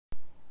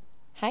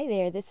Hi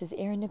there, this is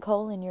Erin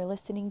Nicole, and you're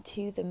listening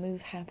to the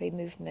Move Happy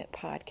Movement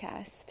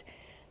podcast.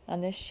 On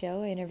this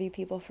show, I interview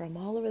people from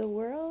all over the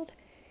world.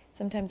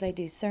 Sometimes I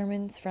do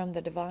sermons from the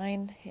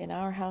divine. In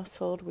our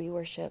household, we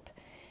worship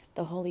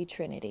the Holy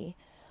Trinity,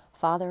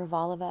 Father of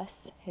all of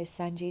us, His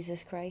Son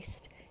Jesus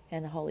Christ,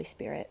 and the Holy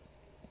Spirit.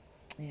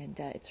 And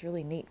it's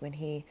really neat when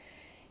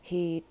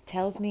He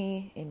tells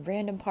me in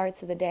random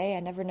parts of the day. I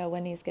never know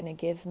when He's going to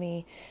give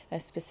me a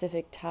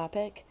specific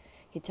topic.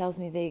 He tells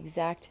me the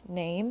exact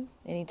name,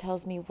 and He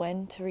tells me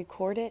when to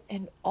record it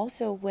and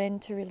also when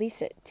to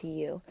release it to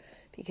you,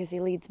 because He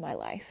leads my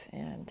life,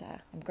 and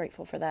I'm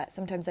grateful for that.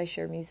 Sometimes I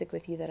share music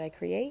with you that I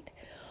create,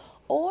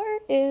 or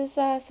is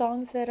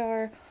songs that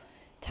are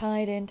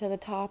tied into the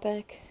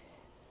topic,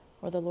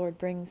 or the Lord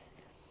brings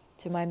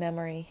to my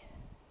memory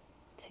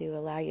to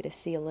allow you to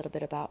see a little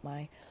bit about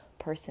my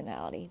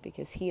personality,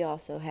 because He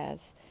also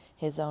has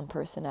His own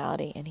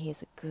personality, and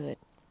He's a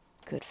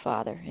good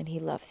Father, and He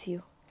loves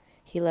you.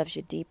 He loves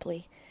you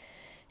deeply,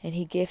 and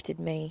He gifted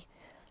me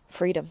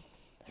freedom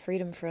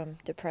from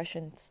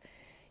depression's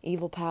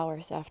evil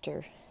powers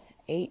after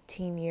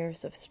 18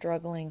 years of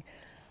struggling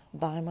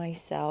by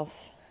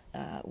myself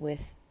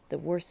with the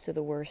worst of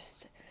the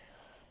worst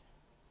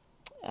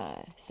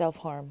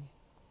self-harm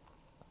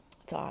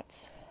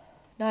thoughts.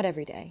 Not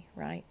every day,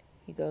 right?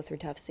 You go through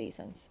tough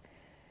seasons.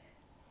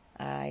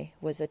 I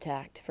was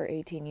attacked for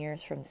 18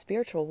 years from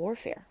spiritual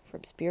warfare,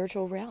 from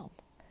spiritual realm.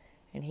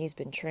 And He's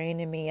been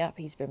training me up.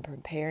 He's been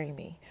preparing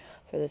me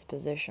for this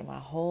position my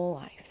whole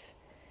life.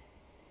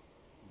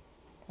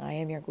 I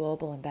am your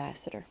global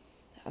ambassador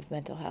of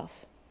mental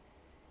health.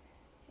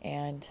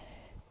 And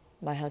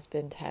my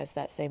husband has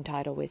that same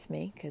title with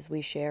me because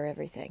we share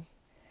everything.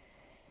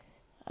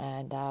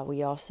 And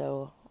we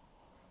also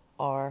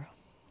are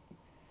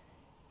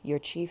your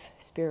chief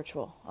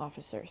spiritual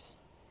officers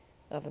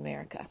of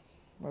America.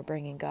 We're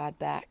bringing God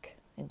back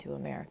into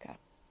America.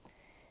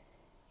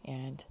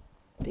 And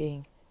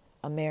being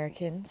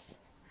Americans,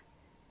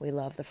 we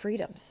love the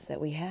freedoms that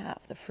we have,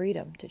 the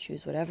freedom to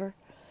choose whatever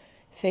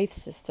faith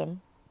system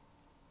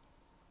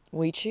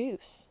we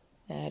choose.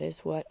 That is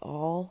what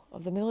all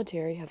of the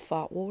military have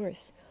fought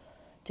wars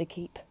to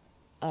keep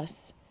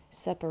us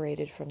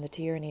separated from the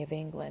tyranny of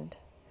England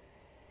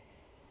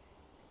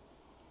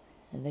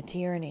and the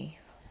tyranny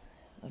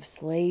of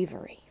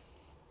slavery.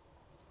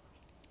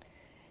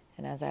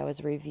 And as I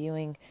was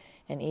reviewing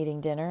and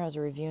eating dinner, I was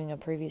reviewing a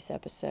previous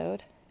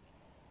episode.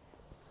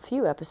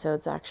 Few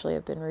episodes actually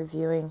I've been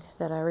reviewing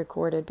that I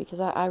recorded, because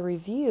I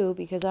review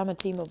because I'm a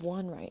team of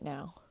one right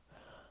now.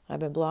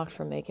 I've been blocked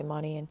from making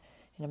money in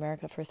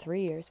America for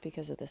 3 years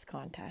because of this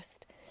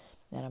contest.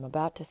 And I'm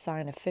about to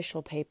sign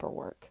official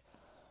paperwork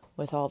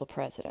with all the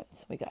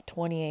presidents. We got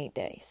 28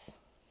 days.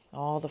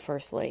 All the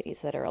first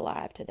ladies that are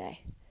alive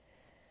today.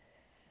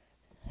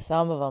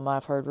 Some of them,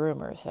 I've heard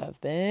rumors,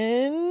 have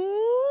been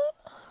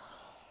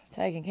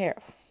taken care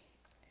of.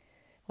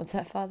 What's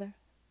that, Father?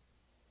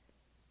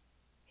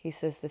 He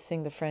says to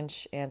sing the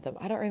French anthem.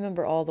 I don't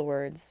remember all the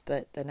words,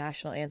 but the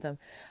national anthem,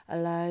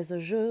 "Eliza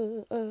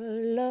je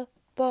la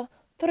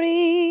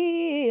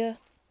patrie."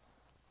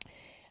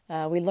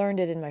 We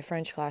learned it in my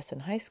French class in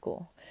high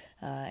school.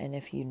 And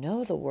if you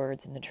know the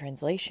words in the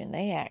translation,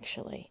 they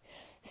actually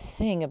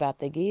sing about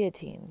the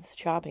guillotines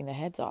chopping the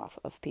heads off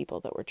of people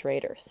that were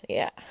traitors.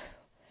 Yeah.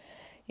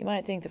 You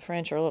might think the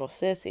French are little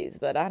sissies,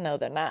 but I know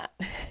they're not.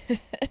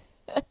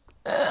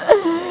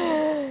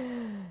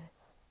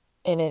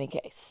 In any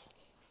case,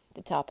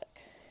 the topic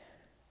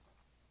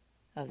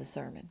of the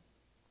sermon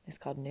is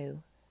called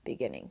New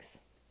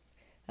Beginnings.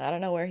 I don't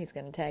know where He's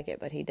going to take it,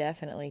 but He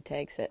definitely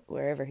takes it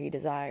wherever He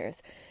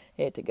desires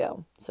it to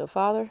go. So,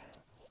 Father,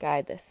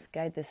 guide this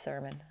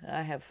sermon.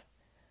 I have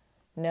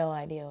no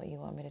idea what You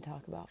want me to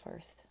talk about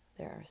first.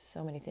 There are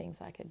so many things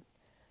I could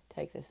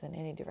take this in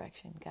any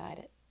direction. Guide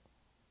it.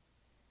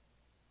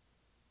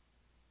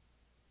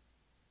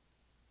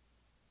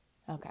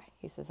 Okay,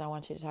 He says, I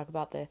want you to talk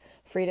about the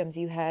freedoms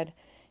you had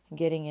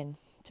getting into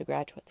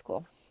graduate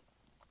school.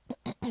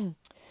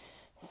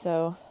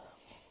 So,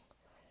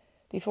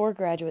 before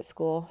graduate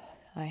school,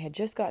 I had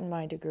just gotten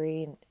my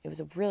degree, and it was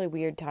a really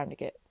weird time to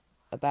get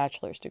a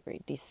bachelor's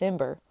degree,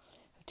 December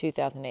of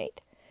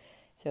 2008.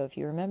 So if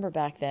you remember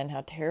back then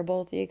how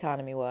terrible the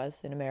economy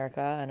was in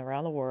America and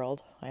around the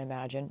world, I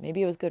imagine,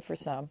 maybe it was good for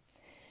some,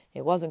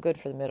 it wasn't good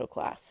for the middle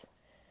class.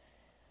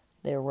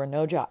 There were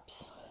no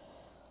jobs.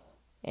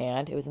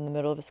 And it was in the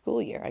middle of a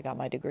school year. I got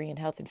my degree in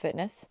health and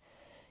fitness,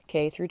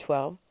 K through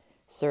 12,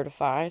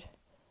 certified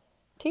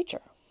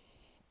teacher.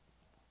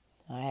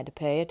 I had to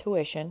pay a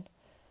tuition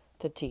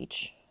to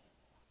teach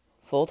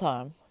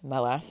full-time in my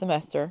last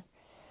semester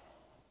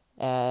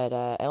at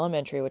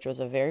elementary, which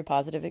was a very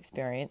positive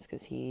experience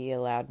because He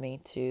allowed me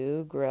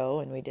to grow,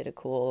 and we did a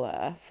cool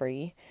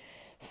free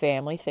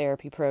family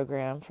therapy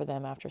program for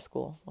them after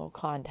school, a little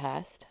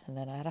contest. And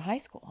then I had a high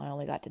school. I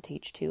only got to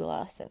teach 2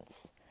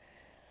 lessons.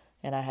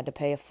 And I had to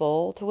pay a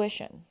full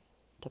tuition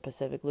to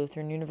Pacific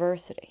Lutheran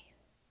University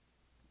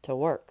to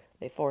work.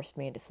 They forced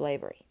me into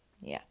slavery.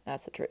 Yeah,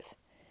 that's the truth.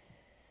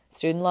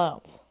 Student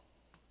loans.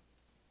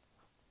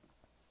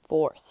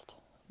 forced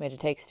me to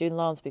take student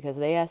loans because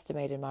they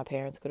estimated my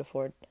parents could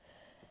afford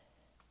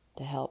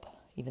to help,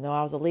 even though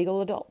I was a legal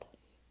adult.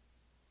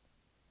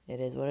 It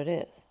is what it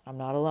is. I'm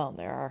not alone.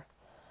 There are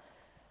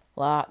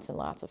lots and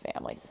lots of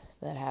families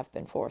that have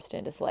been forced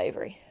into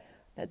slavery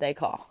that they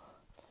call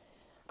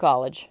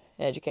college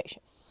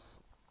education.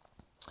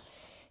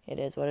 It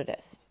is what it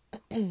is.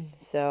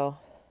 So,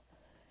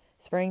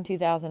 spring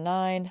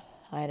 2009,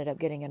 I ended up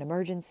getting an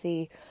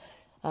emergency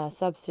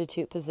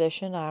substitute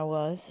position I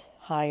was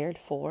hired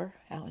for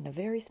out in a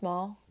very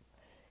small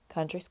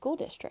country school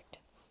district.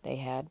 They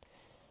had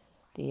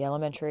the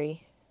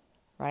elementary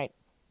right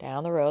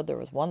down the road. There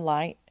was one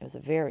light. It was a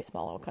very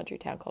small little country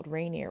town called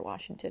Rainier,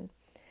 Washington.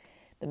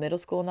 The middle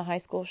school and the high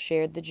school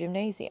shared the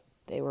gymnasium.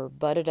 They were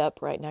butted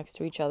up right next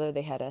to each other.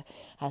 They had an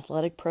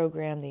athletic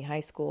program. The high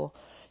school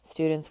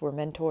students were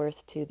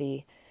mentors to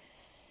the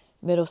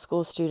middle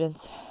school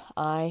students.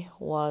 I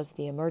was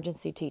the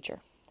emergency teacher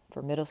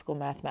for middle school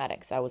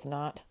mathematics. I was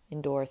not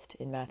endorsed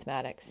in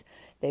mathematics.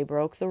 They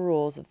broke the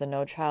rules of the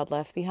No Child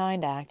Left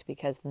Behind Act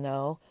because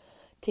no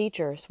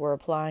teachers were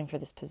applying for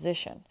this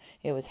position.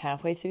 It was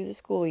halfway through the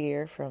school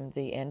year from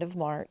the end of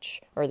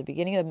March, or the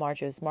beginning of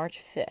March. It was March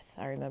 5th,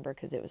 I remember,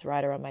 because it was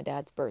right around my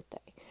dad's birthday.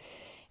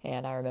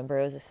 And I remember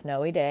it was a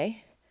snowy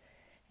day,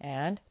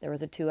 and there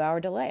was a 2-hour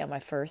delay on my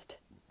first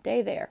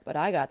day there. But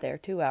I got there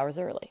 2 hours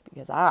early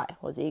because I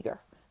was eager,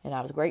 and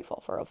I was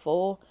grateful for a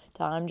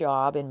full-time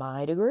job in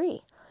my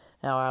degree.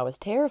 Now, I was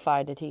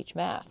terrified to teach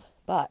math,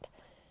 but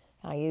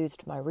I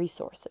used my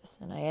resources,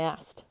 and I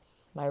asked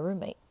my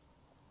roommate,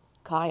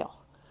 Kyle,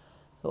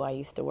 who I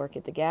used to work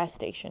at the gas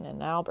station in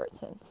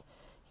Albertsons.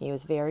 He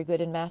was very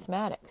good in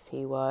mathematics.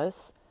 He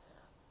was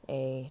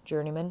a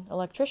journeyman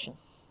electrician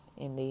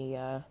in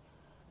the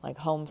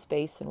home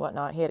space and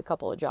whatnot. He had a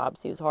couple of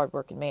jobs. He was a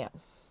hard-working man.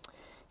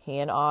 He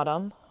and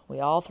Autumn, we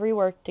all three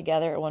worked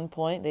together at one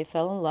point. They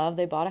fell in love.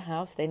 They bought a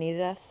house. They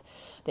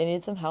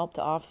needed some help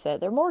to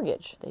offset their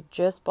mortgage. They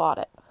just bought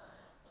it.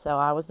 So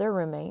I was their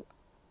roommate,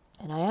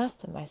 and I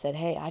asked him, I said,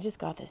 hey, I just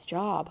got this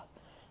job.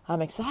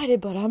 I'm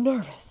excited, but I'm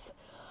nervous.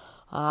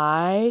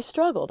 I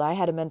struggled. I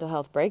had a mental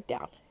health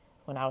breakdown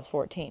when I was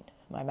 14.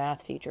 My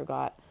math teacher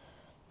got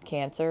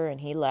cancer,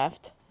 and he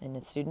left, and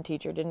the student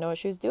teacher didn't know what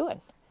she was doing.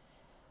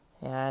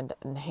 And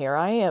here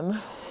I am.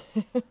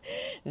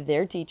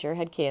 Their teacher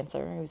had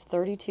cancer. He was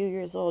 32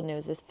 years old, and it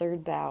was his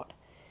third bout.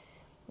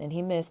 And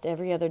he missed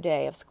every other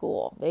day of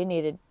school. They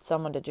needed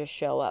someone to just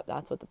show up.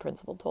 That's what the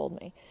principal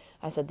told me.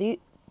 I said, they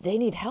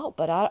need help,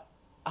 but I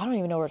don't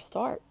even know where to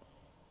start.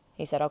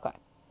 He said, okay,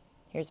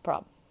 here's the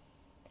problem.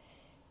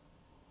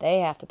 They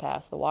have to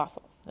pass the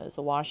WASL. It's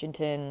the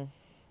Washington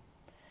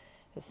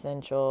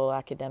Essential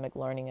Academic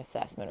Learning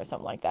Assessment or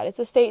something like that. It's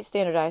a state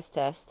standardized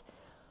test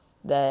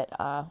that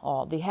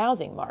all the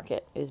housing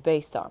market is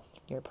based on.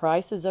 Your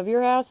prices of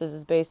your houses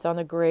is based on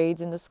the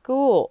grades in the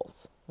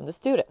schools and the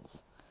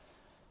students.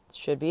 It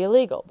should be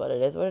illegal, but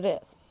it is what it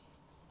is.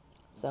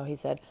 So he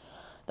said,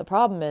 the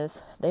problem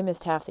is they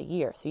missed half the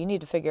year. So you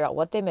need to figure out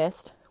what they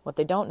missed, what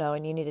they don't know,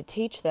 and you need to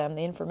teach them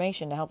the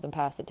information to help them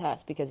pass the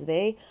test because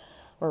they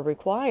were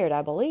required,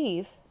 I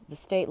believe, the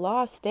state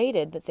law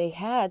stated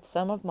that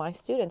some of my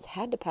students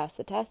had to pass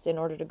the test in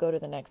order to go to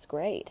the next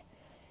grade.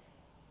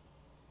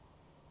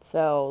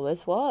 So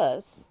this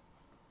was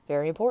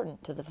very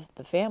important to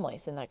the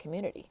families in that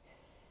community.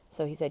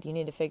 So he said, you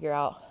need to figure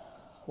out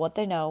what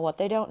they know, what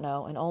they don't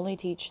know, and only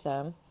teach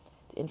them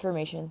the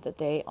information that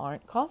they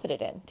aren't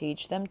confident in.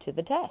 Teach them to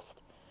the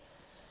test.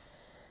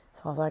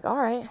 So I was like, all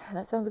right,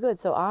 that sounds good.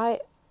 So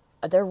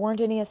there weren't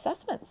any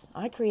assessments.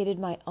 I created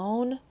my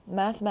own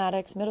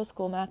middle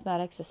school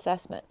mathematics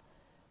assessment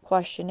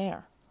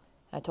questionnaire.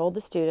 I told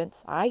the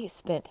students, I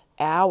spent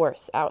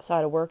hours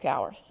outside of work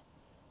hours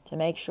to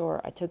make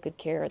sure I took good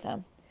care of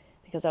them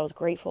because I was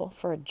grateful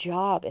for a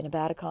job in a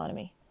bad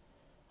economy.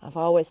 I've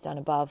always done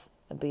above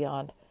and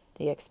beyond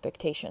the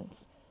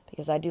expectations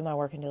because I do my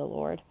work into the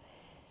Lord.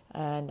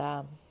 And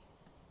I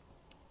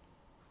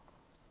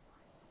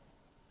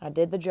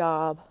did the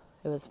job.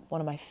 It was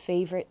one of my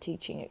favorite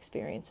teaching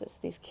experiences.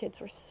 These kids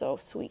were so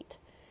sweet.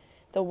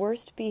 The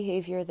worst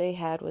behavior they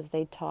had was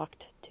they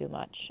talked too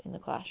much in the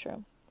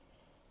classroom.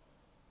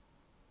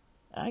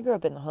 I grew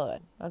up in the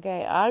hood,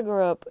 okay? I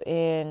grew up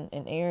in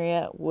an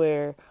area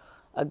where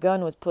a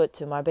gun was put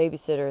to my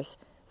babysitter's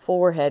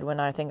forehead when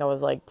I think I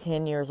was like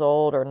 10 years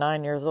old or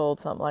 9 years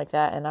old, something like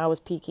that, and I was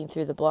peeking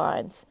through the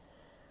blinds.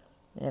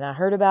 And I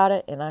heard about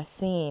it, and I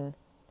seen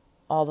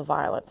all the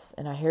violence,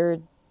 and I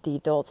heard the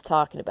adults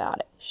talking about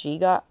it. She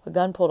got a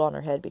gun pulled on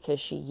her head because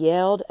she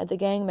yelled at the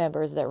gang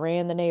members that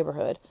ran the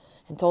neighborhood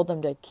and told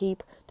them to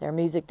keep their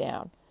music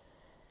down.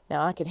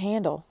 Now, I could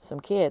handle some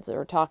kids that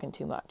were talking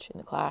too much in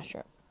the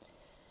classroom.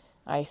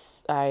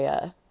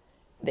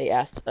 They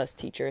asked us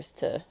teachers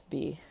to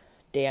be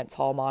dance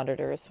hall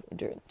monitors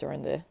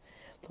during the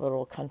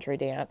little country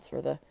dance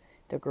where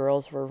the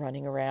girls were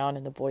running around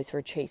and the boys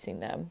were chasing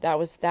them. That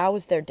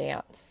was their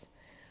dance.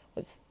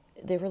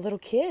 They were little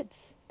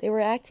kids. They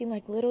were acting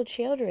like little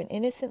children,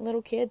 innocent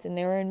little kids, and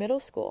they were in middle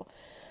school.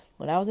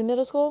 When I was in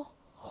middle school,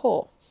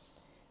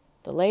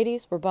 The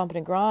ladies were bumping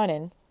and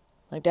grinding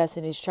like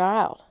Destiny's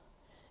Child,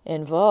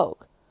 In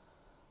Vogue,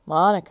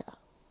 Monica,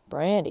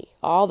 Brandy,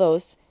 all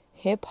those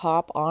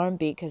hip-hop,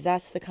 R&B, because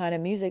that's the kind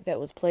of music that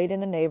was played in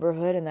the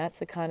neighborhood, and that's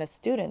the kind of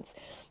students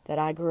that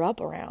I grew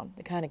up around,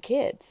 the kind of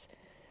kids.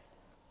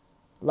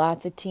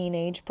 Lots of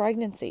teenage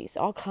pregnancies,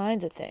 all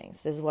kinds of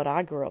things. This is what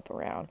I grew up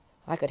around.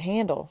 I could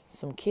handle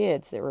some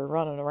kids that were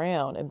running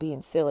around and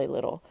being silly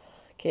little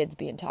kids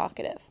being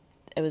talkative.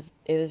 It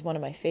was one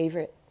of my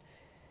favorite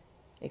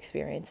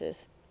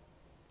experiences.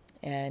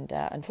 And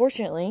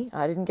unfortunately,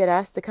 I didn't get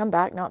asked to come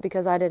back, not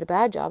because I did a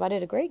bad job. I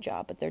did a great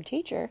job. But their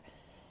teacher,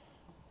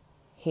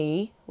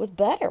 he was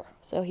better.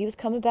 So he was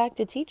coming back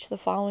to teach the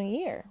following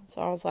year.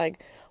 So I was like,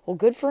 well,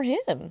 good for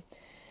him.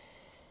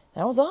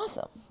 That was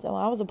awesome. So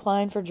I was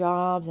applying for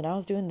jobs, and I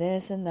was doing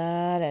this and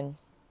that, and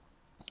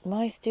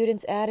my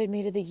students added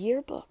me to the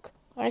yearbook.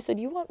 I said,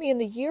 you want me in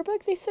the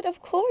yearbook? They said,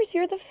 of course,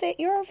 you're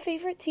our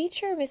favorite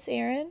teacher, Miss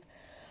Erin.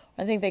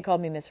 I think they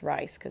called me Miss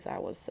Rice, because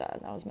that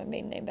was my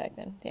maiden name back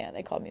then. Yeah,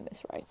 they called me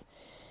Miss Rice.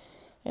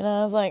 And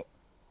I was like,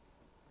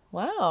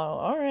 wow,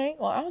 all right.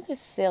 Well, I was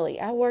just silly.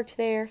 I worked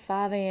there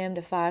 5 a.m.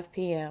 to 5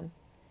 p.m.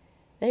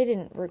 They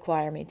didn't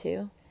require me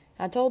to.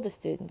 I told the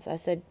students, I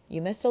said,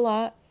 you missed a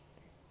lot.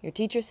 Your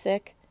teacher's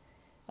sick.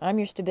 I'm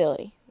your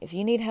stability. If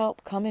you need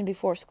help, come in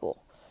before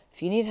school.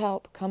 If you need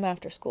help, come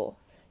after school.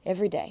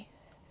 Every day.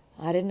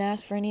 I didn't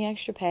ask for any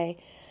extra pay.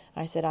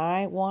 I said,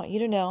 I want you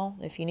to know,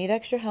 if you need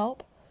extra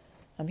help,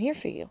 I'm here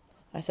for you.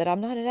 I said, I'm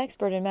not an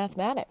expert in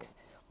mathematics,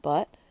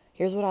 but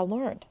here's what I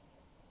learned.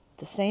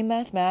 The same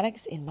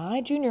mathematics in my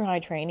junior high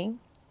training,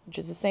 which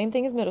is the same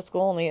thing as middle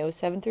school, only it was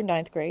 7th through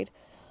 9th grade.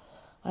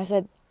 I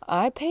said,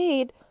 I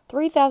paid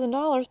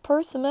 $3,000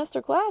 per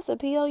semester class at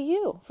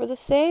PLU for the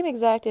same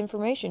exact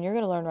information you're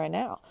going to learn right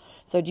now.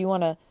 So do you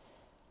want to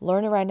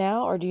learn it right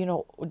now, or do you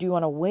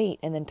want to wait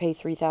and then pay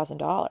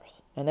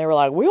 $3,000? And they were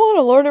like, we want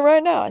to learn it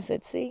right now. I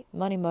said, see,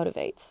 money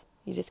motivates.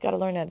 You just got to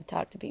learn how to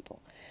talk to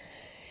people.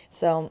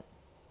 So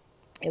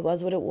it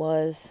was what it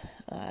was.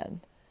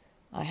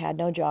 I had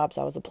no jobs.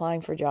 I was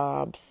applying for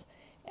jobs,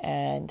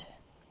 and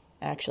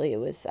actually it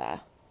was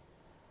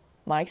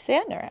Mike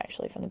Sandner,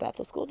 actually, from the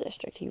Bethel School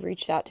District. He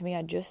reached out to me.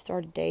 I just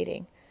started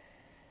dating.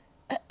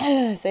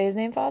 Say his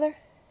name, Father?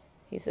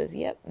 He says,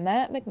 yep,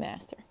 Matt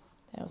McMaster.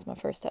 That was my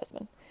first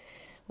husband.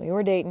 We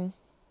were dating,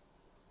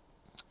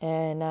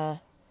 and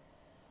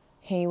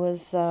he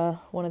was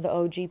one of the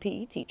OG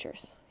PE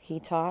teachers.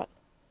 He taught,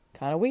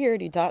 kind of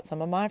weird, he taught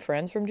some of my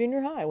friends from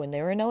junior high when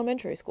they were in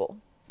elementary school,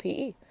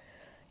 PE.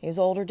 He was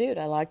an older dude.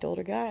 I liked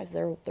older guys.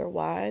 They're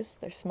wise,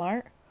 they're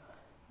smart,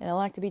 and I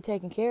like to be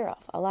taken care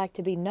of. I like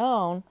to be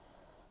known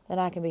that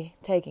I can be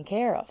taken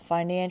care of.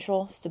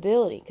 Financial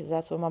stability, because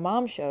that's what my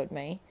mom showed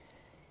me,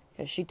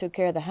 because she took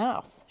care of the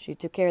house. She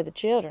took care of the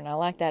children. I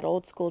like that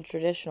old school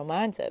traditional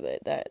mindset,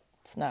 but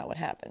that's not what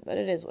happened. But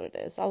it is what it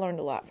is. I learned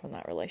a lot from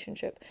that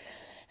relationship.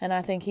 And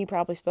I think he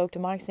probably spoke to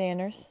Mike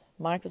Sanders.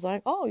 Mike was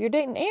like, oh, you're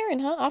dating Erin,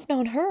 huh? I've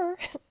known her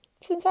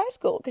since high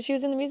school, because she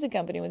was in the music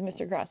company with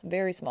Mr. Cross.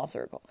 Very small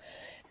circle.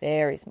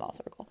 Very small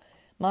circle.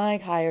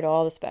 Mike hired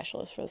all the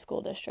specialists for the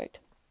school district.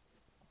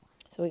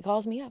 So he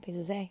calls me up. He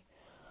says, hey,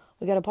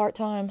 we got a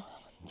part-time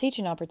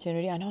teaching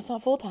opportunity. I know it's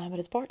not full-time, but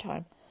it's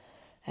part-time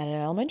at an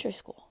elementary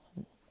school.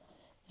 It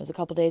was a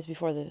couple days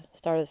before the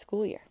start of the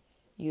school year.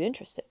 You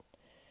interested?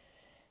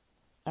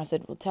 I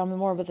said, well, tell me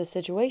more about the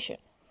situation.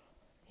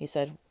 He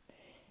said,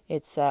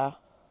 it's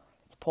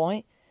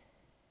point,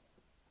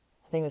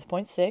 I think it was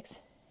 0.6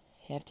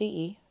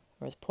 FTE,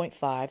 or it was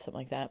 0.5, something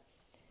like that.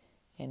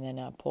 And then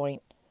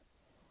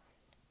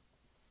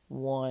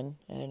 0.1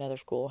 at another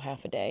school,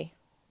 half a day.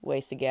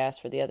 Waste of gas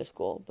for the other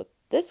school. But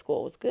this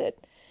school was good.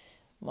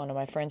 One of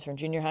my friends from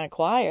junior high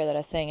choir that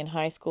I sang in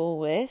high school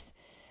with,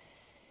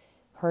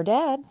 her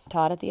dad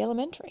taught at the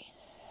elementary.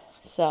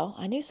 So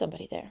I knew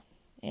somebody there.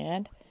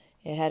 And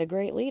it had a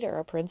great leader.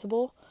 Our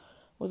principal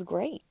was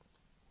great.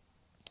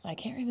 I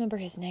can't remember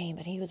his name,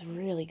 but he was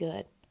really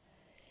good.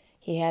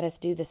 He had us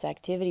do this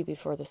activity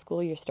before the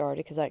school year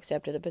started, because I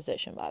accepted the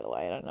position, by the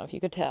way. I don't know if you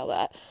could tell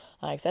that.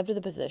 I accepted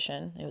the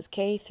position. It was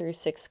K through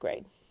 6th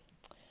grade.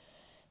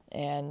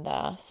 And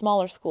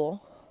smaller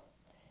school.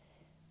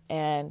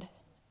 And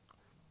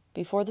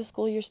before the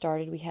school year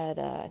started, we had,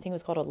 I think it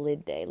was called a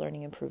LID day,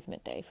 Learning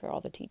Improvement Day, for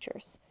all the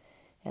teachers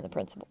and the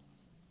principal.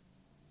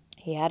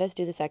 He had us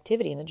do this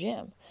activity in the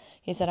gym.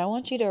 He said, I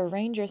want you to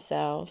arrange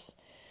yourselves,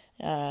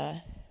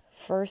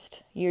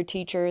 first year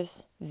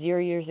teachers,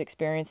 0 years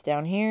experience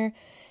down here,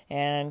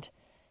 and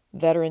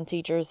veteran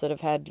teachers that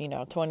have had,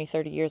 20,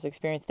 30 years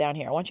experience down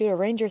here. I want you to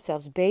arrange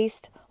yourselves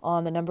based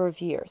on the number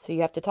of years. So you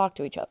have to talk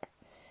to each other.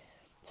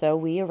 So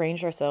we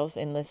arranged ourselves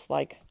in this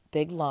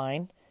big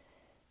line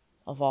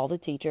of all the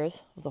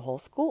teachers of the whole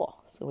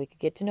school. So we could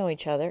get to know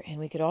each other, and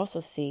we could also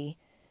see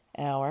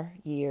our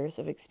years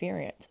of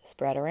experience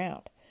spread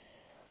around.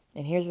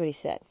 And here's what he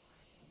said.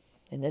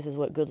 And this is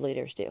what good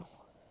leaders do.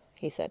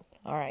 He said,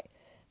 all right,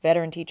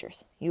 veteran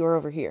teachers, you are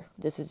over here.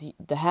 This is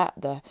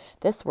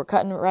we're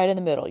cutting it right in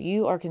the middle.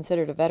 You are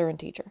considered a veteran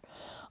teacher.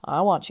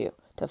 I want you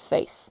to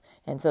face.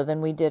 And so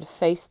then we did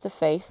face to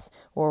face,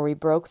 where we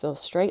broke the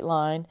straight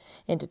line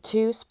into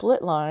two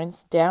split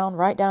lines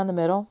right down the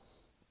middle.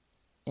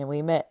 And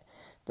we met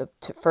the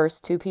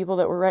first two people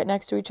that were right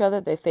next to each other.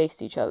 They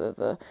faced each other.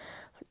 The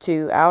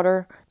two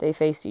outer, they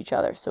faced each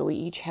other. So we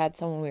each had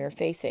someone we were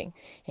facing.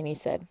 And he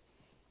said,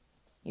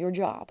 your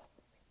job,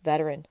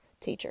 veteran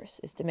teachers,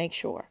 is to make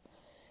sure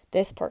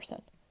this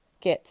person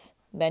gets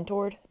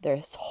mentored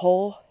this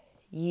whole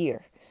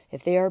year.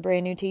 If they are a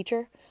brand new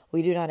teacher,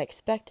 we do not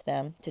expect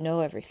them to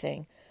know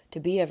everything, to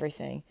be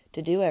everything,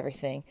 to do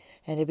everything,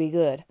 and to be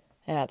good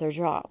at their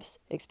jobs.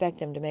 Expect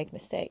them to make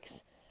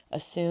mistakes.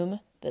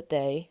 Assume that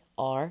they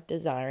are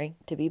desiring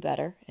to be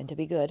better and to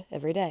be good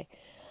every day.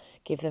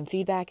 Give them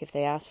feedback if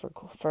they ask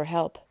for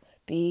help.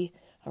 Be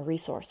a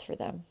resource for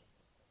them.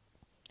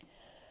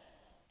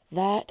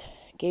 That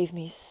gave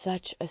me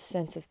such a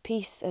sense of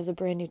peace as a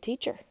brand new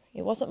teacher.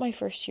 It wasn't my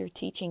first year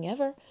teaching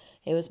ever.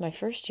 It was my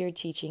first year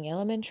teaching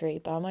elementary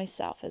by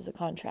myself as a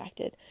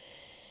contracted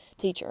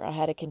teacher. I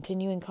had a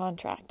continuing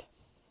contract.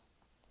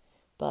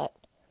 But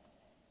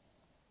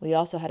we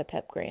also had a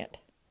PEP grant.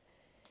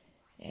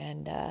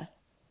 And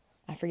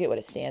I forget what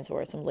it stands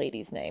for, some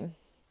lady's name.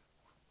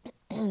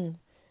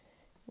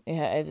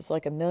 Yeah, it was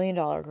like $1 million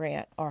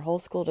grant our whole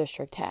school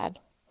district had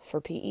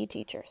for PE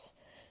teachers.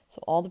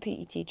 So all the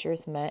PE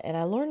teachers met, and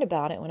I learned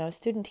about it when I was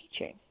student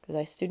teaching, because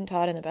I student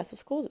taught in the Bethel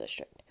School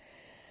District.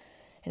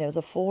 And it was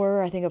a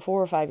 4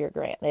 or 5 year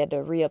grant. They had to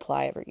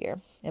reapply every year.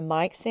 And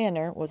Mike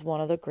Sander was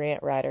one of the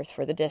grant writers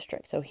for the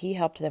district. So he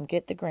helped them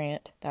get the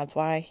grant. That's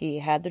why he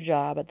had the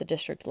job at the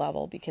district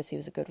level, because he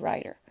was a good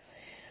writer.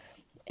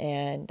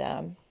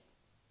 And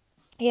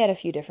he had a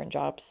few different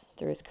jobs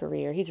through his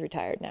career. He's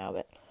retired now,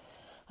 but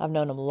I've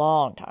known him a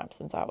long time,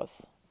 since I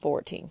was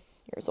 14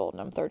 years old,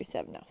 and I'm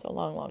 37 now, so a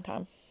long, long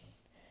time.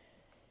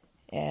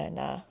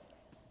 And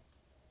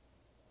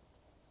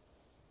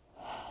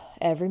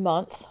every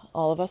month,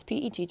 all of us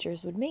PE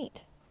teachers would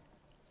meet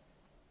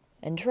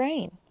and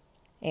train,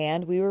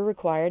 and we were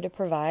required to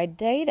provide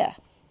data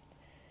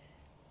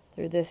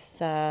through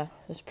this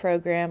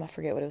program. I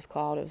forget what it was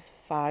called. It was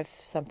 5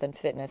 something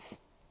fitness,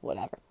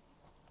 whatever.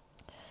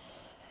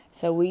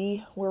 So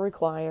we were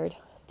required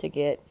to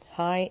get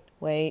height,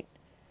 weight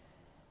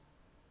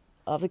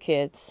of the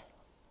kids,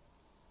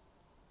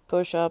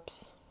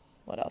 push-ups.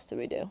 What else did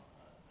we do?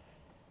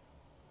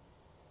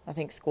 I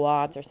think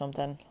squats or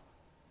something.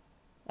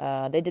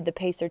 They did the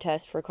PACER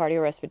test for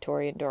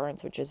cardiorespiratory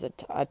endurance, which is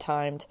a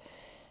timed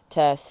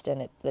test,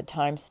 and the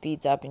time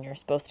speeds up, and you're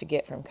supposed to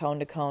get from cone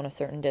to cone a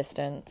certain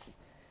distance.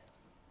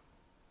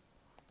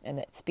 And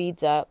it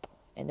speeds up,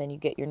 and then you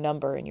get your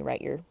number, and you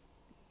write your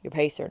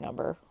PACER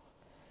number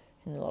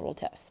in the little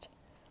test.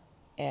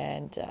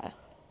 And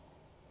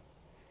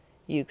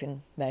you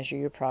can measure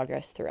your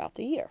progress throughout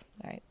the year,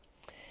 right?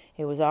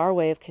 It was our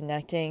way of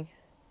connecting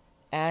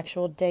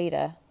actual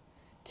data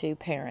to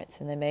parents,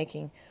 and then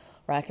making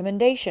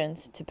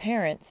recommendations to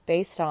parents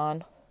based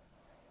on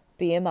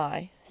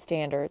BMI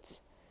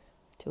standards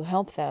to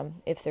help them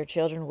if their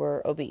children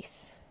were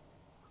obese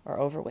or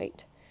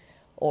overweight,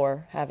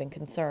 or having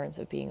concerns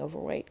of being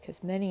overweight,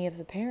 because many of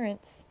the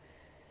parents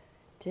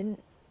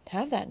didn't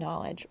have that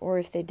knowledge, or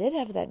if they did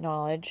have that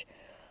knowledge,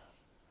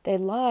 they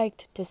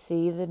liked to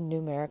see the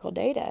numerical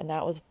data, and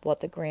that was what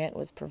the grant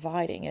was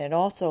providing. And it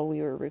also,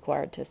 we were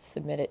required to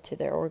submit it to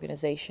their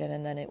organization,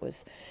 and then it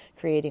was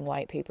creating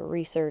white paper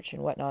research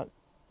and whatnot.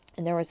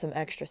 And there were some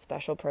extra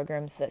special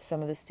programs that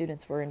some of the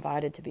students were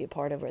invited to be a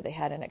part of, where they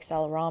had an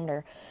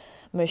accelerometer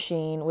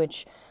machine,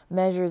 which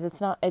measures,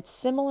 it's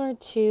similar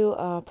to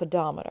a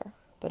pedometer,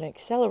 but an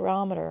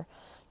accelerometer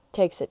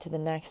takes it to the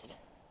next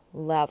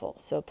level.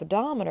 So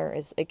pedometer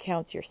it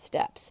counts your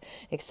steps.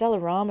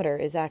 Accelerometer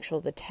is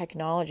actually the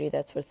technology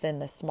that's within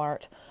the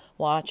smart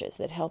watches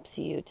that helps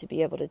you to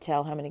be able to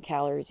tell how many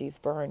calories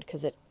you've burned,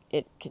 because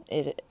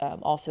it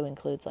also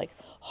includes like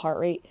heart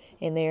rate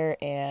in there,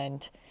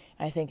 and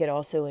I think it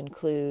also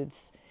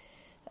includes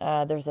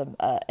there's a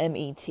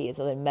MET, is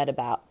a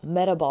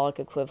metabolic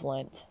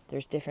equivalent.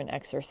 There's different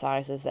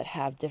exercises that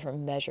have different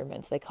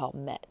measurements. They call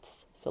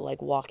METs. So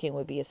like walking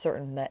would be a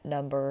certain MET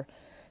number.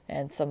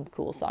 And some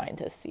cool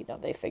scientists,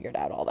 they figured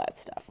out all that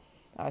stuff.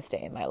 I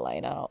stay in my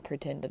lane. I don't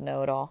pretend to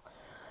know it all.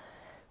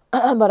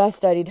 But I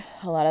studied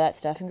a lot of that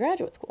stuff in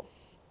graduate school.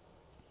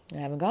 I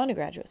haven't gone to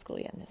graduate school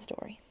yet in this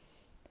story.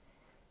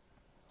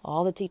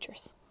 All the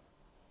teachers,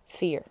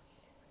 fear,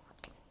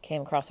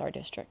 came across our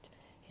district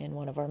in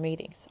one of our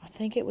meetings. I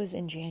think it was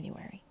in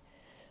January,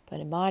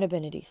 but it might have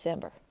been in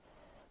December,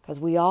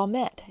 because we all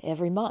met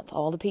every month,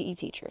 all the PE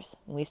teachers.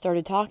 And we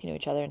started talking to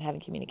each other and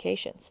having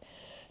communications.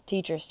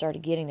 Teachers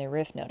started getting their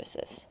RIF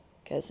notices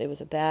because it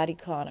was a bad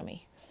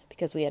economy,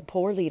 because we had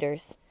poor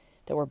leaders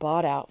that were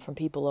bought out from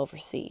people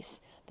overseas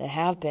that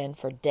have been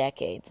for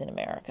decades in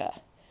America.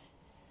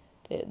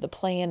 The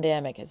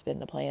pandemic has been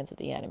the plans of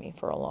the enemy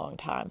for a long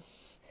time.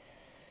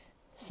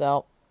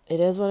 So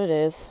it is what it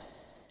is.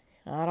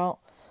 I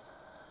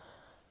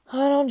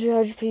don't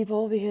judge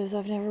people, because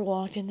I've never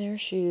walked in their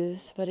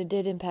shoes, but it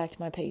did impact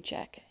my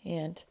paycheck,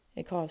 and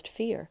it caused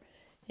fear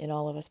in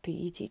all of us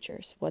PE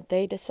teachers. What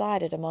they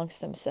decided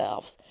amongst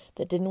themselves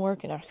that didn't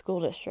work in our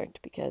school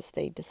district because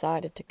they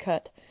decided to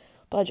cut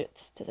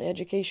budgets to the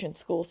education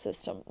school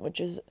system, which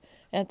is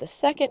at the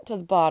second to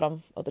the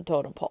bottom of the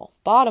totem pole.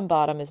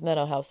 Bottom is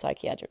mental health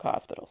psychiatric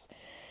hospitals.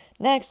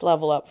 Next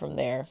level up from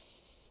there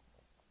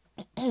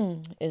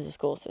is the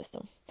school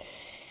system.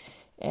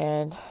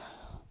 And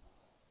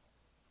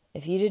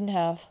if you didn't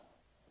have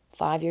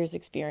 5 years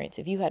experience,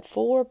 if you had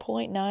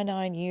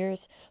 4.99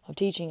 years of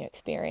teaching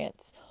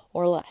experience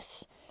or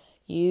less,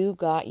 you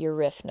got your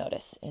RIF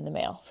notice in the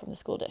mail from the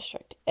school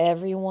district.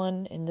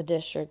 Everyone in the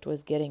district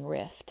was getting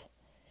RIFed.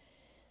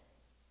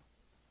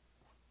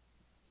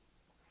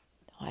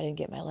 I didn't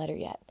get my letter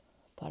yet,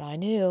 but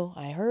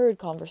I heard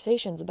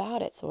conversations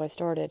about it, so I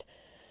started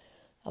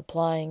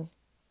applying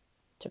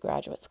to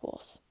graduate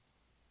schools.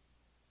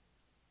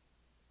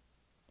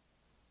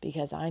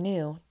 Because I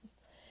knew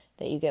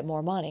that you get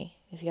more money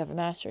if you have a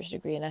master's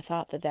degree, and I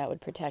thought that that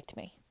would protect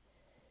me.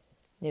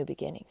 New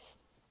beginnings.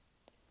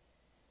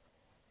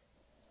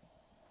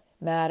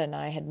 Matt and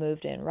I had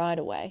moved in right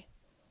away.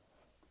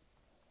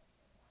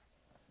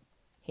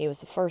 He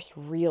was the first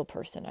real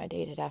person I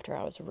dated after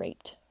I was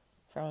raped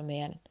from a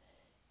man,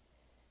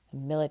 a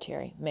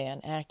military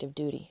man, active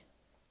duty,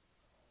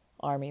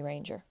 Army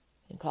Ranger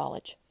in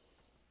college.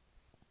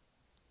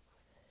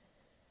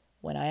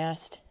 When I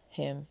asked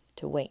him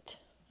to wait,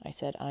 I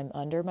said, I'm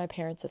under my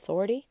parents'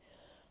 authority.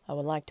 I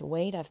would like to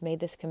wait. I've made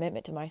this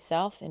commitment to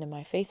myself and in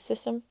my faith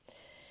system.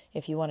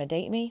 If you want to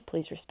date me,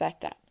 please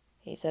respect that.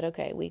 He said,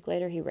 okay. A week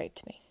later, he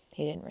raped me.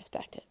 He didn't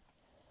respect it.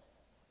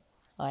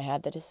 I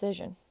had the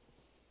decision.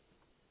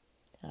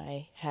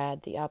 I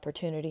had the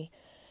opportunity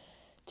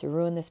to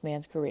ruin this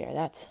man's career.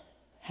 That's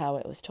how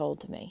it was told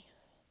to me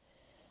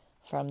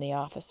from the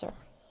officer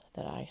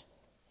that I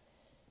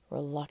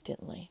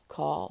reluctantly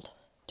called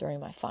during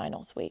my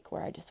finals week,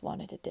 where I just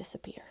wanted to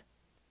disappear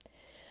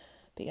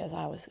because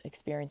I was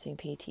experiencing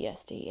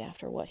PTSD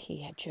after what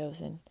he had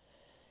chosen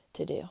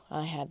to do.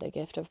 I had the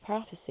gift of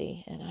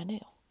prophecy, and I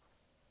knew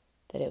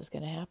that it was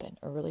going to happen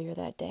earlier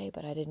that day,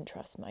 but I didn't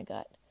trust my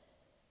gut.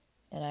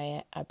 And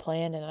I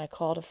planned, and I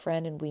called a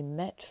friend, and we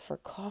met for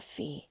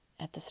coffee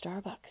at the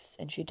Starbucks,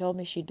 and she told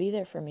me she'd be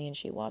there for me, and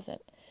she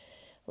wasn't.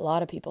 A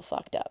lot of people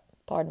fucked up.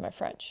 Pardon my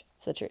French.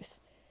 It's the truth.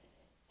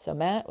 So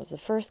Matt was the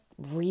first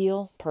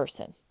real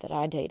person that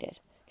I dated,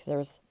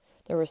 because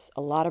there was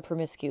a lot of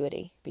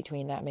promiscuity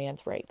between that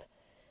man's rape,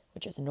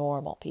 which is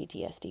normal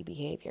PTSD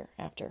behavior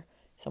after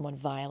someone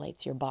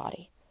violates your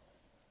body.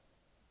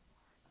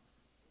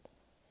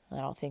 I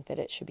don't think that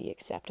it should be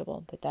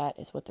acceptable, but that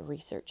is what the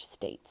research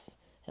states,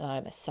 and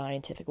I'm a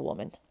scientific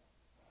woman.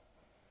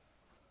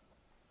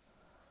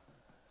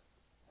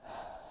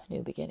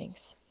 New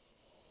beginnings.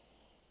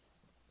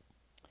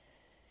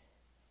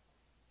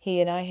 He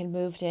and I had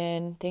moved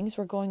in. Things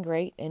were going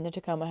great in the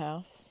Tacoma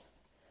house.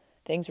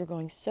 Things were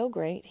going so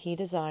great, he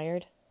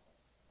desired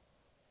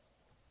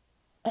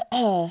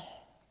to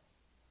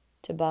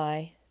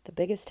buy the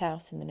biggest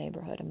house in the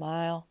neighborhood, a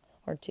mile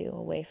or two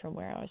away from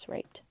where I was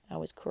raped. I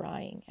was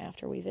crying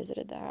after we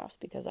visited the house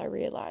because I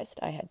realized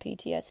I had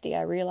PTSD.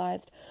 I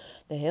realized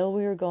the hill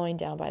we were going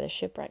down by the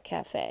Shipwreck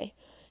Cafe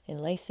in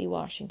Lacey,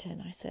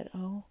 Washington. I said,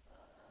 oh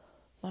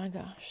my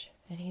gosh.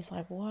 And he's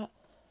like, what?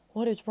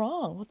 What is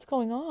wrong? What's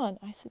going on?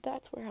 I said,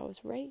 that's where I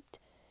was raped.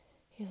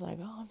 He's like,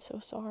 oh, I'm so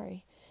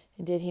sorry.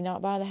 And did he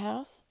not buy the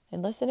house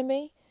and listen to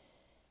me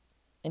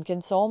and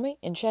console me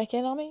and check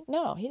in on me?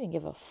 No, he didn't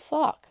give a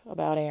fuck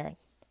about Erin.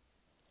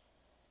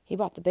 He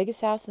bought the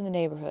biggest house in the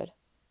neighborhood,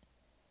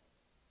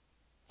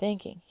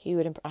 thinking he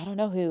would I don't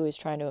know who he was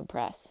trying to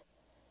impress.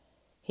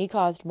 He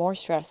caused more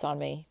stress on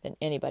me than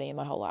anybody in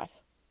my whole life.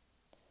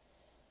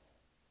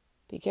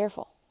 Be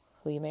careful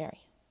who you marry.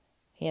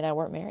 He and I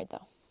weren't married,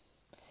 though.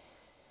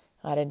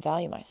 I didn't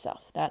value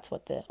myself. That's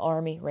what the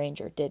Army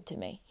Ranger did to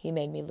me. He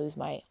made me lose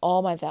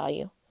all my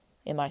value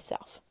in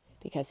myself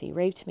because he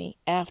raped me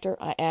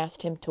after I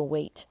asked him to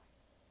wait.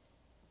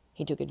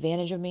 He took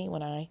advantage of me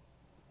when I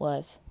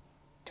was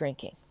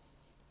drinking.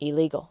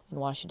 Illegal in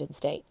Washington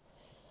State.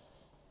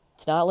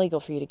 It's not legal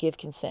for you to give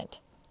consent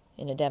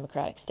in a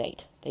democratic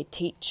state. They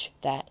teach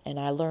that, and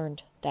I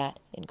learned that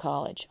in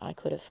college. I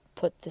could have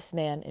put this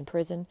man in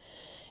prison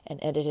and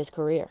ended his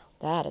career.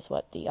 That is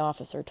what the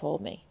officer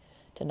told me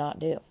to not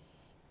do.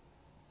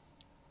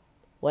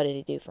 What did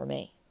he do for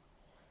me?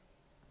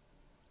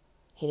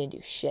 He didn't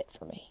do shit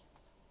for me.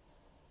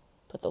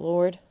 But the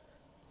Lord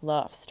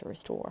loves to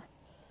restore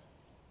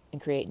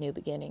and create new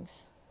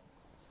beginnings.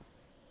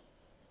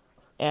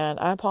 And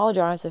I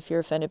apologize if you're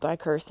offended by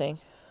cursing.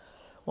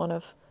 One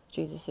of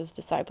Jesus'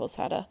 disciples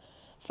had a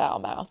foul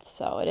mouth,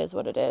 so it is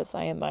what it is.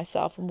 I am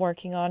myself. I'm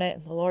working on it,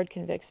 and the Lord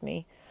convicts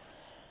me.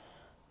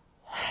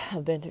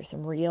 I've been through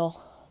some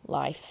real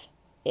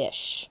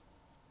life-ish.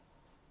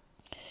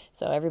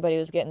 So everybody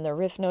was getting their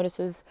RIF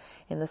notices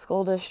in the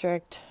school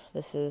district.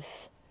 This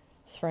is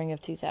spring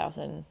of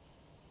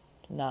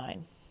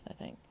 2009, I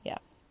think. Yeah,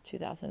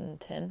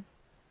 2010.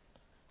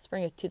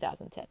 Spring of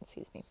 2010,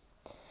 excuse me.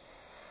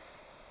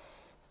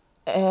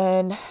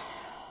 And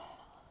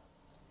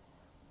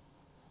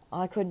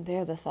I couldn't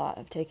bear the thought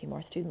of taking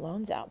more student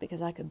loans out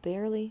because I could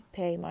barely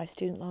pay my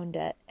student loan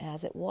debt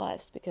as it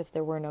was because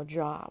there were no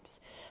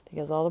jobs,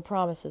 because all the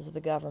promises of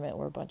the government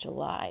were a bunch of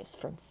lies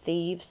from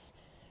thieves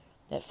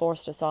that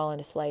forced us all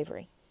into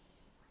slavery.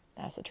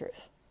 That's the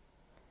truth.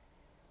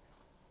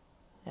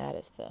 That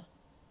is the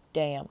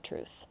damn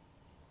truth.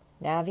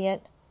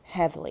 Navient,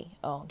 heavily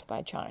owned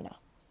by China.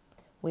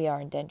 We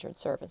are indentured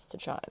servants to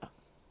China.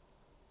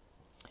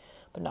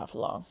 But not for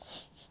long.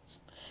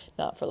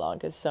 Not for long,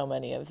 because so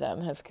many of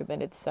them have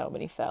committed so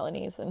many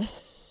felonies in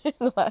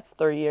the last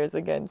 3 years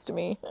against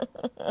me.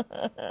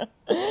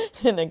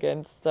 And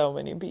against so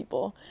many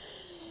people.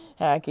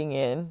 Hacking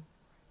in,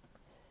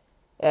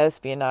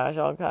 espionage,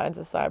 all kinds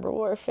of cyber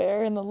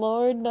warfare. And the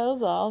Lord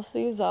knows all,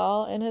 sees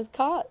all, and has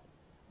caught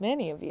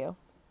many of you.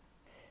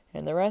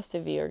 And the rest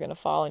of you are going to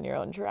fall in your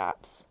own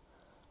traps.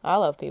 I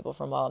love people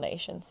from all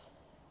nations,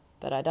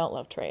 but I don't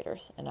love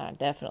traitors, and I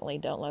definitely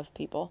don't love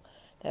people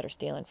that are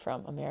stealing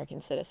from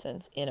American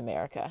citizens in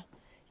America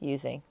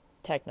using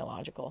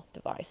technological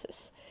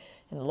devices.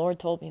 And the Lord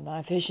told me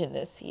my vision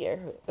this year,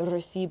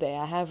 recibe,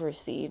 I have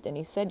received, and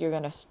he said you're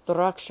going to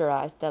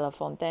structureize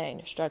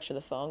Telefontaine, structure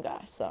the phone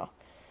guy. So,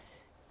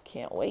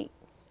 can't wait.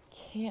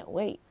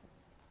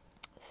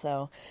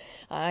 So,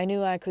 I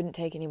knew I couldn't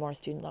take any more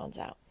student loans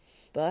out,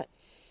 but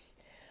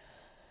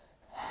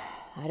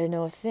I didn't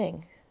know a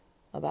thing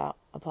about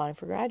applying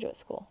for graduate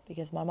school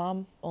because my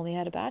mom only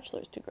had a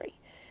bachelor's degree.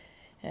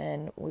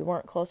 And we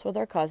weren't close with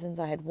our cousins.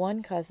 I had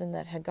one cousin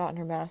that had gotten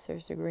her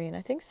master's degree in,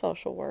 I think,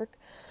 social work.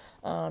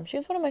 She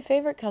was one of my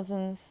favorite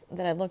cousins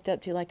that I looked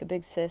up to like a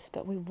big sis,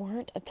 but we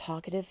weren't a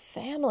talkative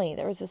family.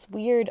 There was this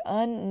weird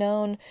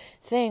unknown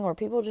thing where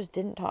people just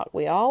didn't talk.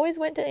 We always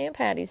went to Aunt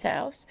Patty's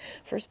house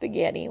for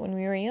spaghetti when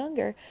we were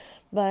younger,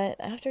 but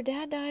after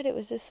Dad died, it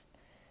was just,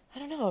 I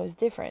don't know, it was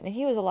different. And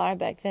he was alive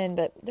back then,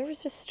 but there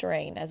was just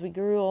strain. As we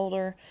grew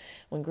older,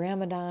 when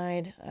Grandma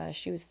died,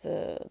 she was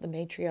the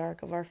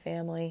matriarch of our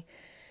family.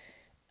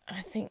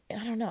 I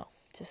don't know,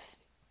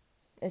 just,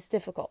 it's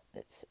difficult.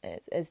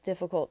 It's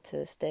difficult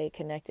to stay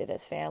connected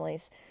as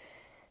families.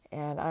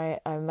 And I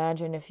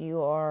imagine if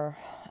you are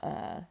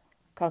a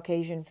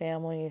Caucasian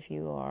family, if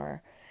you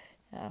are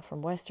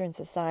from Western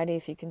society,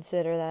 if you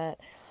consider that,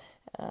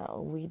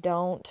 we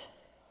don't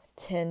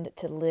tend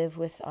to live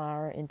with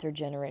our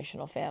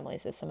intergenerational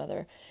families as some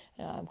other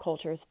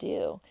cultures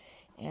do.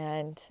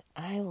 And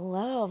I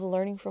love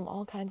learning from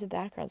all kinds of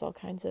backgrounds, all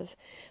kinds of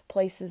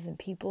places and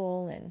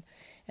people and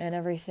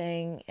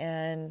everything.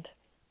 And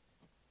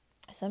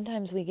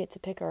sometimes we get to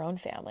pick our own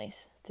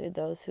families through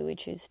those who we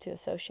choose to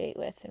associate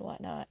with and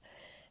whatnot.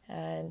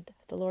 And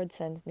the Lord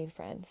sends me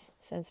friends,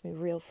 sends me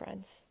real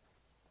friends.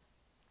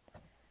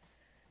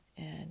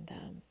 And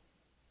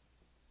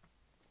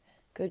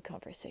good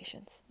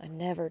conversations. I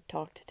never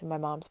talked to my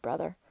mom's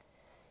brother,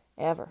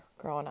 ever,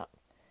 growing up.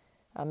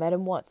 I met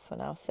him once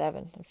when I was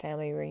 7, a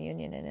family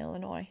reunion in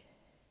Illinois.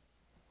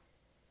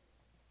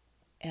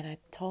 And I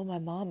told my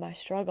mom my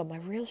struggle, my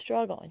real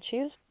struggle. And she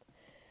was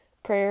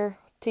prayer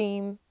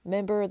team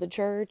member of the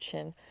church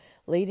and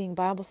leading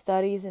Bible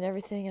studies and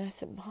everything. And I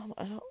said, Mom,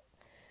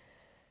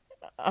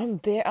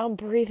 I'm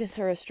breathing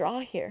through a straw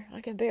here. I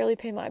can barely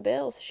pay my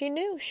bills. She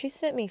knew. She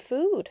sent me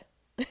food.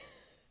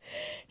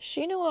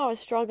 She knew I was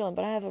struggling,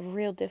 but I have a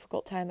real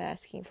difficult time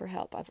asking for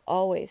help. I've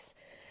always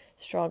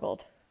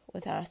struggled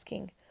with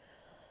asking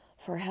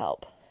for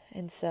help.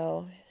 And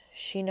so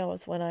she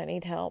knows when I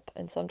need help,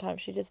 and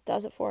sometimes she just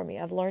does it for me.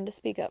 I've learned to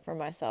speak up for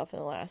myself in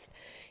the last,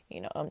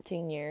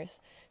 umpteen years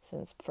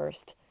since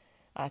first,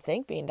 I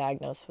think, being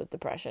diagnosed with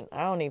depression.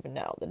 I don't even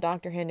know. The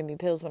doctor handed me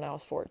pills when I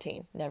was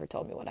 14. Never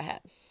told me what I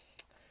had.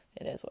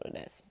 It is what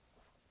it is.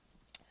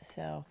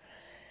 So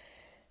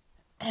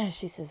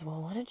she says,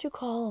 well, why don't you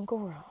call Uncle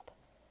Rob?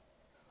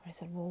 I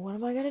said, well, what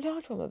am I going to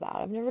talk to him about?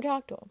 I've never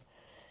talked to him.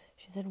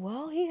 She said,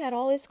 well, he had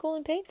all his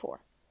schooling paid for,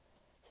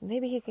 so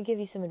maybe he can give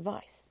you some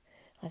advice.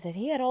 I said,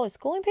 he had all his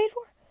schooling paid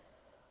for?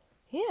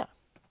 Yeah.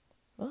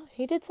 Well,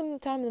 he did some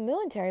time in the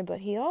military, but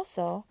he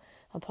also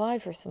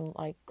applied for some,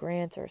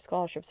 grants or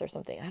scholarships or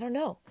something. I don't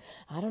know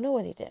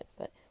what he did,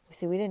 but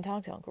we didn't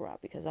talk to Uncle Rob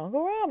because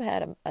Uncle Rob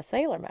had a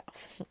sailor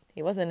mouth.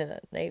 He wasn't in the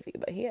Navy,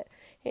 but he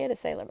had a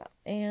sailor mouth.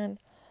 And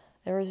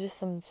there was just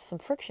some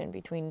friction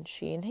between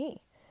she and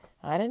he.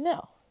 I didn't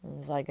know. It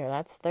was like,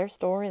 that's their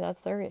story, that's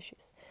their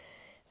issues.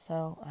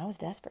 So I was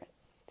desperate.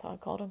 So I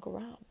called Uncle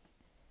Rob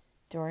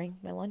during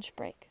my lunch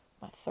break,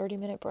 my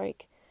 30-minute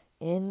break,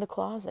 in the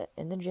closet,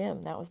 in the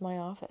gym. That was my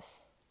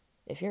office.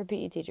 If you're a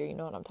PE teacher, you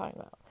know what I'm talking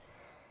about.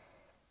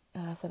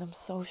 And I said, I'm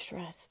so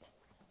stressed.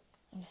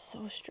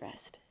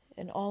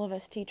 And all of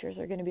us teachers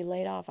are going to be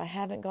laid off. I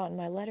haven't gotten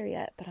my letter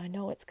yet, but I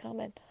know it's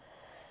coming.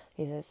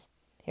 He says,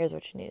 here's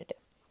what you need to do.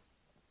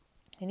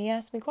 And he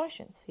asked me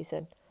questions. He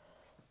said,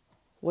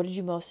 what did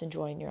you most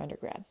enjoy in your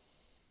undergrad?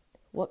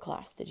 What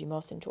class did you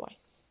most enjoy?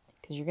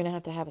 Because you're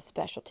going to have a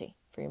specialty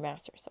for your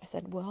master's. I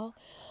said, well,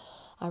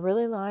 I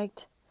really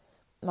liked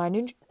my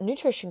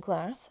nutrition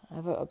class. I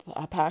have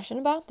a passion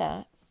about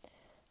that.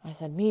 I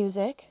said,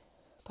 music,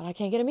 but I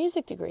can't get a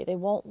music degree. They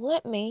won't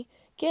let me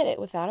get it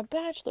without a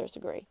bachelor's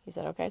degree. He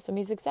said, okay, so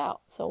music's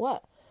out. So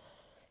what?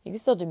 You can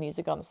still do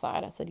music on the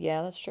side. I said,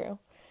 yeah, that's true.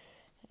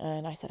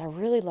 And I said, I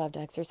really loved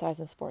exercise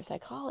and sports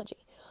psychology.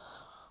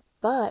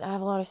 But I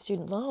have a lot of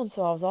student loans,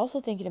 so I was also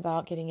thinking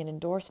about getting an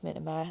endorsement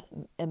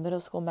in middle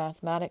school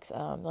mathematics,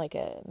 like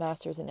a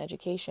master's in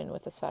education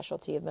with a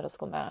specialty of middle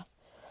school math.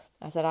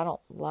 I said, I don't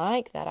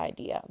like that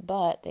idea,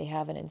 but they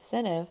have an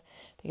incentive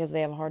because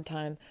they have a hard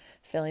time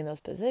filling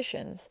those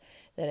positions,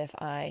 that if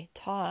I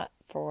taught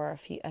for a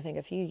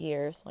few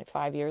years, like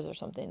 5 years or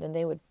something, then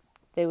they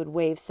would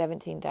waive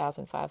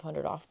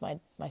 $17,500 off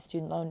my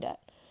student loan debt.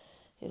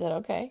 He said,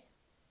 okay,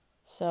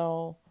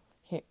 so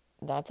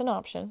that's an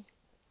option.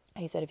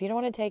 He said, if you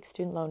don't want to take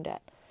student loan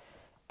debt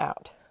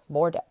out,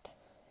 more debt,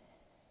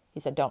 he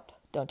said, don't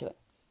do it.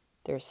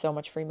 There's so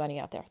much free money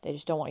out there. They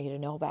just don't want you to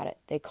know about it.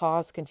 They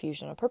cause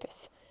confusion on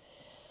purpose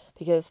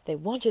because they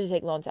want you to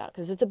take loans out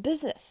because it's a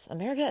business.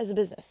 America is a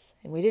business,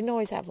 and we didn't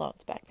always have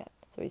loans back then.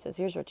 So he says,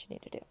 here's what you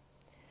need to do.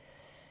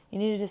 You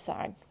need to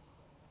decide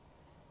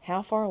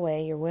how far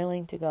away you're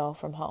willing to go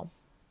from home,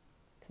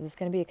 because it's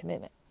going to be a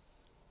commitment.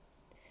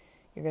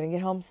 You're going to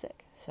get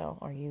homesick. So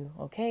are you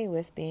okay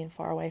with being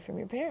far away from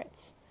your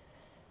parents?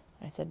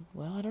 I said,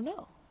 well, I don't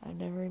know. I've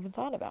never even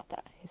thought about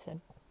that. He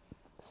said,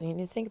 so you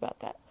need to think about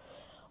that.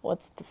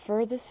 What's the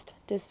furthest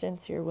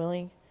distance you're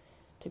willing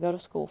to go to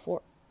school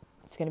for?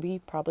 It's going to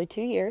be probably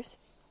 2 years,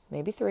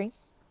 maybe 3.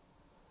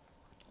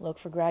 Look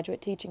for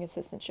graduate teaching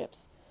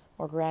assistantships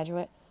or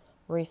graduate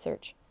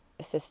research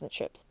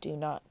assistantships. Do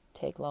not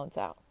take loans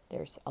out.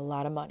 There's a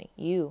lot of money.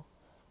 You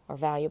are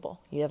valuable.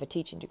 You have a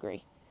teaching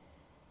degree.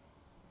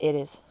 It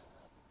is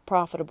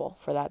profitable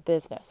for that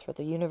business, for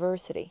the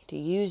university, to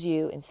use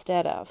you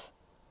instead of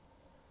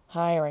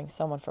hiring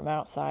someone from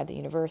outside the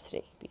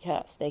university,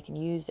 because they can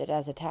use it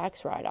as a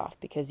tax write-off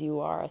because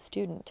you are a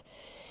student.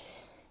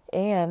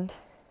 And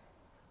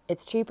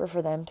it's cheaper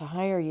for them to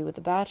hire you with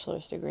a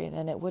bachelor's degree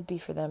than it would be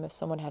for them if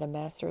someone had a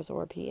master's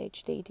or a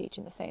PhD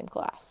teaching the same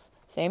class.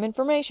 Same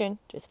information,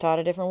 just taught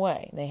a different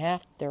way.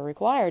 They're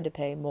required to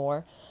pay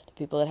more to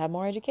people that have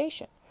more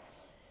education.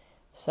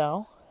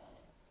 So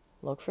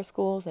look for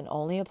schools and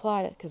only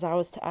apply to, because I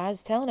was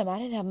telling him I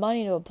didn't have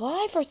money to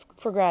apply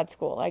for grad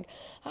school. Like,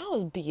 I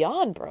was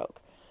beyond broke.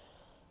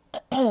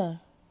 And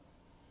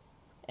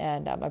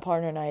my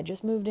partner and I had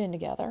just moved in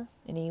together,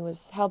 and he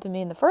was helping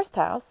me in the first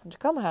house, the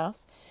Tacoma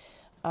house.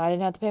 I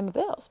didn't have to pay my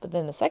bills. But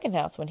then the second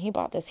house, when he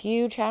bought this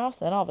huge house,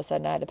 then all of a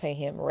sudden I had to pay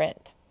him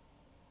rent.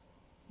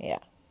 Yeah.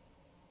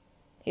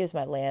 He was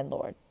my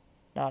landlord,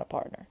 not a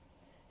partner.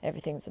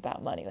 Everything's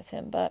about money with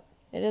him, but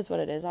it is what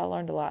it is. I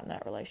learned a lot in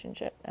that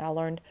relationship. I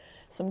learned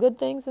some good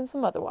things and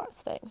some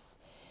otherwise things.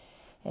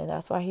 And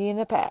that's why he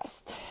ended up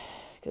passed.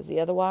 Because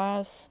the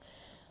otherwise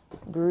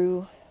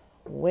grew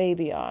way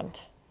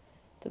beyond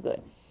the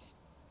good.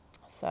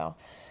 So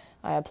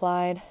I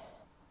applied.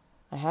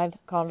 I had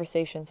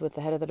conversations with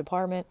the head of the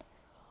department.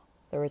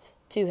 There was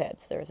 2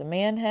 heads. There was a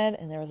man head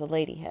and there was a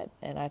lady head.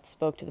 And I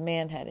spoke to the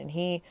man head, and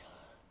he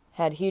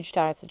had huge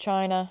ties to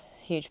China,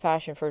 huge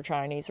passion for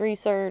Chinese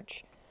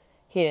research.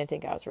 He didn't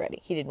think I was ready.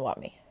 He didn't want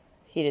me.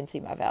 He didn't see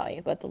my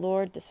value. But the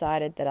Lord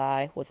decided that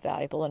I was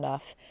valuable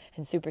enough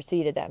and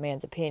superseded that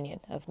man's opinion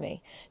of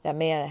me. That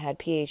man that had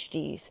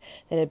PhDs,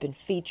 that had been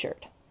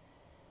featured,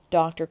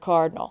 Dr.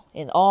 Cardinal,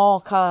 in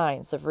all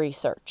kinds of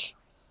research.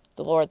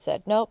 The Lord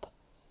said, nope,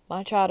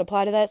 my child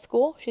applied to that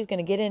school. She's going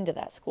to get into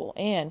that school,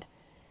 and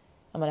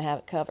I'm going to have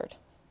it covered.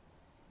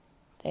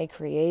 They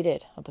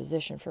created a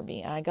position for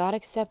me. I got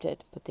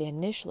accepted, but they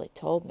initially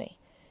told me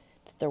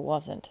that there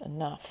wasn't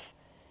enough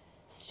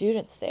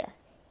students there.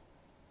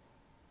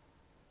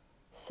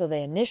 So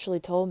they initially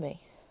told me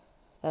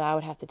that I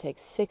would have to take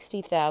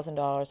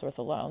 $60,000 worth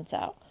of loans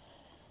out.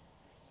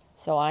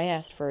 So I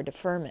asked for a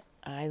deferment.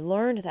 I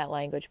learned that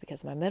language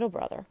because my middle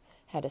brother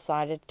had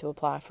decided to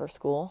apply for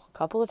school a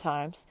couple of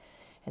times,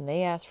 and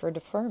they asked for a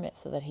deferment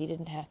so that he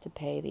didn't have to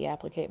pay the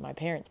application. My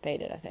parents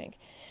paid it, I think.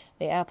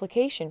 The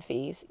application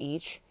fees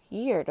each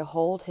year to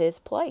hold his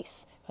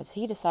place, because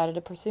he decided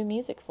to pursue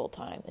music full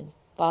time and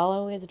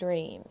follow his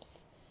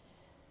dreams.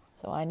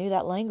 So I knew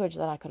that language,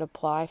 that I could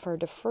apply for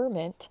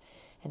deferment.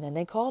 And then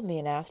they called me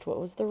and asked what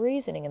was the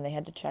reasoning, and they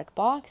had to check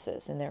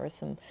boxes. And there was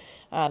some,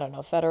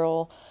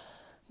 federal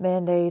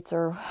mandates,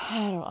 or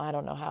I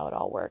don't know how it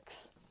all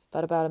works.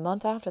 But about a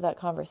month after that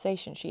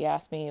conversation, she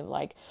asked me,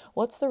 like,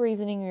 what's the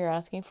reasoning you're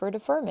asking for a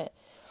deferment?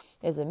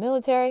 Is it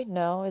military?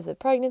 No. Is it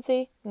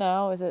pregnancy?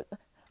 No. Is it...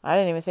 I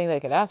didn't even think they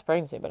could ask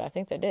pregnancy, but I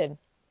think they did.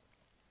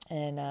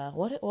 And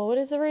what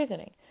is the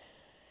reasoning?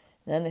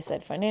 And then they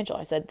said financial.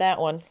 I said, that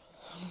one.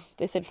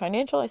 They said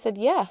financial. I said,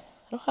 yeah,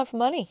 I don't have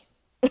money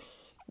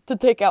to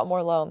take out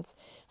more loans.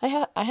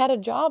 I had a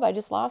job. I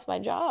just lost my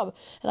job,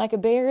 and I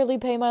could barely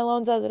pay my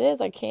loans as it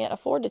is. I can't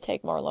afford to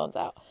take more loans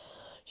out.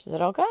 She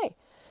said, okay,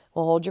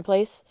 we'll hold your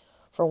place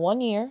for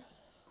 1 year.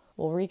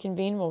 We'll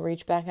reconvene. We'll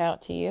reach back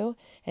out to you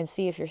and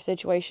see if your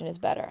situation is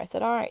better. I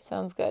said, all right,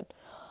 sounds good.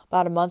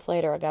 About a month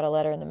later, I got a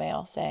letter in the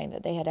mail saying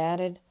that they had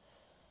added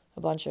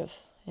a bunch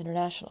of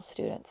international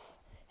students.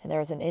 And there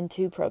was an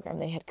N2 program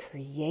they had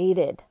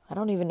created. I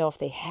don't even know if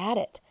they had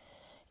it.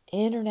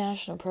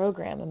 international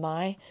program, and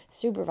my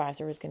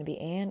supervisor was going to be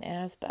Ann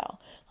Asbell.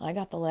 I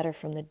got the letter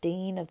from the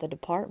dean of the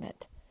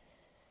department.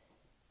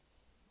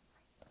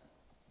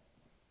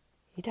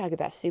 You talk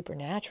about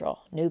supernatural,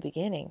 new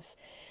beginnings.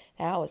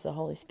 That was the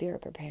Holy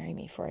Spirit preparing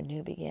me for a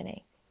new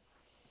beginning.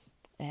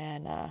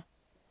 And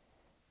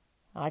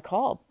I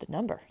called the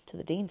number to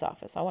the dean's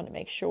office. I wanted to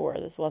make sure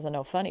this wasn't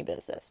no funny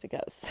business,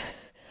 because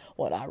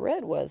what I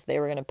read was they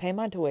were going to pay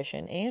my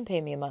tuition and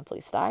pay me a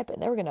monthly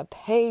stipend. They were going to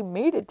pay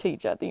me to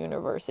teach at the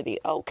university.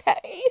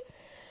 Okay.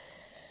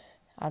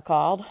 I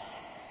called.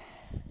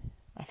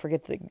 I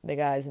forget the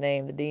guy's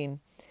name, the dean.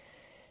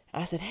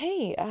 I said,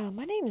 hey,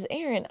 my name is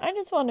Erin. I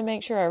just wanted to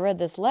make sure I read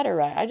this letter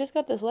right. I just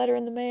got this letter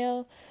in the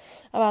mail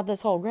about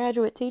this whole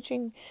graduate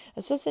teaching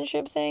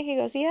assistantship thing. He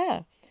goes,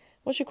 yeah.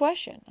 What's your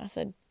question? I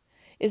said,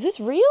 is this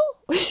real?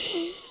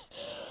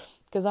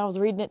 Because I was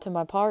reading it to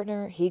my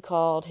partner. He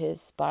called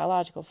his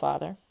biological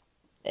father,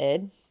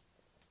 Ed.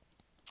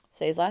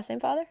 Say his last name,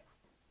 Father?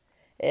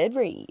 Ed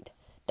Reed.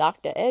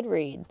 Dr. Ed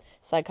Reed,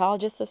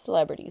 psychologist of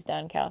celebrities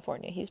down in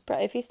California.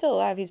 If he's still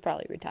alive, he's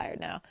probably retired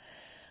now.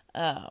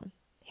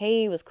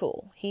 He was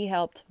cool. He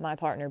helped my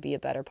partner be a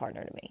better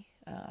partner to me.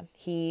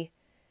 He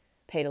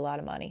paid a lot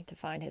of money to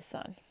find his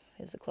son.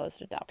 It was a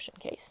closed adoption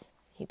case.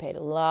 He paid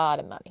a lot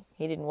of money.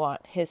 He didn't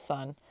want his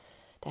son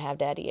to have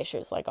daddy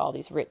issues like all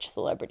these rich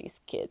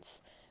celebrities'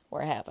 kids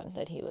were having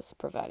that he was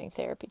providing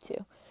therapy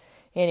to.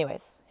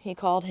 Anyways, he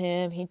called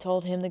him. He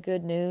told him the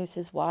good news.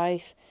 His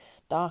wife,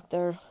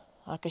 Dr.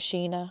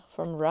 Akashina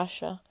from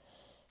Russia.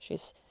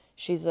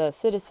 She's a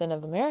citizen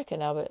of America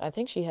now, but I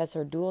think she has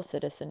her dual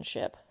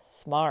citizenship.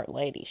 Smart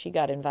lady. She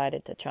got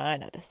invited to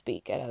China to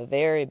speak at a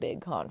very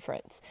big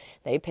conference.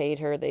 They paid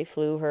her. They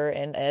flew her,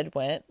 and Ed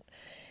went.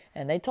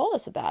 And they told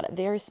us about it.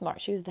 Very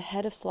smart. She was the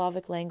head of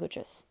Slavic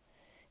languages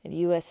at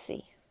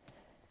USC.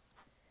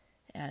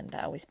 And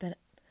we spent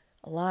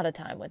a lot of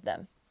time with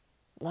them.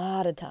 A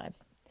lot of time.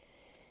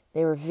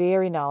 They were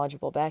very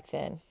knowledgeable back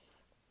then.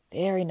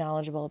 Very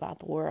knowledgeable about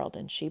the world.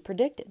 And she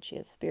predicted. She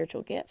has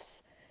spiritual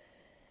gifts.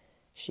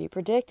 She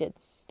predicted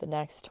the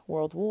next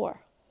World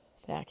War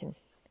back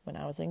when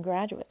I was in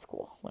graduate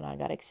school, when I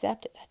got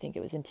accepted. I think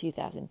it was in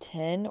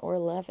 2010 or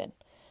 11,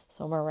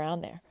 somewhere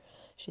around there.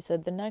 She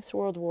said the next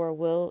World War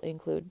will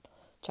include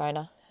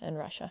China and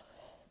Russia,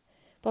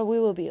 but we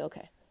will be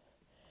okay.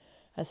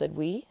 I said,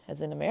 we, as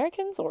in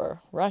Americans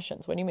or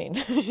Russians? What do you mean?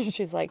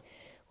 She's like,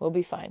 we'll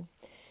be fine.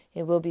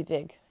 It will be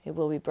big. It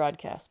will be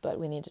broadcast, but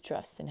we need to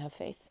trust and have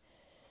faith.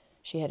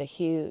 She had a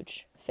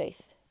huge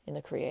faith in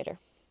the Creator.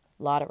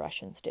 A lot of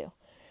Russians do.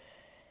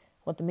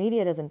 What the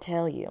media doesn't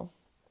tell you,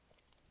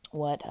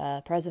 what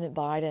President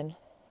Biden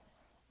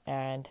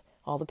and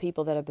all the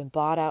people that have been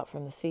bought out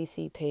from the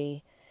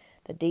CCP,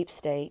 the deep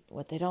state,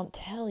 what they don't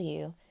tell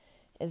you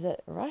is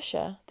that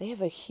Russia, they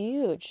have a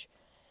huge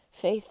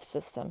faith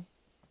system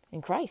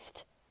in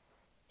Christ.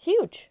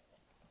 Huge.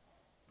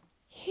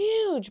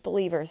 Huge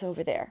believers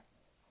over there.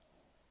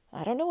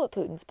 I don't know what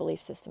Putin's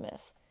belief system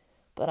is,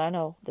 but I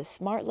know this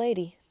smart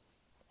lady,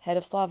 head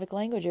of Slavic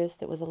languages,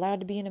 that was allowed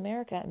to be in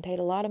America and paid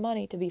a lot of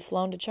money to be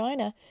flown to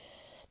China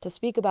to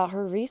speak about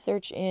her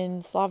research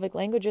in Slavic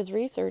languages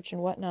research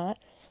and whatnot.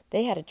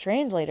 They had a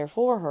translator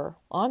for her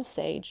on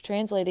stage,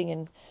 translating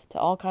into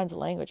all kinds of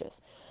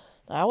languages.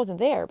 I wasn't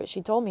there, but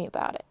she told me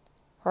about it.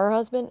 Her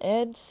husband,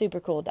 Ed, super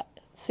cool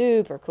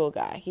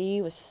guy.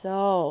 He was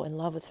so in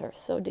love with her,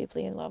 so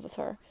deeply in love with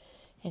her.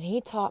 And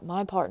he taught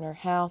my partner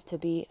how to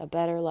be a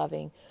better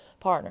loving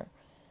partner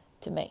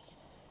to me.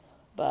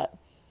 But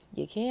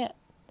you can't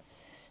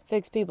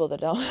fix people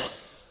that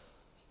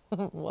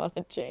don't want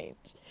to change.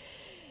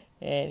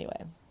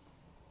 Anyway,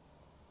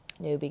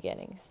 new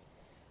beginnings.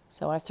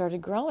 So I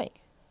started growing,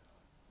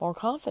 more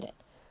confident,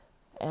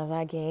 as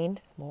I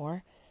gained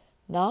more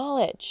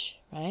knowledge,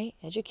 right?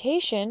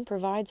 Education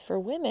provides for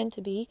women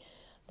to be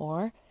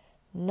more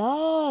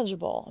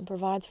knowledgeable and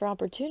provides for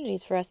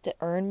opportunities for us to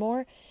earn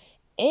more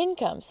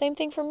income. Same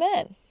thing for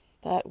men.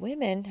 But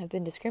women have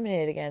been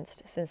discriminated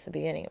against since the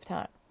beginning of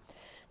time.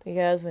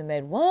 Because we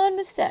made one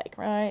mistake,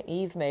 right?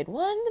 Eve made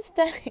one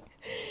mistake.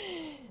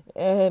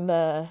 And,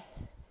 no,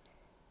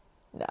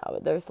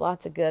 but there's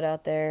lots of good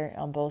out there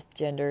on both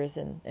genders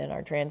and in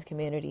our trans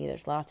community.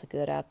 There's lots of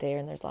good out there,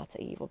 and there's lots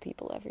of evil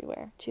people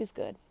everywhere. Choose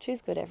good.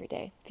 Choose good every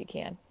day, if you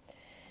can.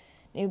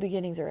 New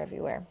beginnings are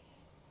everywhere.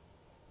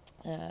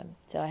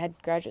 So I had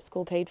graduate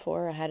school paid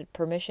for. I had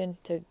permission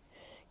to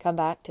come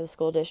back to the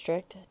school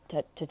district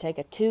to take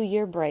a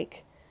 2-year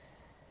break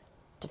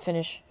to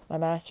finish my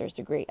master's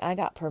degree. I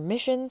got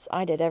permissions.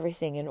 I did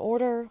everything in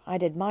order. I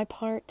did my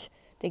part.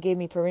 They gave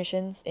me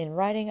permissions in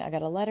writing. I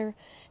got a letter.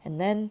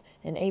 And then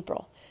in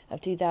April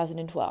of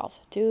 2012,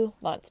 2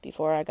 months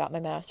before I got my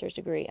master's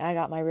degree, I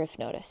got my RIF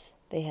notice.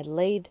 They had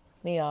laid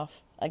me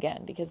off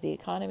again because the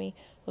economy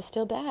was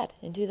still bad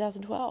in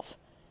 2012.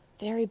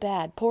 Very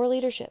bad. Poor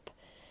leadership.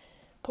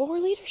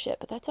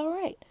 But that's all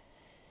right.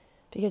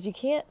 Because you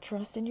can't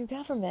trust in your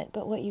government,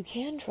 but what you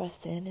can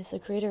trust in is the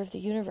creator of the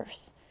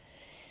universe.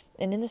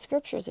 And in the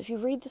scriptures, if you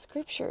read the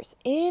scriptures,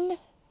 in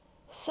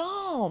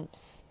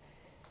Psalms,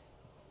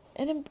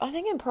 And I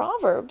think in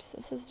Proverbs,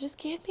 it says, just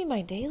give me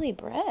my daily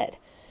bread.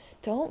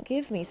 Don't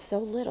give me so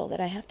little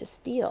that I have to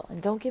steal.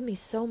 And don't give me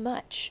so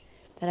much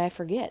that I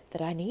forget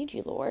that I need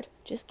you, Lord.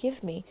 Just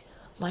give me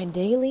my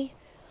daily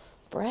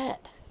bread.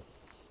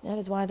 That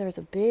is why there's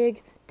a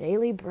big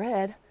daily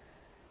bread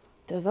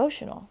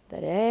devotional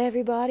that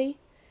everybody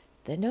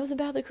that knows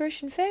about the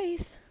Christian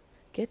faith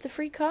gets a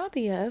free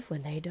copy of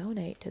when they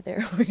donate to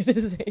their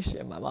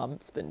organization. My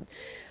mom's been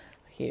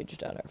a huge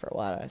donor for a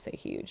while. I say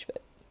huge,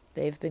 but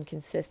they've been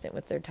consistent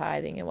with their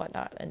tithing and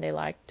whatnot, and they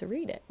like to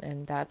read it.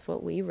 And that's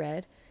what we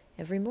read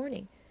every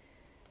morning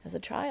as a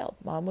child.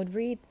 Mom would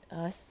read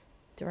us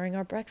during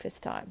our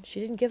breakfast time. She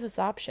didn't give us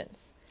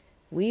options.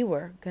 We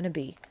were going to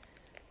be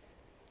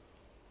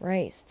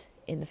raised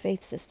in the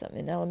faith system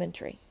in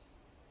elementary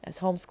as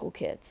homeschool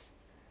kids.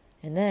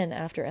 And then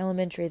after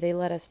elementary, they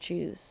let us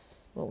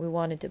choose what we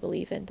wanted to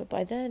believe in. But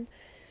by then,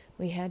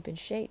 we had been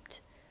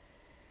shaped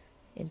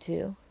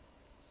into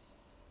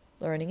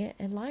learning it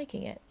and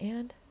liking it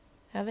and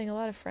having a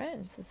lot of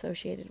friends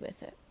associated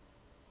with it.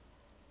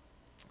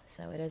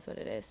 So it is what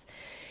it is.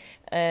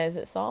 Is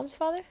it Psalms,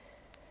 Father?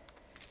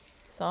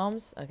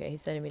 Psalms? Okay,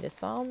 he's sending me to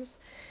Psalms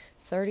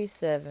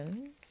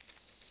 37,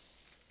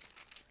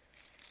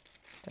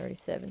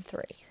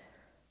 3.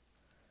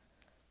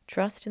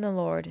 Trust in the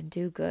Lord and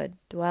do good.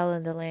 Dwell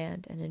in the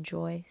land and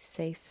enjoy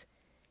safe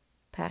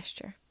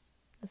pasture.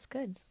 That's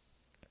good.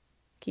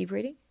 Keep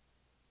reading?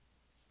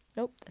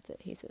 Nope, that's it,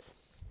 he says.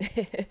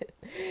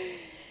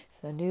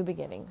 So, new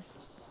beginnings.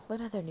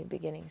 What other new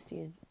beginnings do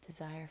you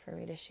desire for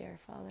me to share,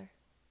 Father?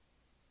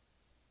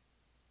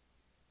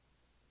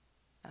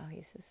 Oh,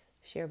 he says,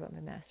 share about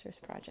my master's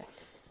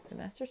project. The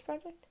master's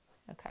project?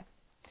 Okay.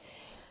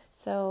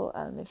 So,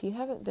 if you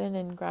haven't been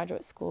in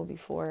graduate school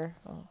before,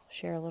 I'll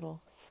share a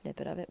little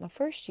snippet of it. My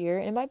first year,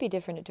 and it might be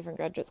different at different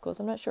graduate schools,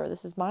 I'm not sure.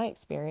 This is my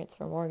experience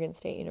from Oregon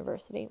State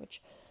University,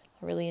 which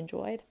I really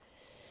enjoyed.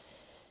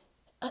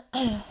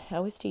 I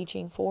was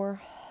teaching 4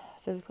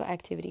 physical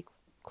activity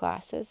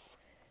classes.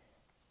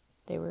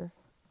 They were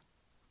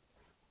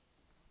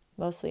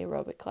mostly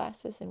aerobic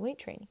classes and weight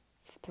training.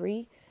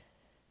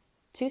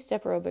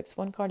 2-step aerobics,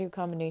 1 cardio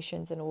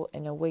combinations,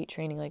 and a weight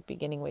training, like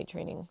beginning weight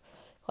training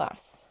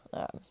class.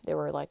 They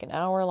were like an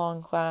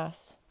hour-long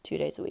class, 2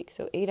 days a week.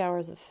 So 8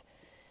 hours of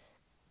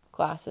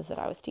classes that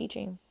I was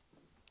teaching.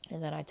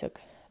 And then I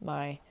took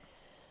my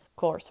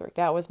coursework.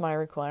 That was my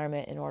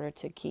requirement in order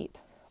to keep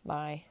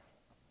my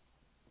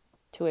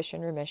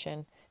tuition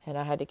remission. And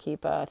I had to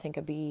keep, I think,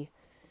 a B+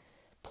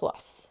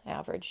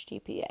 average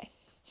GPA.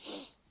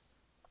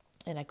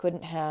 And I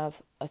couldn't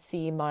have a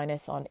C-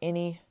 on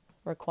any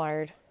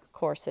required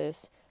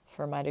courses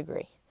for my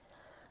degree.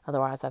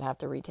 Otherwise, I'd have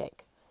to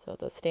retake. So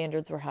the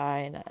standards were high,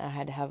 and I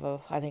had to have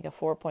I think a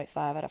 4.5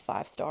 out of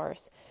 5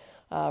 stars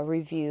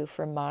review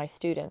from my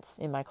students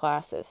in my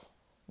classes.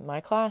 My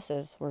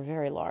classes were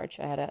very large.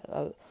 I had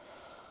a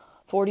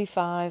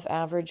 45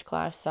 average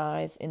class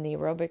size in the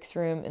aerobics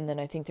room, and then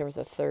I think there was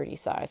a 30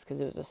 size because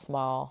it was a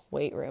small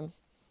weight room.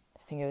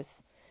 I think it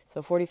was,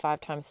 so 45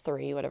 times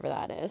 3, whatever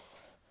that is,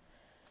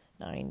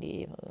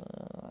 90,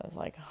 it's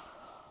like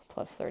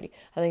plus 30.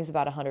 I think it's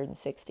about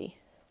 150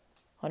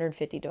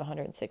 to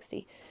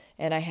 160.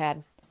 And I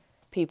had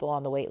people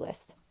on the wait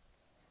list.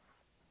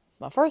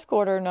 My first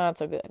quarter, not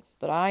so good,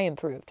 but I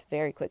improved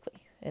very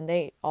quickly. And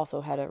they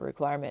also had a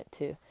requirement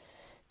to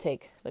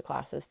take the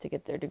classes to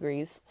get their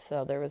degrees,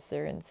 so there was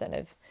their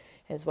incentive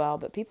as well.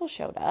 But people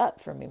showed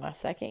up for me my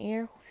second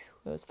year.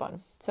 It was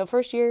fun. So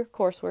first year,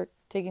 coursework,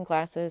 taking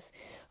classes,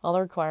 all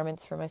the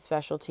requirements for my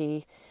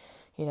specialty,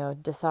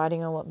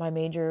 deciding on what my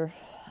major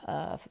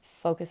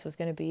focus was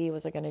going to be.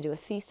 Was I going to do a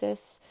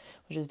thesis,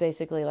 which was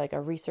basically like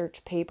a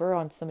research paper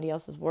on somebody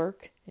else's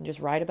work and just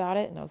write about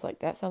it? And I was like,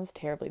 that sounds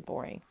terribly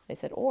boring. They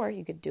said, or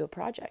you could do a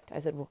project. I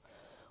said, well,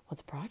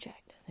 what's a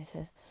project? They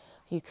said,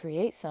 you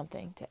create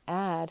something to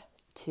add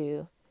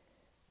to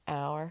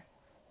our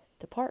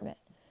department,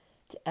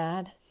 to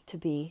add to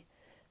be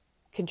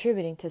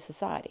contributing to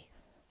society.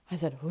 I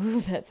said,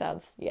 ooh, that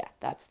sounds, yeah,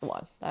 that's the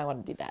one. I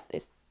want to do that.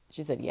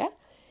 She said, yeah,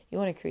 you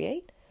want to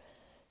create?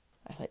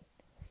 I said,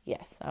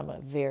 yes, I'm a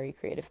very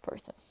creative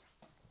person.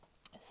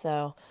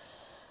 So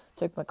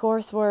took my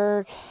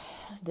coursework,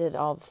 did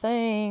all the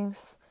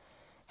things,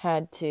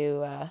 had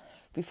to,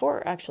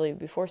 before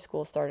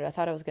school started, I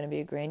thought I was going to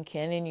be a Grand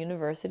Canyon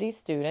University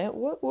student.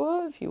 Whoop,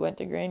 if you went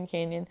to Grand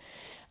Canyon.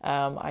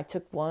 I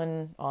took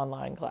one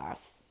online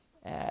class,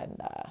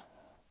 and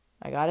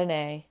I got an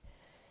A,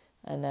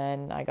 and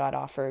then I got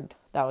offered,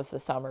 that was the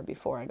summer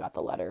before I got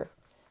the letter.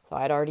 So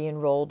I'd already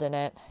enrolled in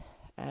it,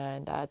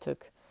 and I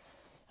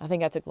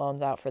think I took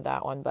loans out for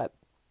that one, but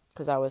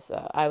because I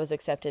was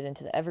accepted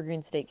into the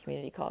Evergreen State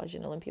Community College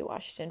in Olympia,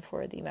 Washington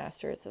for the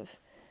Masters of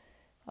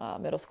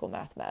Middle School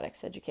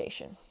Mathematics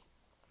Education.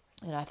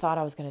 And I thought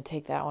I was going to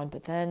take that one,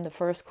 but then the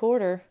first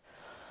quarter,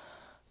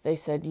 they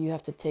said, you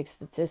have to take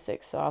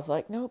statistics. So I was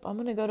like, nope, I'm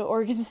going to go to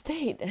Oregon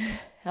State.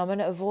 I'm going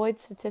to avoid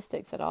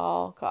statistics at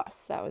all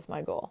costs. That was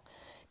my goal.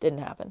 Didn't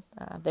happen.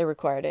 They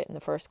required it in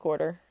the first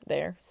quarter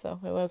there, so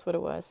it was what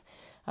it was.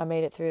 I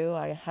made it through.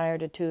 I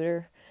hired a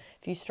tutor,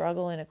 if you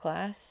struggle in a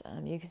class,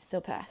 you can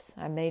still pass.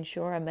 I made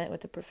sure I met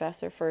with the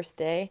professor first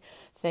day.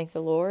 Thank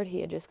the Lord,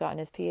 he had just gotten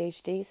his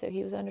PhD, so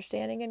he was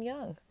understanding and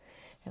young.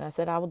 And I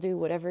said, I will do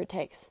whatever it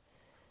takes.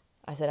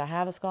 I said, I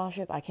have a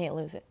scholarship. I can't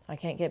lose it. I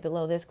can't get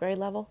below this grade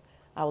level.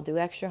 I will do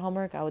extra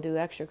homework. I will do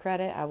extra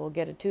credit. I will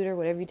get a tutor.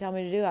 Whatever you tell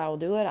me to do, I will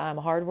do it. I'm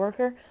a hard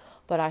worker,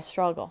 but I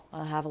struggle.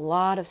 I have a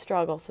lot of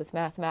struggles with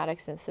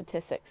mathematics and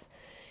statistics.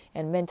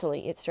 And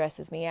mentally, it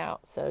stresses me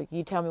out. So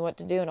you tell me what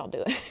to do, and I'll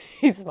do it.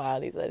 He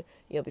smiled. He said,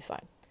 you'll be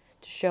fine.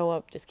 Just show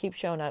up. Just keep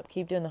showing up.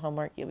 Keep doing the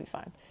homework. You'll be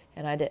fine.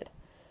 And I did.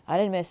 I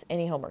didn't miss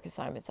any homework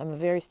assignments. I'm a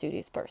very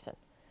studious person.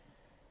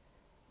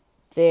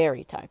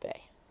 Very type A.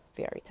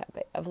 Very type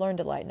A. I've learned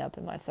to lighten up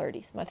in my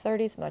 30s. My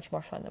 30s, much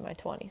more fun than my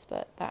 20s.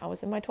 But I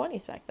was in my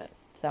 20s back then.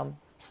 So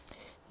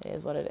it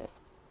is what it is.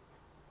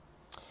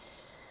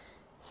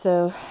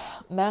 So,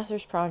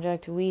 master's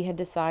project, we had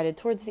decided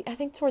towards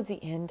the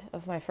end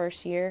of my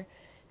first year,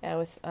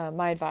 with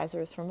my advisor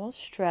was from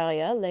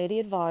Australia, lady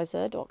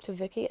advisor, Dr.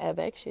 Vicky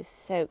Ebeck. She's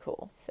so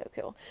cool, so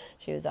cool.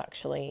 She was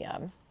actually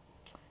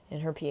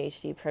in her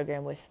PhD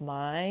program with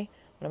one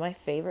of my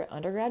favorite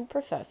undergrad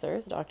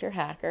professors, Dr.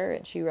 Hacker,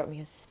 and she wrote me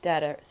a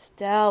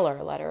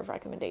stellar letter of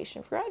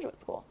recommendation for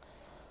graduate school.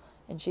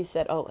 And she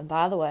said, oh, and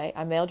by the way,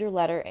 I mailed your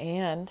letter,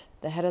 and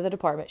the head of the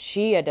department,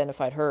 she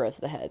identified her as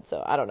the head.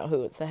 So I don't know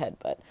who is the head,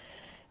 but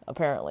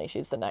apparently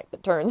she's the neck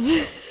that turns.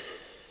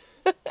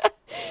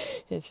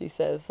 And she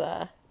says,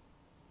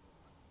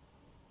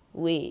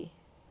 we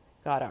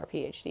got our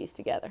PhDs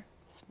together.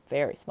 It's a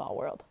very small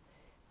world.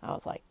 I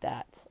was like,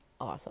 that's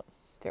awesome.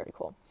 Very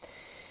cool.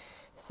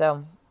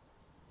 So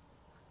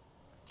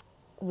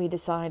we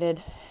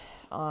decided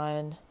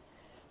on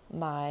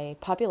my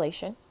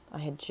population. I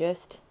had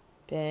just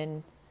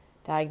been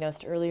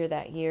diagnosed earlier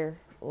that year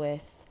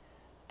with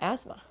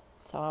asthma.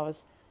 So I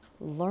was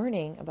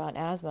learning about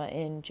asthma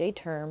in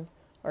J-term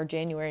or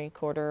January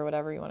quarter or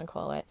whatever you want to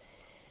call it.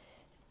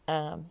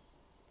 I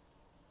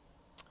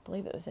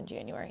believe it was in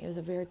January. It was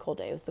a very cold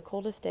day. It was the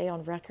coldest day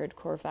on record,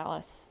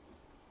 Corvallis,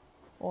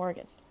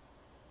 Oregon.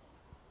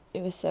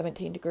 It was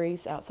 17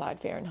 degrees outside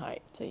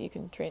Fahrenheit. So you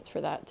can transfer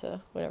that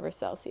to whatever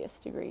Celsius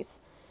degrees.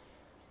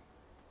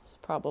 It's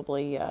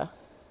probably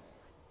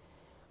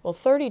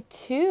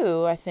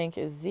 32, I think,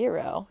 is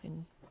 0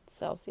 in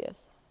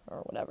Celsius or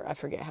whatever. I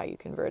forget how you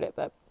convert it,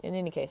 but in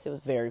any case, it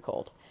was very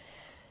cold.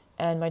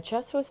 And my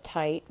chest was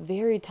tight,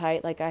 very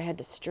tight, like I had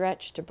to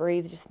stretch to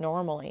breathe just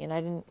normally, and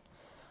I didn't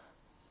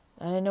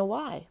know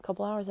why. A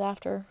couple hours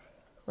after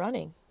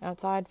running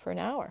outside for an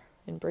hour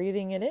and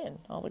breathing it in,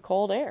 all the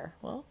cold air.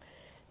 Well,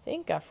 I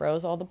think I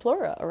froze all the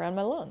pleura around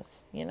my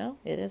lungs. You know,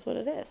 it is what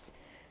it is.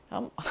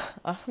 I'm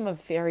a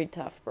very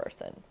tough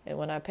person. And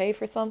when I paid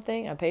for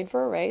something, I paid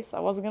for a race. I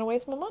wasn't going to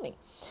waste my money.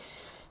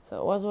 So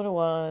it was what it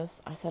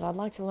was. I said, I'd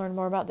like to learn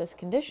more about this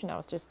condition I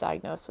was just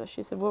diagnosed with.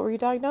 She said, what were you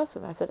diagnosed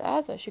with? I said,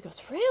 asthma. She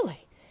goes, really?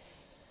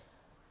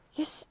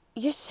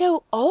 You're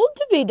so old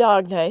to be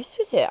diagnosed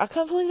with it. I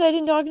can't believe they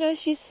didn't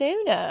diagnose you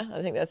sooner.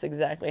 I think that's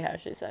exactly how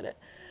she said it.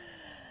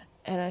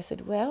 And I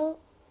said, well,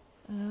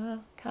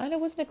 kind of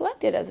was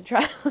neglected as a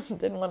child.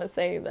 Didn't want to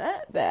say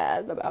that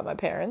bad about my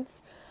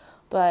parents.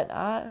 But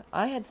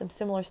I had some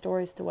similar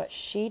stories to what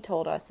she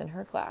told us in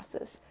her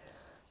classes.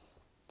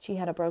 She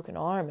had a broken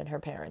arm and her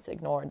parents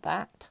ignored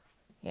that.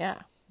 Yeah.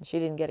 She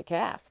didn't get a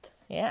cast.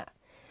 Yeah.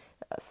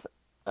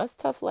 Us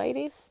tough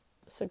ladies,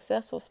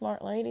 successful,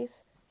 smart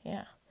ladies,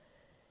 yeah,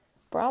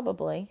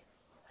 probably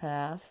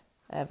have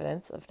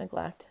evidence of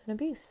neglect and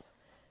abuse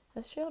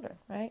as children,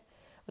 right?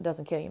 What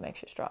doesn't kill you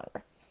makes you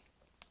stronger.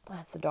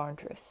 That's the darn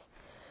truth.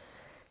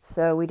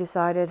 So we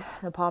decided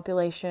the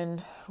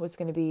population was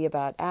going to be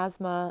about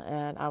asthma,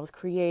 and I was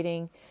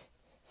creating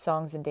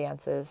songs and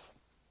dances.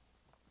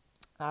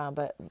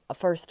 But a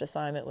first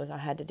assignment was I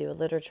had to do a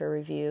literature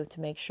review to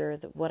make sure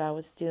that what I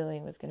was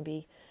doing was going to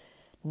be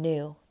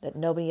new, that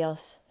nobody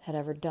else had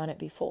ever done it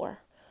before.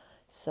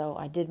 So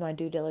I did my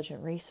due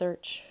diligent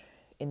research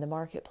in the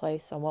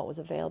marketplace on what was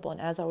available. And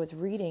as I was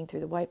reading through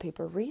the white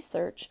paper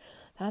research,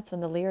 that's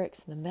when the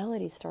lyrics and the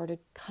melodies started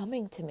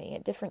coming to me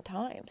at different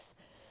times.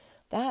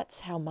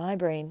 That's how my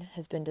brain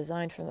has been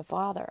designed from the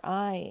Father.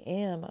 I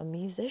am a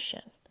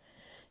musician.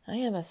 I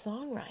am a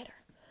songwriter.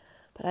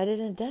 But I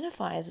didn't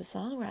identify as a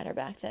songwriter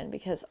back then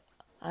because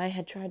I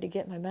had tried to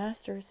get my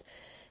master's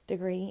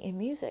degree in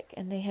music,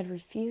 and they had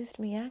refused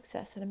me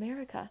access in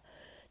America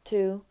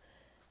to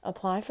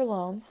apply for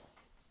loans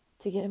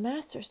to get a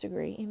master's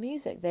degree in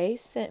music. They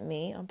sent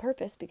me on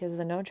purpose because of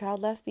the No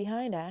Child Left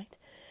Behind Act.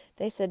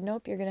 They said,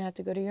 nope, you're going to have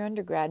to go to your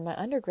undergrad. My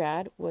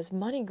undergrad was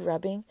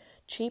money-grubbing,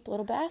 cheap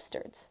little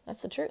bastards.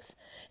 That's the truth.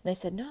 And they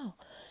said, no,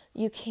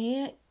 you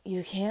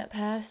can't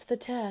pass the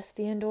test,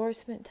 the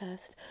endorsement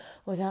test,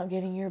 without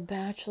getting your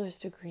bachelor's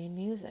degree in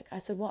music. I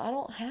said, well, I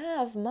don't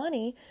have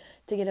money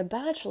to get a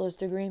bachelor's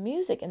degree in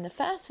music, and the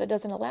FAFSA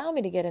doesn't allow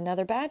me to get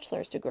another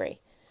bachelor's degree.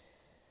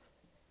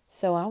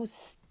 So I was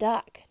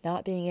stuck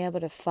not being able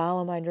to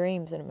follow my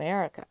dreams in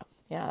America.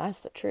 Yeah, that's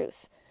the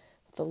truth.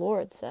 But the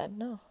Lord said,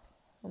 no,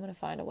 I'm going to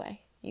find a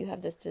way. You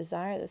have this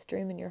desire, this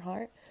dream in your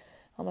heart.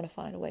 I'm going to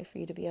find a way for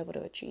you to be able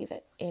to achieve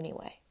it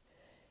anyway.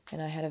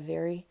 And I had a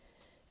very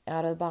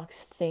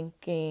out-of-the-box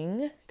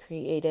thinking,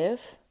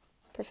 creative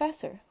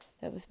professor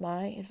that was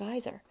my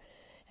advisor.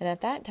 And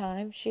at that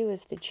time, she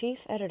was the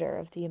chief editor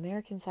of the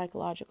American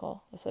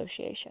Psychological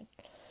Association.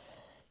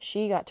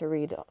 She got to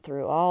read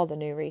through all the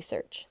new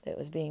research that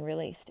was being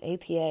released.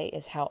 APA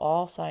is how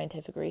all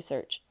scientific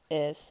research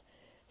is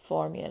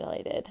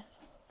formulated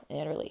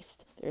and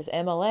released. There's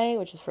MLA,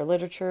 which is for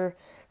literature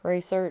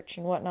research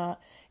and whatnot.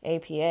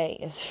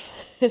 APA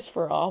is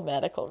for all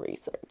medical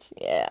research.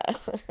 Yeah.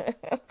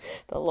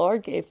 The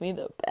Lord gave me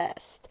the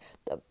best.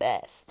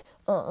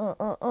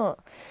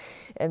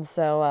 And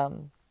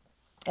so,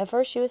 at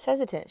first she was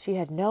hesitant. She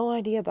had no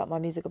idea about my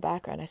musical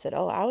background. I said,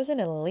 I was in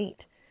an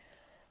elite.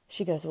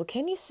 She goes, well,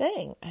 can you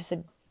sing? I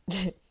said,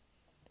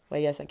 well,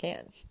 yes, I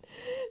can.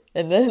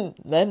 And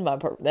then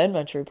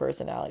my true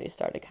personality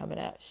started coming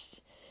out.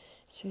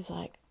 She's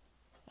like,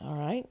 all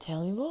right,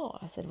 tell me more.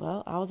 I said,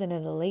 well, I was in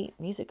an elite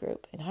music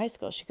group in high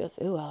school. She goes,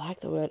 ooh, I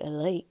like the word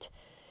elite.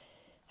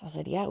 I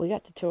said, yeah, we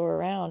got to tour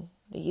around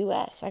the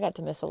U.S. I got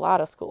to miss a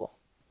lot of school.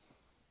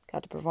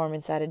 Got to perform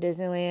inside of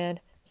Disneyland,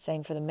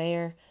 sang for the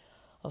mayor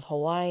of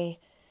Hawaii,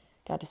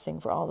 got to sing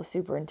for all the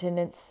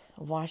superintendents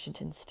of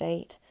Washington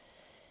State,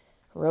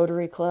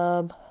 Rotary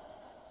Club,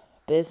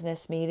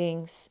 business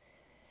meetings,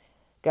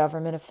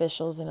 government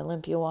officials in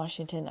Olympia,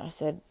 Washington. I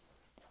said,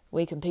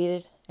 we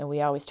competed and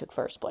we always took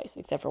first place,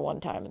 except for one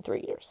time in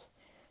 3 years.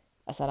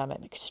 I said, I'm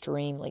an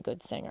extremely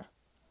good singer.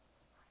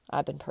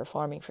 I've been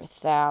performing for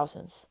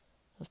thousands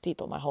of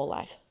people my whole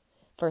life.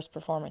 First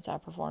performance I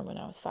performed when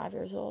I was 5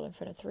 years old in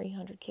front of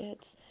 300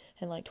 kids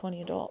and like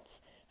 20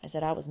 adults. I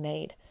said, I was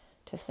made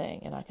to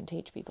sing, and I can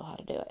teach people how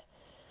to do it.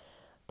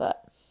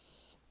 But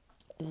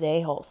the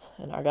a-holes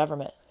in our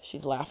government,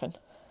 she's laughing.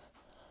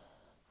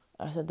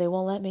 I said, they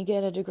won't let me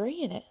get a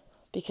degree in it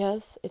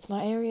because it's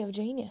my area of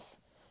genius.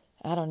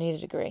 I don't need a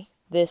degree.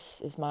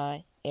 This is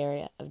my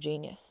area of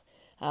genius.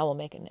 I will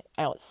make an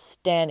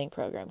outstanding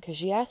program. Because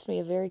she asked me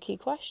a very key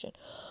question.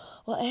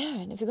 Well,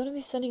 Erin, if you're going to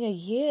be spending a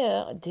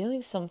year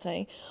doing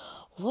something,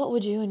 what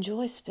would you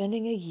enjoy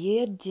spending a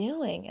year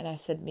doing? And I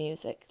said,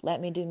 music.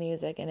 Let me do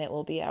music and it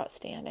will be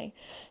outstanding.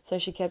 So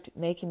she kept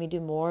making me do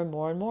more and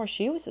more and more.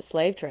 She was a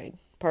slave trade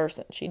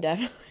person. She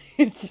definitely,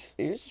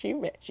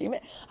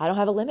 I don't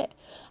have a limit.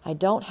 I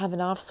don't have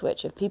an off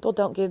switch. If people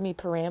don't give me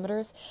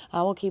parameters,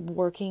 I will keep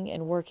working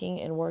and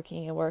working and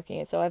working and working.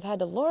 And so I've had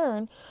to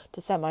learn to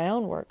set my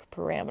own work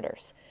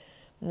parameters.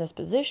 In this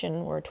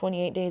position, we're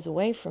 28 days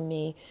away from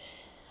me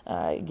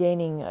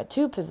gaining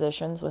 2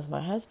 positions with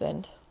my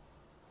husband.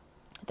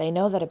 They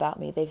know that about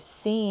me. They've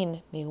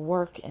seen me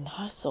work and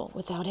hustle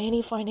without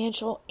any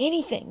financial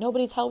anything.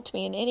 Nobody's helped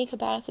me in any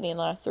capacity in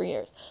the last 3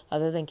 years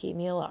other than keep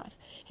me alive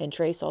and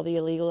trace all the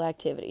illegal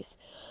activities.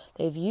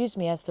 They've used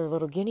me as their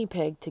little guinea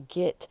pig to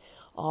get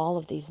all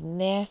of these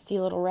nasty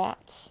little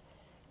rats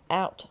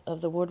out of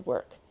the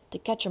woodwork, to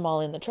catch them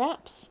all in the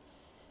traps.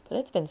 But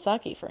it's been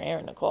sucky for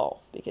Erin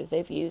Nicole because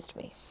they've used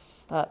me.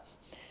 But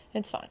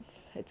it's fine.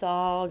 It's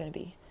all going to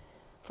be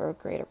for a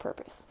greater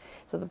purpose.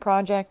 So the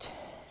project,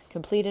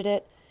 completed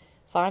it,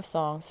 5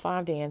 songs,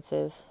 5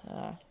 dances,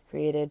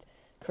 created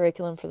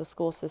curriculum for the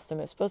school system.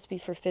 It was supposed to be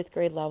for 5th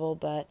grade level,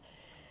 but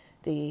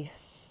we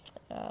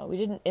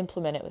didn't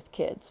implement it with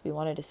kids. We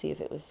wanted to see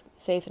if it was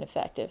safe and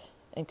effective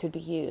and could be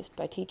used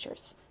by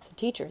teachers. So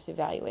teachers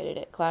evaluated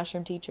it,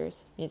 classroom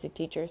teachers, music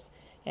teachers,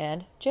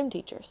 and gym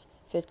teachers,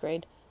 5th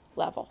grade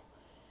level.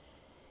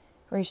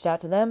 Reached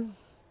out to them.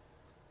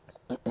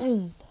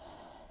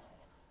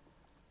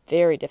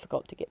 Very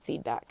difficult to get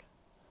feedback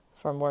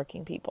from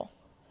working people.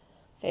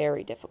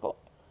 Very difficult.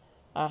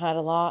 I had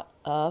a lot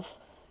of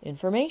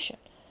information.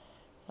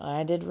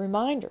 I did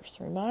reminders.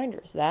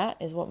 That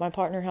is what my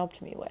partner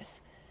helped me with.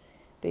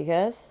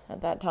 Because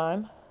at that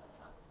time,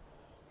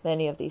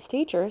 many of these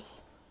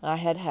teachers I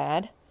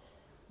had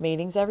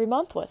meetings every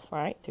month with,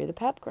 right, through the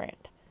PEP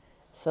grant.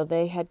 So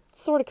they had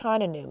sort of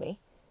kind of knew me.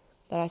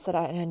 That I said,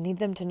 I need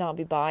them to not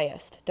be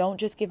biased. Don't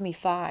just give me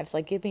 5s.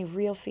 Like, give me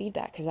real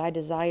feedback. Because I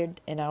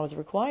desired and I was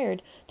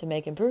required to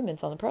make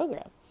improvements on the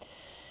program.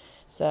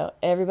 So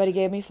everybody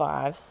gave me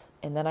 5s.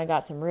 And then I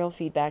got some real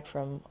feedback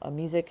from a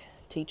music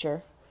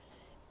teacher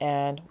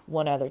and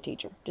one other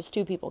teacher. Just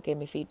 2 people gave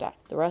me feedback.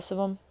 The rest of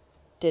them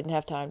didn't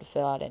have time to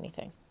fill out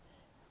anything.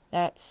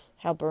 That's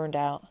how burned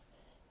out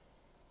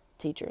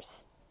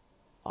teachers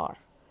are.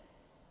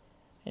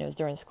 And it was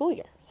during the school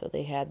year. So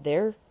they had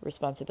their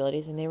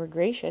responsibilities and they were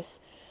gracious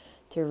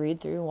to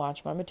read through and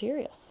watch my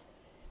materials.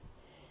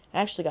 I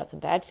actually got some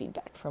bad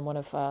feedback from one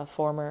of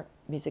former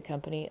music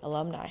company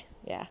alumni.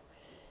 Yeah.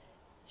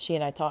 She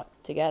and I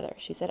talked together.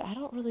 She said, I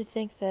don't really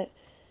think that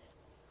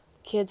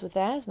kids with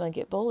asthma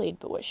get bullied.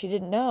 But what she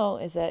didn't know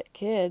is that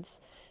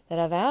kids that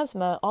have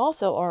asthma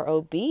also are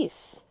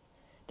obese.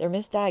 They're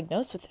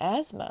misdiagnosed with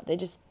asthma. They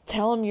just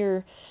tell them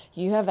you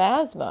have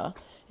asthma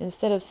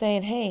instead of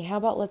saying, hey, how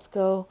about let's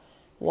go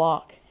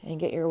walk and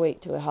get your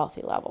weight to a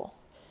healthy level.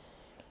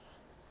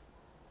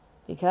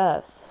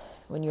 Because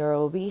when you're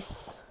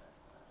obese,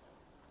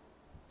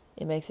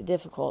 it makes it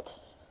difficult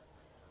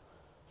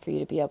for you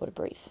to be able to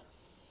breathe.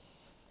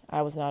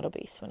 I was not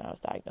obese when I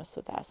was diagnosed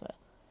with asthma.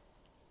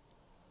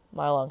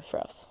 My lungs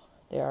froze.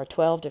 There are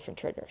 12 different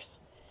triggers.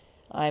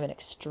 I'm an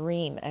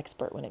extreme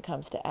expert when it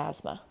comes to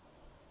asthma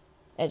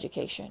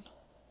education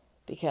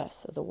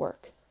because of the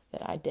work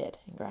that I did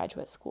in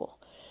graduate school.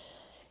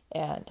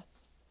 And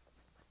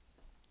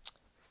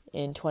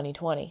in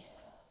 2020,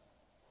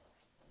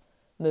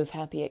 Move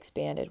Happy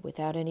expanded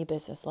without any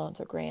business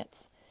loans or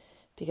grants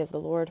because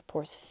the Lord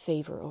pours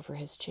favor over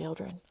his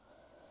children.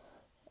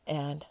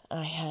 And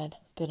I had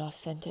been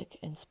authentic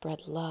and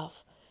spread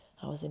love.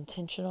 I was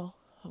intentional,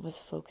 I was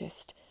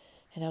focused,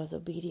 and I was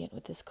obedient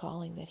with this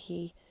calling that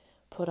he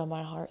put on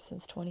my heart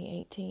since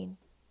 2018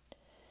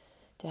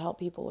 to help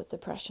people with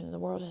depression in the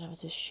world. And I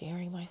was just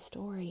sharing my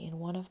story. And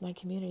one of my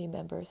community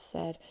members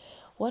said,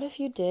 what if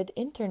you did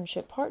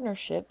internship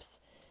partnerships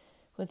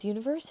with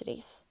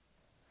universities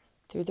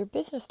through their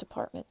business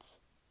departments?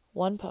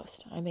 One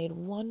post. I made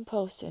one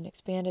post and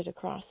expanded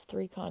across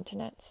 3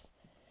 continents.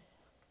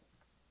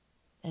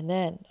 And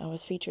then I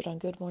was featured on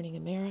Good Morning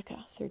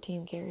America through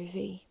Team Gary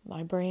V,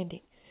 my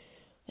branding.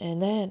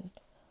 And then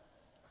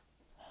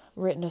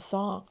written a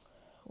song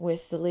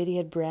with the lady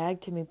had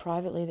bragged to me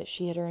privately that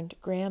she had earned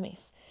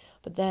Grammys.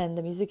 But then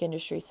the music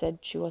industry said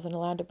she wasn't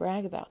allowed to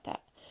brag about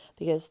that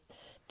because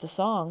the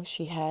song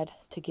she had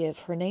to give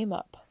her name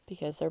up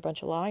because they're a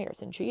bunch of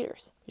liars and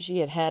cheaters. She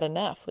had had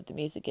enough with the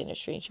music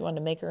industry and she wanted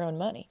to make her own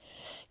money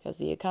because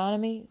the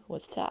economy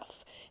was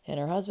tough and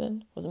her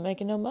husband wasn't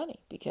making no money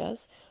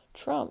because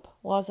Trump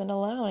wasn't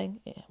allowing,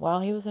 while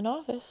he was in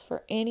office,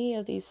 for any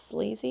of these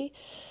sleazy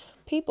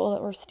people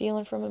that were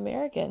stealing from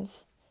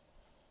Americans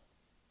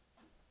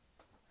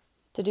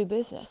to do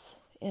business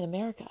in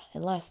America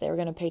unless they were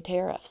going to pay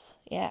tariffs.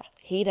 Yeah,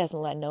 he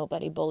doesn't let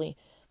nobody bully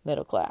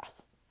middle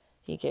class.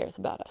 He cares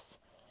about us,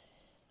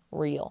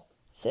 real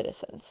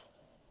citizens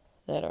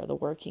that are the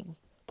working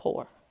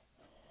poor.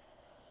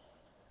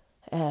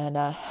 And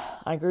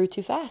I grew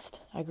too fast.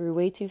 I grew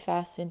way too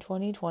fast in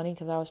 2020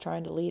 because I was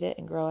trying to lead it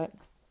and grow it.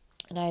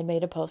 And I had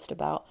made a post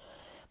about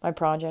my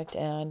project,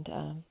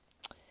 and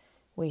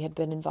we had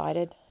been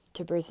invited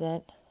to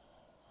present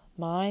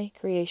my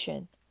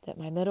creation that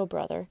my middle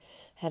brother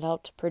had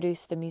helped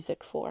produce the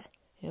music for.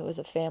 It was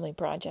a family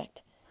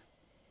project.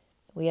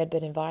 We had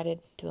been invited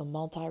to a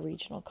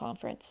multi-regional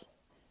conference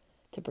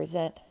to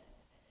present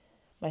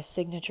my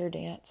signature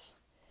dance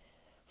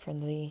from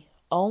the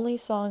only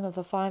song of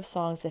the 5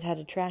 songs that had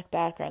a track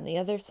background. The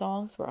other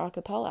songs were a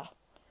cappella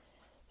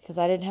because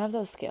I didn't have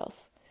those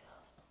skills.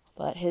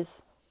 But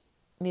his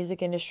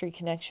music industry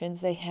connections,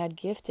 they had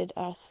gifted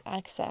us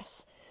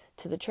access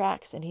to the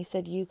tracks. And he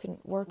said, you can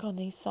work on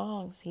these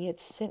songs. He had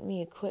sent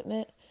me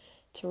equipment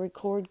to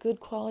record good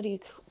quality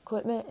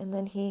equipment. And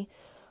then he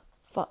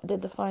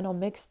did the final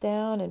mix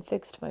down and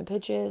fixed my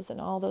pitches and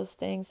all those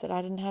things that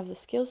I didn't have the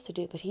skills to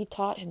do. But he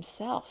taught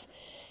himself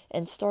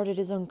and started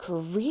his own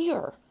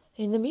career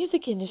in the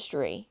music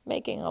industry,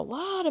 making a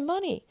lot of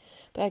money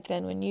back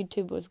then when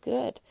YouTube was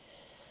good.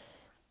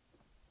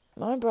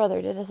 My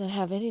brother doesn't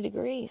have any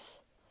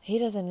degrees. He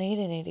doesn't need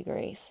any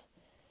degrees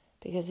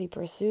because he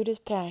pursued his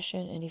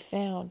passion and he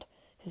found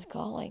his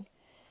calling.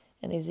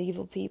 And these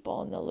evil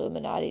people in the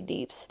Illuminati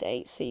Deep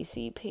State,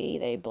 CCP,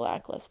 they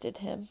blacklisted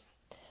him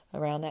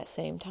around that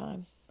same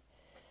time.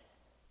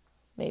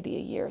 Maybe a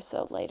year or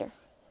so later.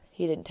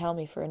 He didn't tell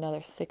me for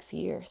another 6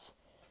 years.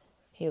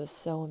 He was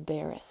so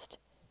embarrassed.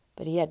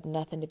 But he had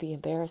nothing to be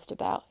embarrassed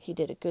about. He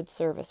did a good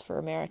service for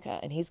America,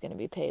 and he's going to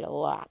be paid a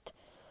lot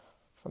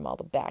from all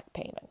the back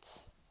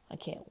payments. I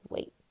can't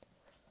wait.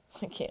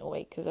 I can't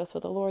wait because that's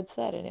what the Lord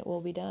said, and it will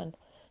be done.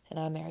 And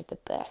I married the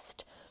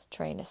best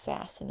trained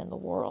assassin in the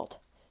world,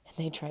 and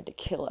they tried to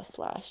kill us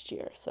last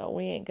year. So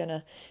we ain't going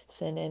to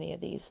send any of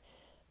these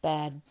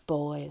bad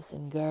boys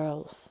and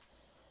girls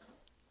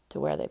to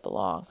where they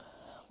belong.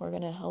 We're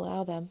going to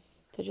allow them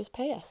to just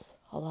pay us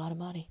a lot of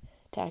money,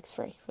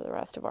 tax-free, for the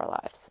rest of our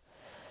lives.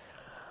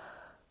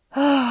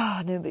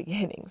 New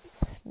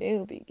beginnings.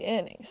 New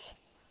beginnings.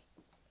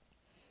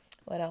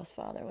 What else,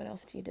 Father? What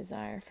else do you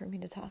desire for me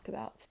to talk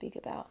about, speak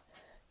about?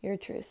 Your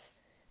truth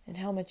and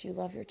how much you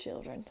love your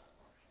children.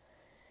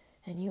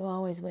 And you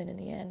always win in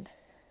the end.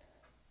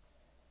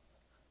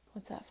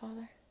 What's that,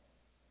 Father?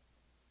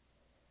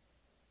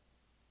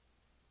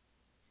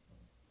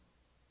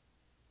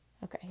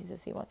 Okay, he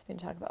says he wants me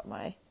to talk about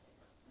my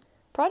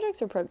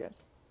projects or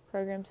programs.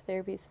 Programs,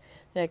 therapies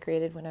that I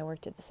created when I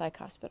worked at the psych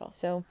hospital.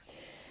 So,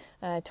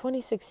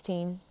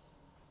 2016,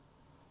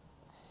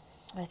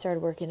 I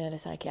started working at a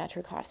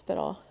psychiatric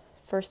hospital.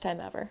 First time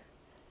ever.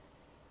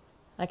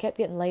 I kept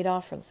getting laid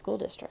off from school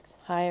districts.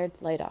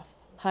 Hired, laid off.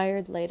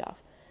 Hired, laid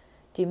off.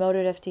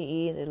 Demoted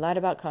FTE. They lied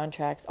about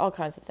contracts. All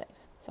kinds of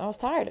things. So I was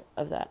tired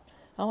of that.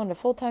 I wanted a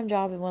full-time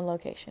job in one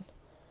location.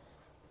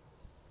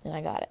 And I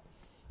got it.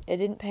 It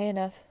didn't pay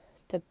enough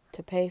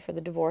to pay for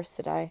the divorce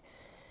that I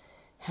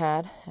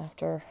had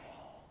after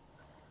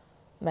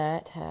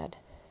Matt had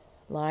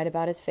lied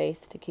about his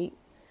faith to keep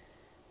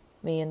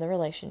me in the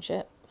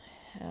relationship.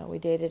 We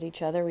dated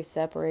each other. We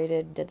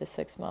separated, did the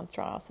 6-month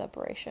trial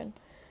separation.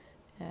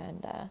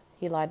 And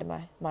he lied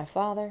to my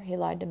father. He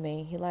lied to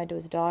me. He lied to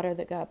his daughter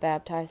that got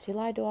baptized. He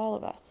lied to all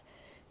of us.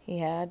 He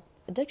had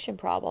addiction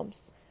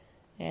problems.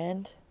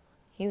 And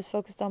he was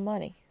focused on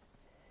money.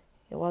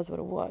 It was what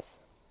it was.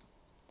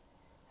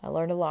 I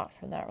learned a lot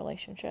from that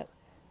relationship.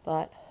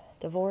 But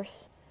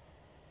divorce,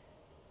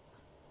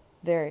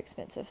 very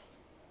expensive.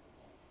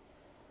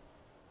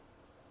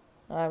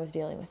 I was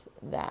dealing with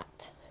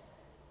that.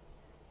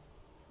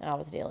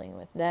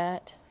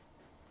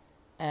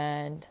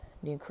 And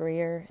new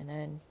career, and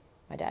then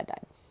my dad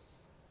died.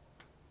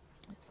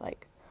 It's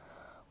like,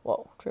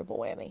 whoa, triple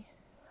whammy.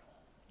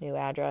 New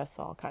address,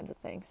 all kinds of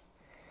things.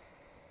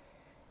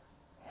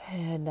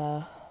 And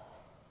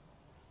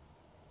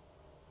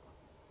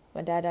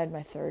my dad died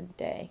my third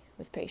day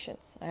with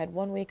patients. I had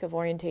 1 week of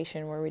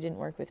orientation where we didn't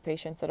work with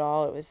patients at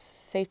all. It was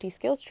safety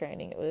skills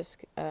training. It was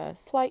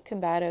slight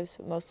combatives,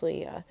 but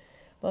mostly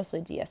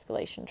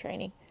de-escalation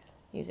training,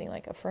 using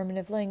like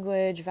affirmative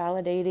language,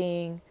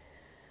 validating,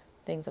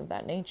 things of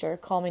that nature,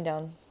 calming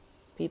down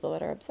people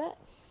that are upset,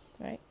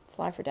 right? It's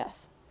life or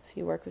death. If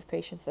you work with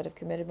patients that have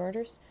committed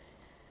murders,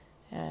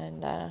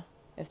 and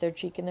if they're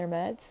cheeking their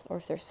meds, or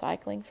if they're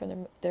cycling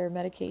from their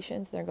medications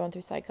and they're going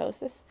through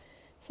psychosis,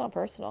 it's not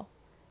personal.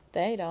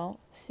 They don't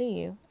see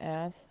you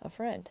as a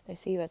friend. They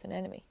see you as an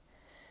enemy.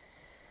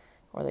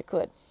 Or they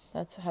could.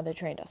 That's how they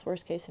trained us.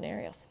 Worst case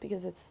scenarios.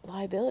 Because it's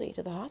liability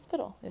to the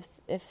hospital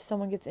if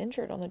someone gets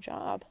injured on the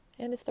job.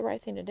 And it's the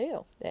right thing to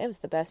do. It was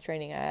the best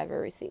training I ever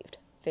received.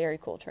 Very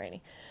cool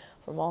training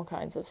from all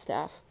kinds of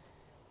staff,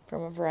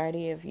 from a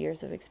variety of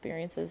years of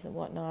experiences and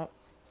whatnot.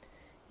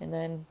 And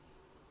then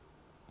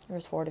there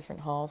was 4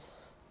 different halls.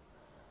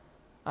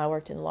 I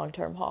worked in the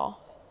long-term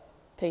hall.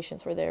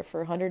 Patients were there for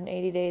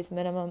 180 days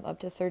minimum, up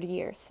to 30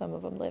 years. Some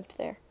of them lived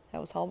there.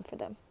 That was home for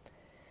them.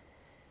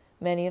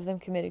 Many of them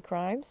committed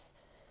crimes,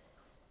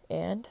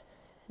 and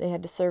they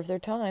had to serve their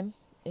time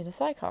in a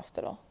psych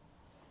hospital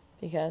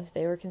because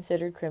they were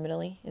considered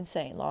criminally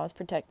insane. Laws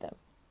protect them.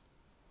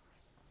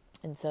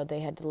 And so they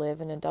had to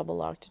live in a double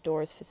locked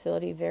doors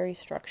facility, very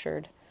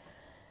structured.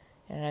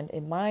 And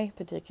in my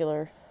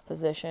particular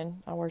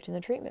position, I worked in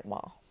the treatment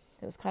mall.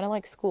 It was kind of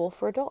like school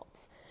for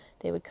adults.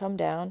 They would come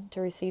down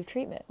to receive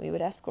treatment. We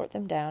would escort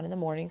them down in the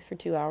mornings for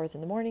 2 hours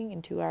in the morning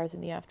and 2 hours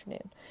in the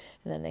afternoon.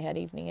 And then they had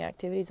evening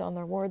activities on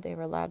their ward. They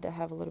were allowed to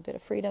have a little bit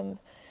of freedom,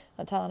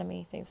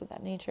 autonomy, things of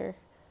that nature.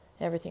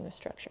 Everything was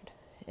structured.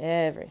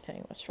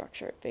 Everything was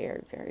structured.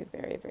 Very, very,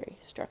 very, very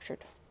structured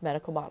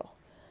medical model.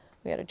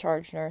 We had a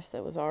charge nurse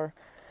that was our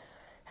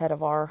head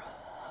of our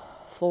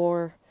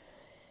floor,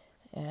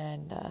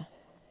 and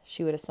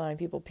she would assign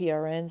people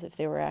PRNs if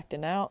they were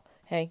acting out.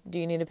 Hey, do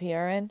you need a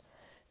PRN?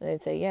 And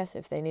they'd say yes.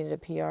 If they needed a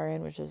PRN,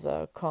 which is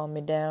a calm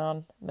me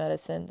down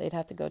medicine, they'd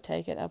have to go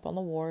take it up on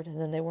the ward, and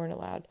then they weren't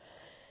allowed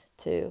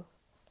to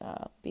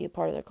be a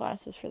part of their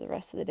classes for the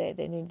rest of the day.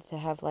 They needed to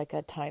have like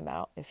a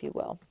timeout, if you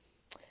will,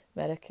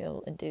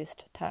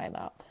 medical-induced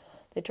timeout.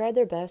 They tried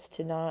their best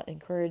to not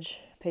encourage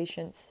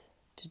patients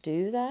to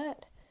do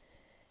that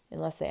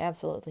unless they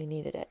absolutely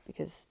needed it,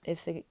 because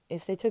if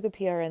they took a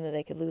PRN, then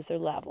they could lose their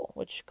level,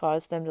 which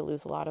caused them to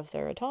lose a lot of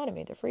their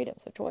autonomy, their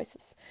freedoms, their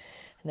choices,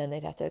 and then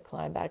they'd have to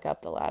climb back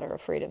up the ladder of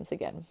freedoms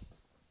again.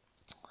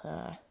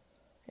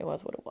 It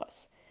was what it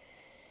was.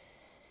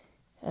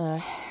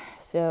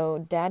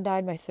 So Dad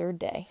died my third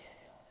day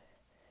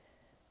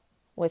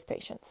with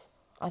patients.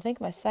 I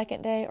think my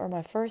second day or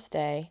my first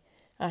day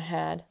I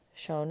had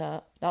shown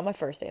up. Not my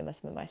first day, it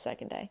must have been my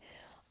second day.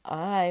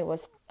 I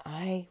was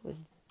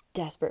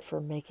desperate for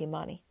making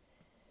money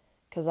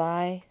because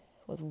I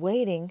was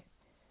waiting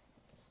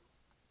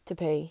to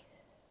pay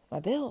my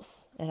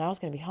bills, and I was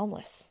going to be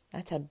homeless.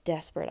 That's how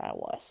desperate I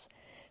was.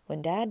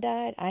 When Dad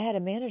died, I had a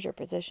manager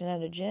position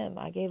at a gym.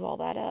 I gave all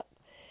that up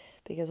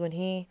because when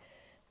he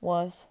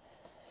was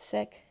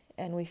sick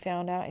and we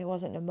found out it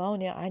wasn't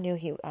pneumonia, I knew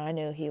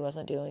he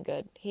wasn't doing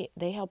good.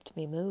 They helped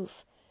me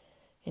move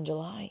in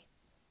July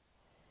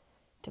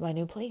to my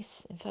new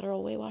place in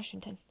Federal Way,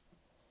 Washington,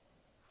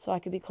 so I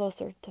could be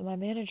closer to my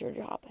manager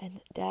job.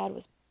 And Dad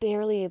was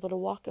barely able to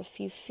walk a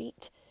few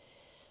feet,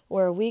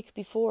 where 2 weeks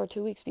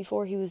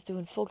before, he was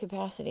doing full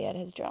capacity at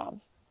his job.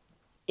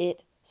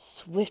 It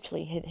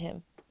swiftly hit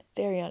him,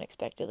 very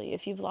unexpectedly.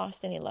 If you've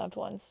lost any loved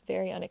ones,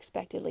 very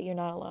unexpectedly, you're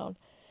not alone.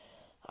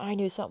 I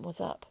knew something was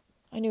up.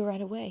 I knew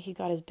right away. He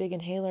got his big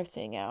inhaler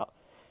thing out,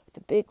 with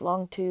the big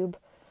long tube,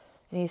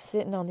 and he's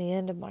sitting on the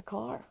end of my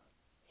car.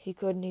 He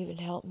couldn't even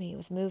help me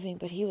with moving,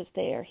 but he was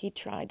there. He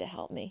tried to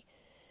help me.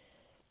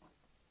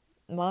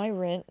 My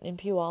rent in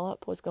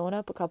Puyallup was going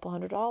up a couple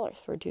 $100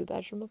 for a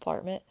 2-bedroom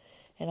apartment,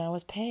 and I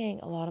was paying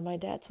a lot of my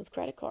debts with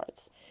credit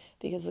cards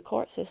because the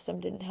court system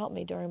didn't help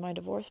me during my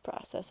divorce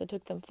process. It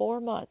took them 4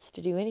 months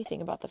to do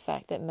anything about the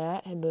fact that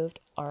Matt had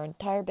moved our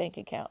entire bank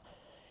account,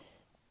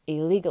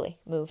 illegally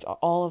moved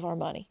all of our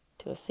money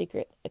to a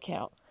secret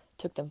account. It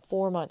took them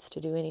 4 months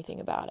to do anything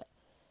about it.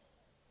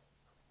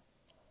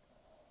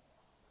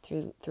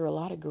 Through a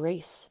lot of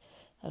grace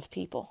of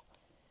people,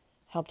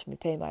 helped me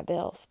pay my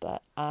bills,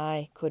 but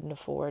I couldn't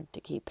afford to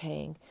keep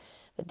paying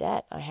the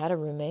debt. I had a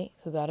roommate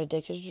who got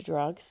addicted to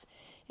drugs,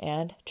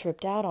 and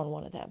tripped out on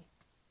one of them.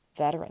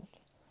 Veteran.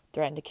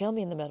 Threatened to kill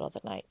me in the middle of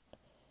the night.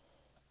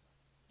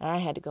 I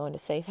had to go into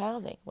safe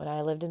housing when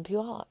I lived in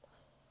Puyallup.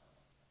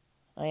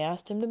 I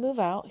asked him to move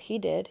out. He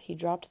did. He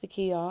dropped the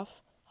key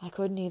off. I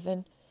couldn't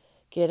even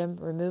get him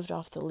removed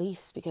off the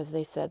lease because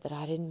they said that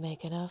I didn't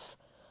make enough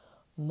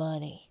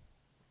money.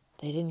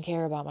 They didn't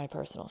care about my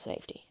personal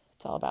safety.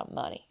 It's all about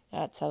money.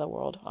 That's how the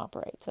world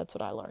operates. That's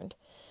what I learned.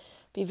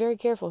 Be very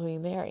careful who you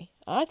marry.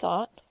 I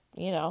thought,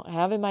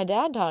 having my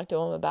dad talk to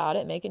him about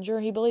it, making sure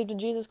he believed in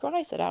Jesus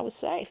Christ, that I was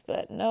safe.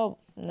 But no.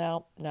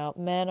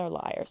 Men are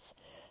liars.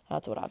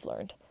 That's what I've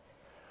learned.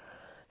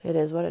 It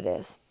is what it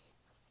is.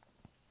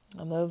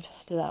 I moved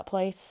to that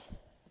place.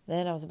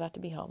 Then I was about to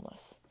be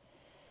homeless.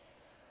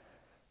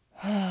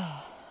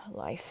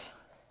 Life.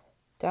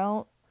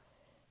 Don't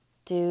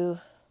do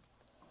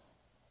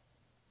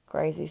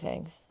crazy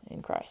things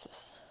in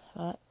crisis.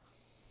 But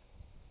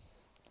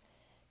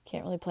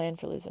can't really plan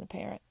for losing a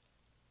parent.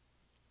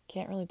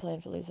 Can't really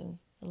plan for losing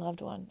a loved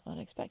one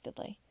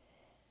unexpectedly.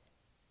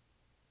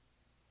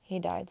 He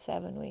died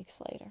 7 weeks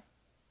later.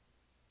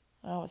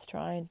 I was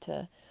trying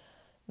to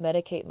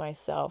medicate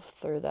myself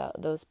through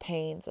those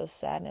pains, those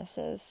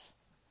sadnesses,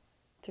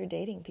 through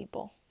dating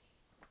people.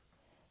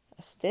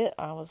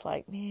 I was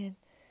like, man,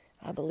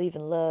 I believe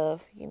in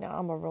love.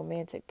 I'm a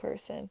romantic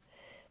person.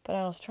 But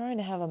I was trying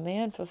to have a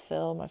man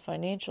fulfill my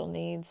financial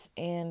needs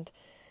and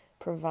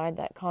provide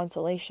that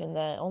consolation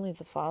that only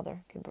the Father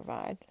can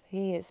provide.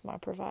 He is my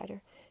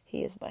provider.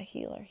 He is my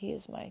healer. He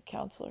is my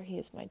counselor. He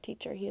is my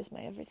teacher. He is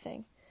my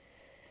everything.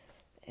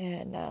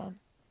 And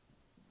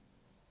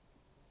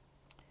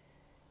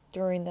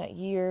during that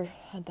year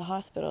at the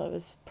hospital, it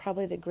was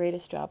probably the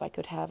greatest job I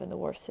could have in the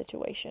worst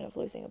situation of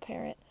losing a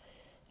parent.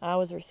 I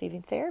was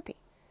receiving therapy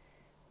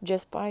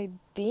just by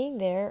being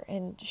there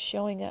and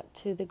showing up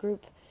to the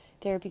group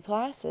therapy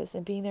classes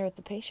and being there with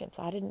the patients.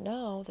 I didn't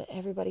know that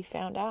everybody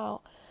found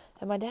out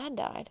that my dad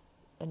died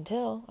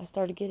until I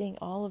started getting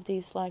all of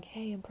these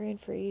hey, I'm praying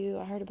for you.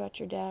 I heard about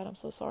your dad. I'm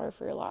so sorry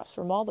for your loss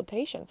from all the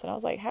patients. And I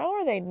was like, how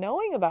are they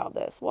knowing about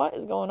this? What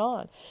is going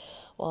on?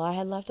 Well, I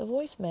had left a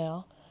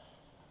voicemail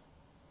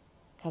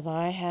because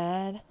I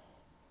had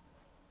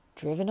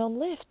driven on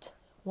Lyft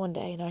one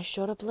day and I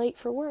showed up late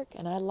for work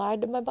and I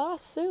lied to my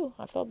boss, Sue.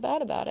 I felt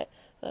bad about it.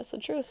 That's the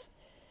truth.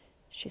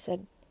 She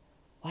said,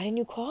 why didn't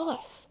you call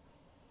us?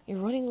 You're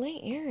running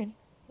late, Erin.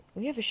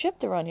 We have a ship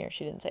to run here.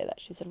 She didn't say that.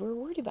 She said, we're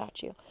worried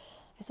about you.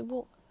 I said,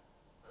 well,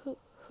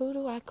 who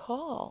do I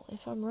call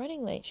if I'm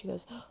running late? She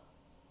goes,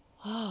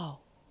 oh,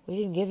 we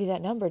didn't give you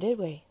that number, did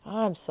we?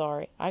 I'm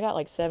sorry. I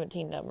got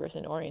 17 numbers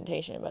in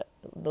orientation, but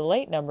the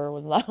late number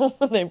was not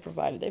one they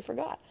provided. They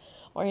forgot.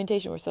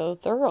 Orientation was so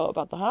thorough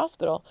about the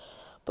hospital,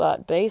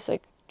 but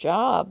basic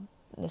job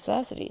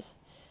necessities.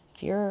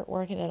 If you're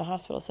working in a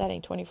hospital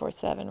setting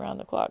 24/7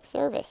 round-the-clock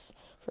service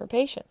for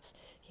patients,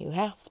 you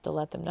have to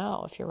let them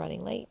know if you're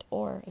running late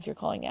or if you're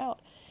calling out.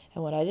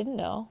 And what I didn't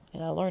know,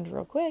 and I learned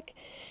real quick,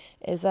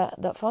 is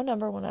that phone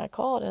number, when I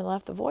called and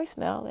left the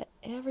voicemail, that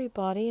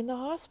everybody in the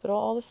hospital,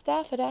 all the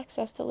staff had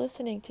access to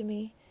listening to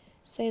me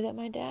say that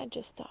my dad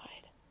just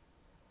died.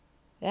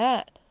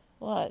 That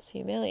was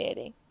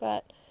humiliating,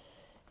 but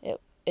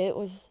it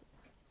was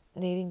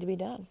needing to be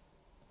done.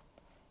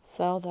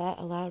 So that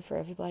allowed for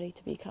everybody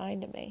to be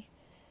kind to me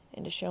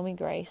and to show me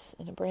grace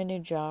in a brand new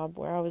job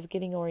where I was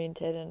getting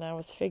oriented and I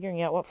was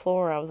figuring out what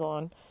floor I was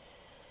on.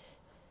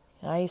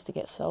 And I used to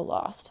get so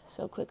lost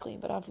so quickly,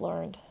 but I've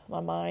learned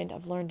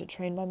to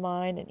train my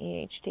mind, and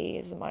EHT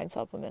is a mind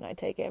supplement I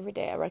take every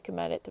day. I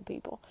recommend it to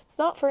people. It's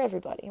not for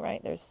everybody,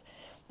 right? It's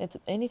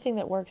anything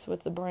that works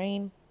with the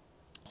brain.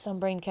 Some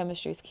brain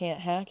chemistries can't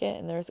hack it,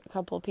 and there's a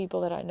couple of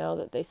people that I know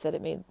that they said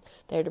it made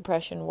their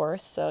depression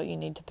worse, so you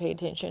need to pay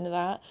attention to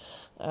that.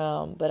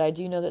 But I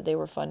do know that they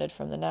were funded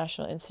from the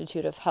National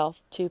Institute of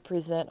Health to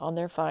present on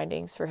their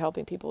findings for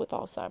helping people with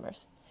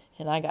Alzheimer's,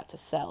 and I got to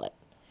sell it.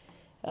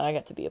 I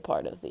got to be a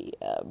part of the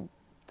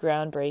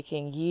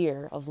groundbreaking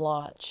year of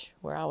launch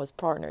where I was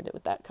partnered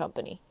with that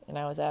company and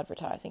I was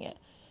advertising it.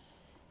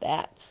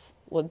 That's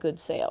what good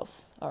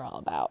sales are all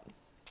about.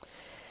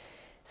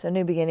 So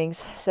new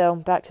beginnings. So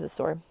back to the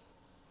story.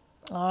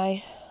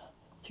 I,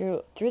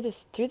 through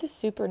the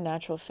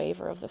supernatural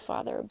favor of the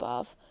Father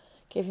above,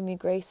 giving me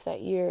grace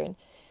that year and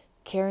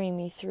carrying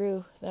me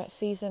through that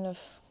season of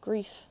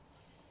grief,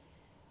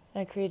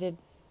 I created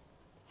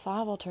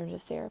 5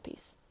 alternative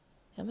therapies.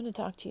 I'm going to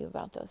talk to you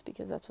about those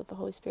because that's what the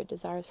Holy Spirit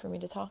desires for me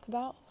to talk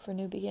about for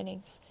new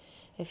beginnings.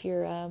 If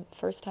you're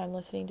first time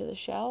listening to the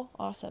show,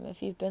 awesome.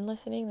 If you've been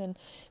listening, then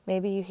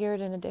maybe you hear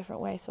it in a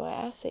different way. So I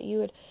ask that you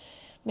would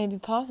maybe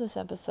pause this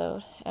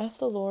episode, ask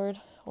the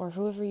Lord or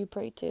whoever you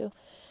pray to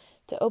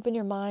open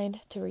your mind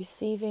to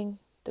receiving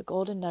the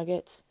golden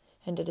nuggets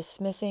and to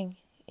dismissing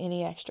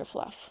any extra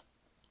fluff.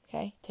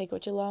 Okay? Take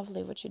what you love,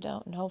 leave what you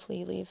don't, and hopefully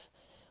you leave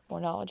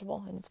more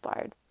knowledgeable and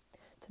inspired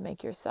to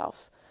make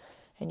yourself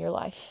and your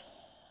life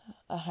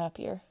a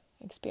happier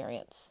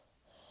experience.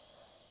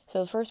 So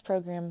the first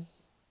program,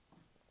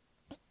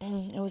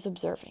 it was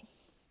observing.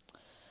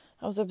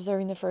 I was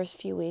observing the first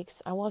few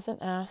weeks. I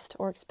wasn't asked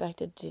or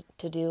expected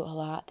to do a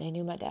lot. They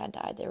knew my dad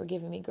died. They were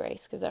giving me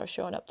grace because I was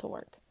showing up to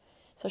work.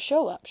 So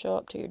show up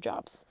to your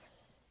jobs.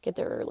 Get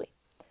there early.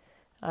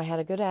 I had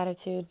a good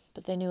attitude,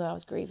 but they knew I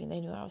was grieving.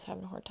 They knew I was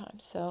having a hard time.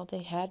 So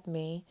they had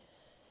me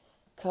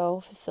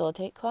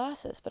co-facilitate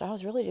classes, but I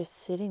was really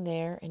just sitting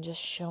there and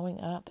just showing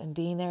up and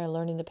being there and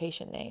learning the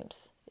patient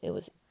names. It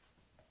was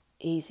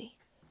easy.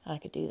 I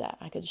could do that.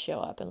 I could show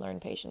up and learn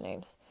patient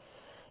names.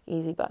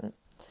 Easy button.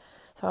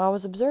 So I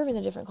was observing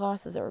the different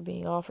classes that were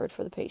being offered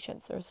for the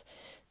patients. There was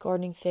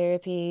gardening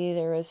therapy.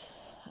 There was,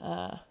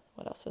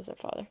 what else was there,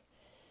 Father?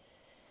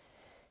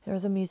 There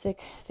was a music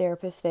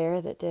therapist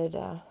there that did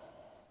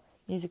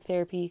music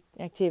therapy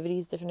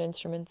activities, different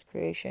instruments,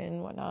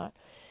 creation, whatnot.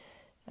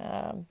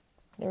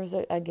 There was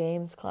a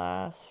games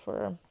class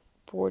for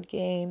board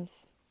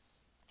games,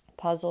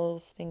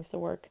 puzzles, things to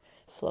work,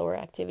 slower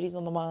activities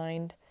on the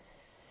mind.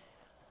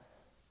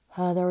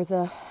 There was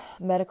a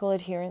medical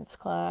adherence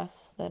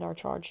class that our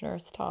charge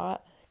nurse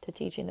taught to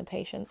teaching the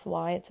patients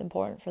why it's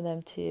important for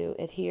them to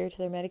adhere to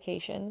their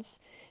medications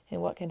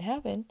and what can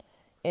happen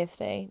if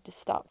they just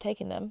stop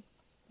taking them,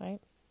 right?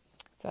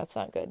 So that's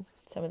not good.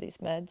 Some of these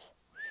meds,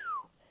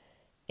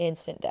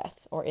 instant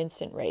death or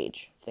instant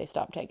rage if they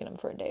stop taking them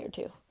for a day or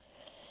two.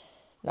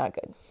 Not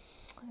good.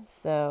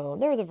 So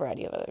there was a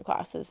variety of other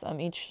classes.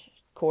 Each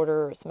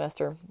quarter or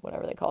semester,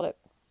 whatever they called it,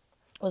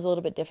 was a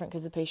little bit different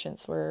because the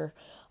patients were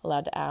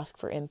allowed to ask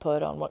for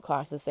input on what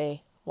classes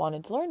they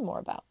wanted to learn more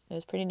about. It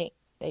was pretty neat.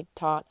 They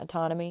taught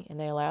autonomy and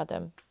they allowed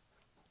them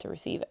to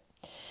receive it.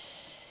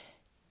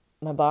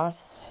 My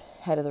boss,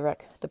 head of the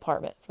rec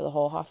department for the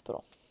whole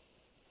hospital,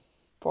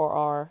 for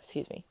our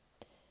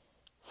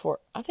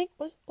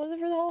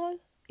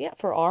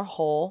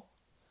whole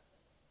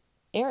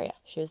area.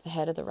 She was the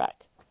head of the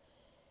rec.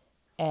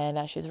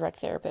 And she was a rec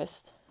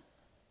therapist.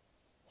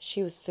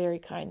 She was very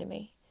kind to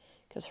me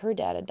because her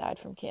dad had died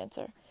from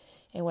cancer.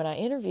 And when I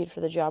interviewed for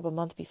the job a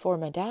month before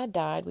my dad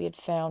died, we had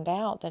found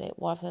out that it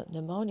wasn't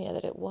pneumonia,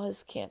 that it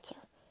was cancer.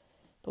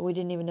 But we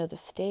didn't even know the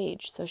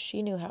stage, so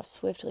she knew how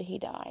swiftly he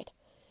died.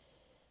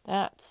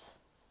 That's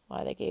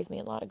why they gave me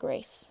a lot of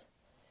grace.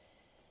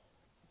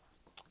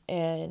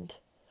 And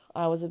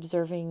I was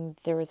observing,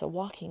 there was a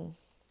walking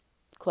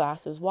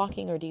class. It was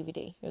walking or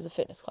DVD. It was a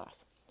fitness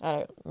class. I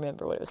don't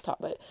remember what it was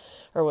taught by,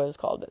 or what it was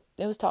called, but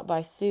it was taught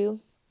by Sue.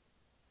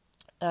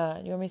 You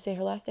want me to say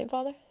her last name,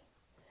 Father?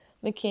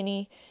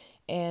 McKinney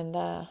and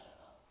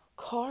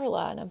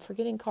Carla, and I'm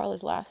forgetting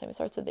Carla's last name. It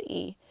starts with the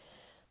E.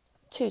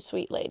 Two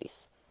sweet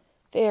ladies.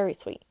 Very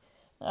sweet.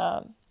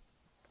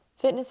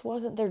 Fitness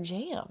wasn't their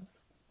jam.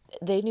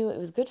 They knew it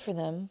was good for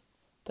them,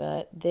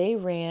 but there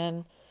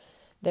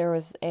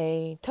was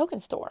a token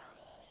store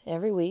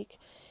every week.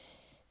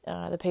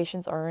 The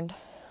patients earned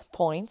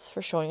points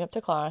for showing up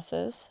to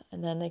classes,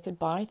 and then they could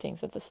buy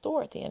things at the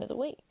store at the end of the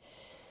week.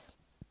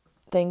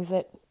 Things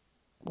that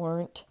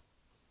weren't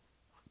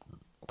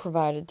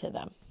provided to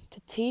them to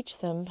teach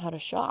them how to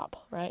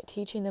shop, right?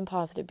 Teaching them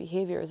positive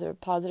behavior is a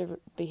positive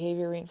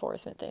behavior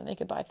reinforcement thing. They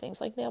could buy things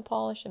like nail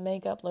polish and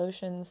makeup,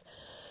 lotions,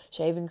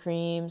 shaving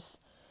creams,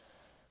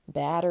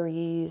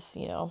 batteries,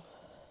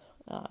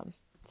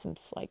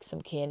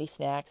 some candy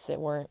snacks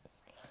that weren't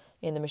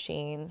in the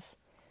machines,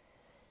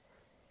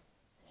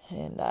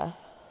 and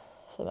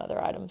some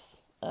other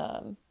items.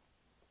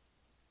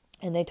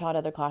 And they taught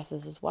other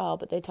classes as well,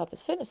 but they taught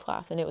this fitness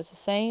class, and it was the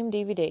same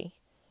DVD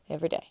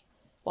every day,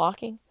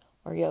 walking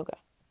or yoga,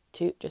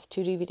 just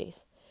two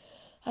DVDs.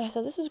 And I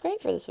said, this is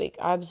great for this week.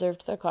 I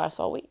observed their class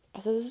all week. I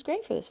said, this is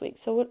great for this week.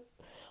 So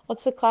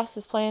what's the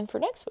classes plan for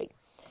next week?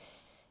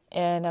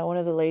 And one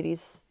of the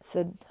ladies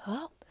said,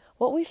 well,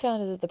 what we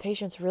found is that the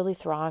patients really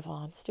thrive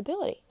on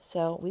stability.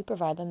 So we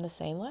provide them the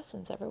same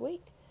lessons every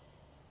week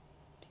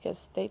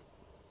because they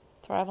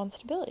thrive on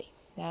stability.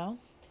 Now,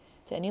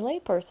 to any lay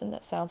person,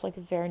 that sounds like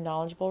a very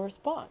knowledgeable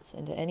response.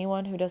 And to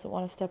anyone who doesn't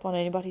want to step on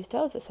anybody's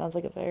toes, that sounds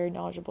like a very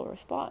knowledgeable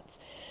response.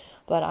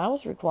 But I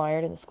was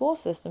required in the school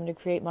system to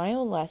create my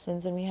own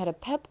lessons, and we had a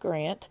PEP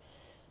grant,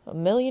 $1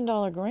 million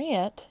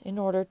grant, in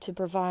order to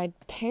provide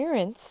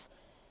parents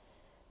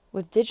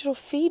with digital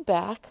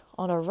feedback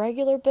on a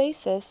regular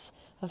basis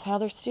of how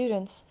their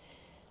students'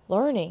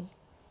 learning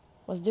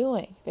was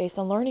doing based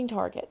on learning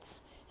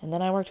targets. And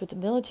then I worked with the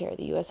military,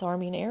 the U.S.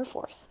 Army and Air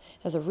Force,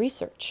 as a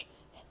research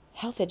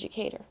health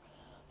educator,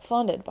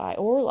 funded by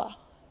ORAU,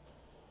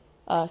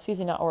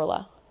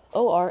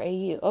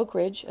 Oak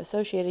Ridge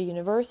Associated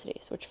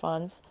Universities, which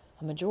funds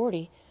a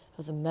majority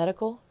of the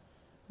medical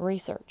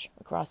research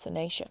across the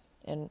nation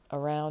and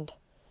around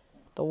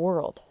the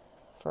world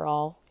for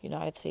all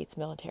United States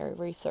military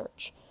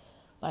research.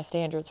 My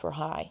standards were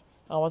high.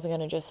 I wasn't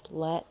going to just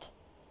let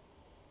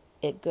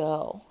it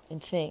go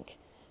and think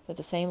that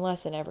the same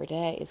lesson every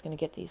day is going to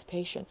get these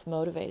patients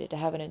motivated to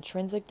have an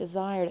intrinsic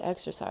desire to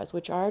exercise,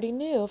 which I already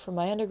knew from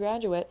my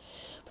undergraduate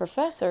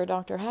professor,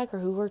 Dr. Hacker,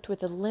 who worked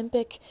with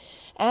Olympic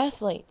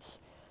athletes.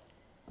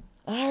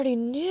 I already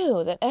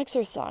knew that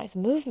exercise,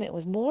 movement,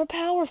 was more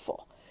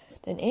powerful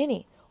than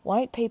any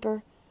white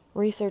paper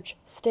research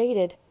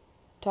stated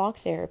talk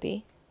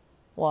therapy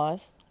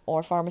was,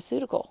 or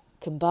pharmaceutical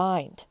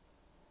combined.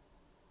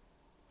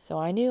 So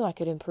I knew I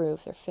could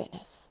improve their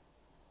fitness.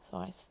 So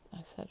I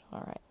said,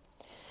 all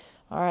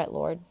right,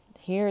 Lord,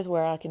 here's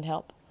where I can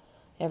help.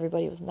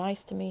 Everybody was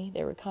nice to me.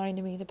 They were kind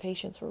to me. The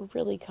patients were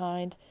really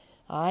kind.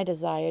 I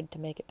desired to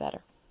make it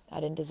better. I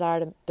didn't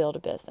desire to build a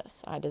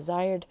business. I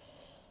desired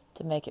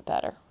to make it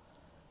better,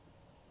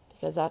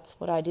 because that's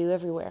what I do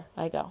everywhere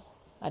I go.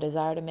 I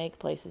desire to make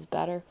places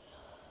better,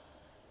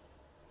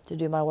 to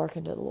do my work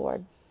unto the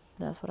Lord.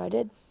 And that's what I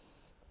did.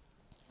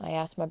 I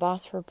asked my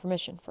boss for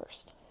permission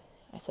first.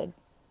 I said,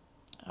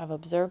 I've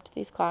observed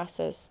these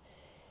classes.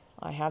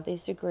 I have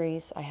these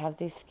degrees. I have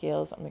these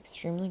skills. I'm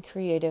extremely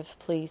creative.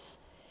 Please,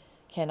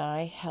 can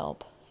I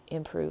help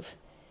improve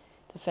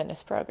the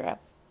fitness program?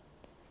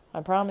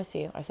 I promise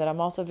you. I said,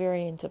 I'm also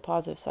very into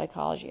positive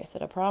psychology. I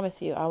said, I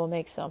promise you I will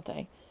make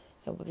something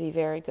that will be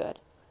very good.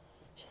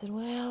 She said,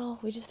 well,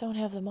 we just don't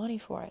have the money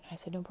for it. I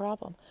said, no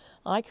problem.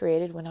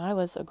 When I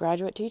was a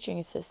graduate teaching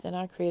assistant,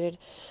 I created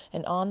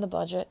an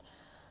on-the-budget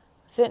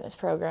fitness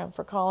program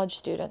for college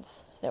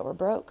students that were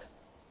broke.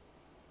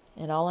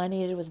 And all I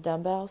needed was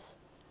dumbbells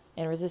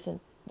and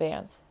resistant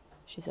bands.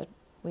 She said,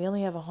 we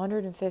only have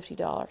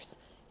 $150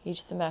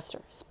 each semester,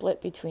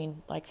 split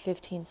between like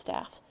 15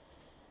 staff.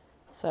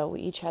 So we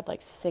each had like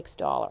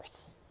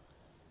 $6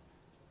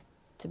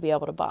 to be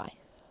able to buy,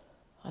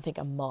 I think,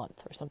 a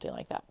month or something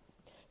like that.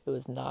 It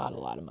was not a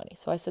lot of money.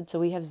 So I said, so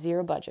we have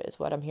zero budget is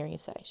what I'm hearing you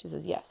say. She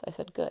says, yes. I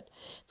said, good.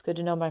 It's good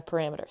to know my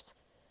parameters.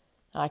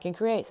 I can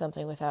create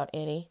something without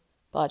any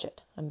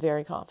budget. I'm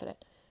very confident.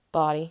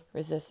 Body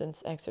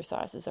resistance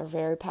exercises are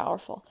very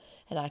powerful,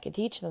 and I could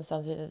teach them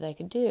something that they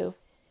could do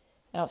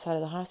outside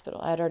of the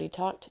hospital. I had already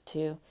talked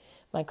to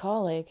my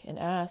colleague and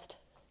asked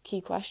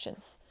key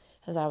questions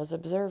as I was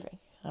observing.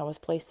 I was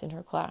placed in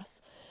her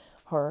class,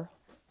 her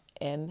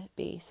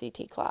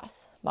MBCT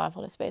class,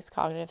 mindfulness-based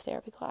cognitive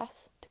therapy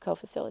class, to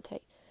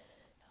co-facilitate.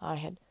 I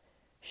had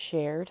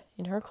shared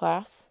in her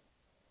class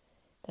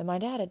that my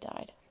dad had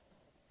died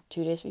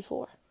 2 days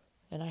before,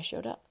 and I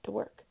showed up to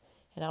work,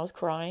 and I was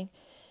crying,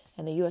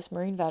 and the U.S.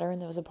 Marine veteran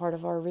that was a part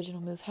of our original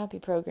Move Happy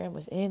program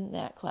was in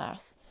that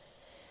class.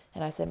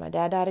 And I said, my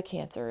dad died of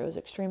cancer. It was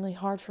extremely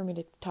hard for me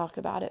to talk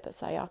about it, but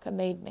Sayaka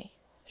made me.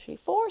 She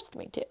forced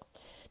me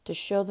to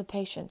show the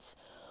patients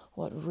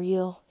what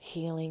real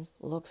healing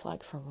looks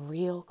like from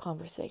real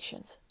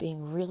conversations,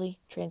 being really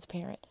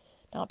transparent,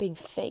 not being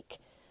fake,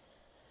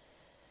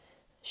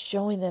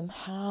 showing them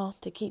how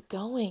to keep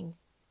going,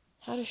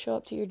 how to show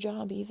up to your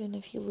job even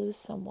if you lose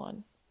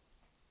someone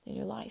in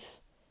your life.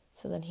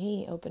 So then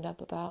he opened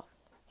up about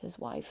his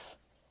wife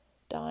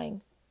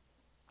dying,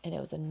 and it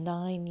was a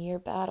 9-year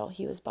battle.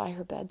 He was by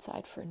her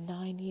bedside for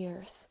 9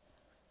 years.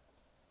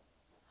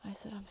 I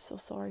said, I'm so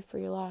sorry for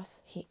your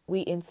loss.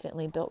 We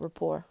instantly built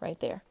rapport right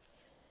there.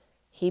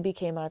 He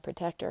became my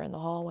protector in the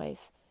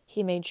hallways.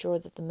 He made sure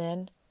that the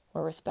men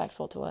were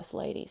respectful to us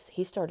ladies.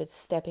 He started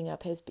stepping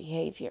up his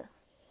behavior.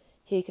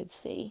 He could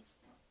see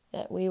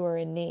that we were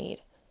in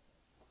need.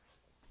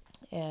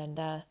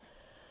 And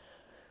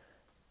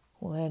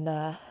when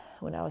I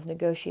was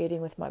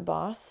negotiating with my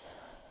boss,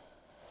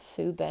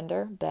 Sue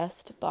Bender,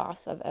 best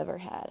boss I've ever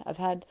had. I've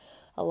had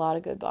a lot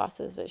of good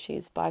bosses, but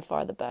she's by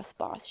far the best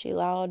boss. She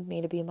allowed me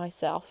to be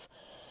myself.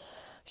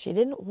 She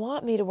didn't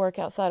want me to work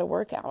outside of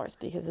work hours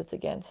because it's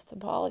against the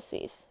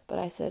policies. But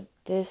I said,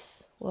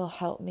 this will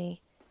help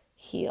me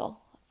heal.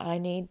 I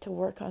need to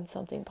work on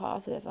something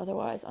positive.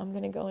 Otherwise, I'm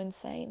going to go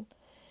insane.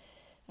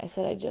 I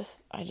said,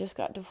 I just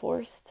got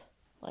divorced,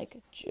 like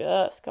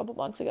just a couple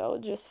months ago,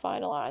 just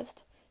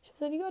finalized. She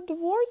said, you got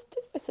divorced?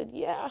 I said,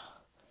 yeah.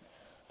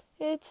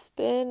 It's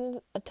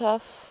been a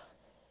tough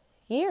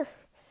year.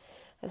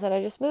 I said,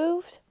 I just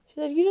moved. She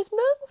said, you just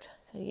moved?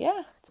 I said,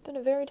 yeah, it's been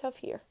a very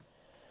tough year.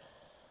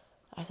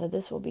 I said,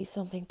 this will be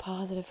something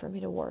positive for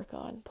me to work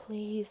on.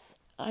 Please,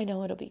 I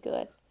know it'll be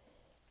good.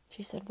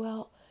 She said,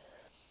 well,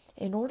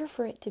 in order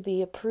for it to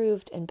be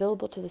approved and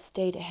billable to the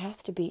state, it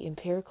has to be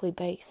empirically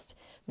based,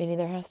 meaning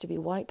there has to be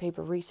white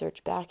paper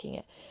research backing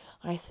it.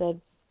 I said,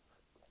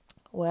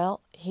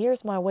 well,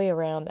 here's my way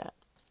around that.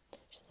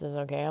 She says,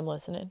 okay, I'm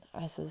listening.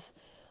 I says,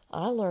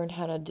 I learned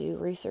how to do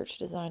research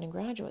design in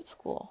graduate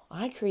school.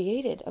 I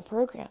created a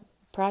program.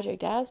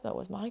 Project Asthma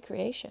was my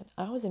creation.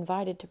 I was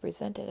invited to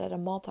present it at a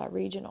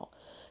multi-regional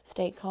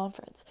state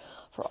conference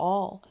for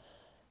all.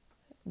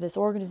 This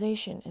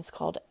organization is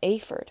called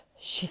AFERD.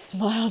 She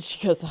smiled.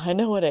 She goes, I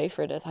know what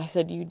AFERD is. I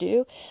said, you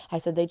do? I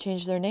said, they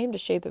changed their name to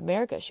Shape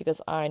America. She goes,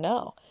 I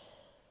know.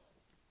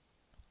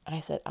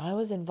 I said, I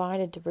was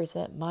invited to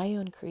present my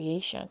own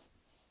creation.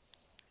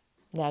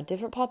 Now,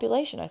 different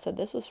population. I said,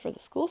 this was for the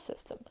school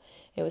system.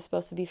 It was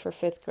supposed to be for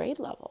 5th grade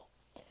level.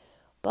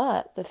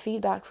 But the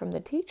feedback from the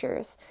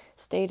teachers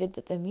stated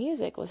that the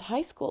music was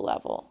high school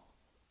level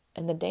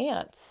and the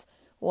dance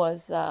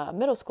was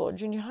middle school or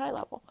junior high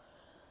level.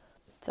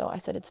 So I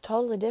said, it's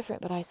totally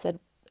different. But I said,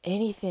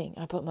 anything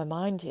I put my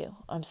mind to,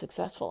 I'm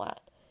successful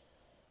at.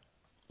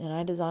 And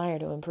I desire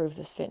to improve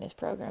this fitness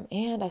program.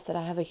 And I said,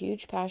 I have a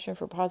huge passion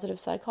for positive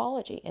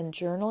psychology. And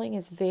journaling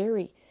is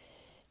very,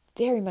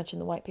 very much in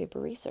the white paper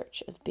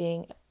research as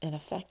being an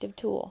effective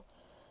tool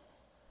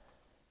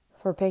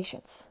for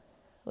patients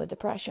with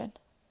depression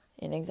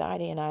and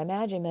anxiety. And I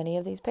imagine many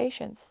of these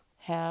patients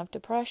have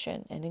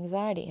depression and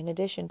anxiety in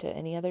addition to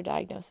any other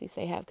diagnoses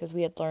they have, because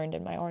we had learned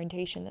in my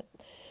orientation that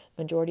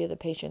majority of the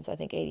patients, I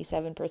think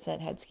 87%,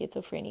 had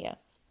schizophrenia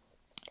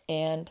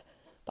and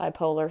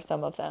bipolar,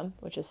 some of them,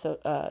 which is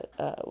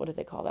what do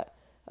they call that?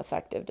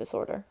 Affective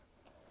disorder.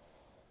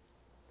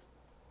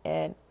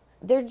 And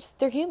they're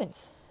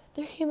humans.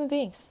 They're human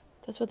beings.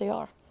 That's what they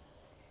are.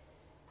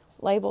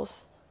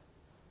 Labels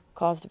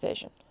cause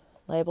division.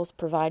 Labels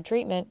provide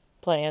treatment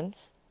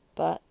plans,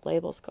 but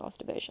labels cause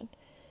division.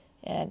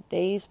 And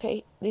these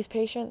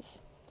patients,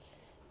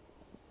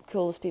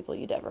 coolest people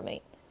you'd ever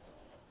meet.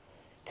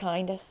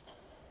 Kindest,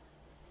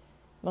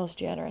 most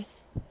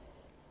generous.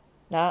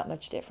 Not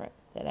much different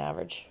than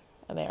average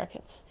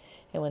Americans.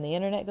 And when the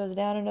internet goes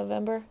down in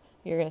November,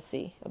 you're going to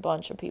see a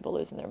bunch of people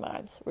losing their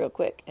minds real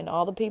quick. And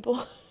all the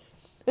people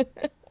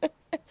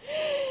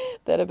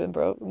that have been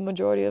broke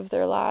majority of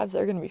their lives,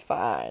 they're going to be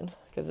fine,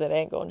 because it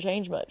ain't going to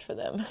change much for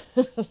them.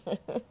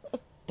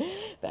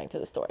 Back to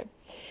the story.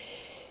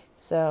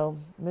 So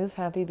Move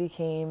Happy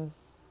became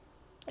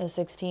a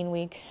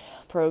 16-week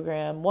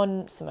program.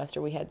 One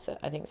semester we had,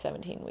 I think,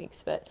 17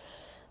 weeks, but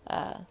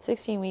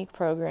 16-week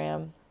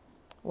program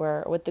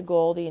where, with the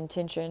goal, the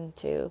intention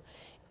to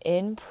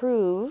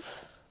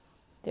improve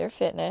their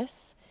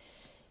fitness,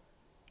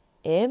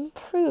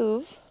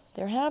 improve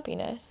their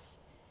happiness,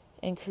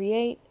 and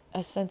create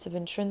a sense of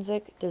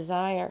intrinsic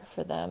desire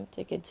for them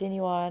to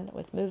continue on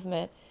with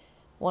movement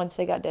once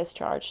they got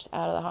discharged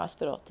out of the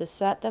hospital, to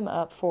set them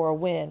up for a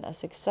win, a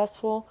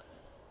successful,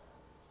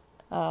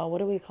 what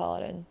do we call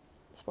it in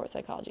sports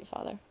psychology,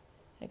 Father?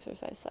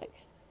 Exercise psych.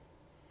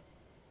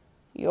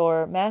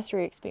 Your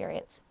mastery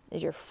experience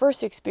is your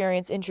first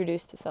experience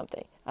introduced to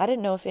something. I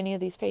didn't know if any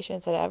of these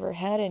patients had ever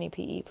had any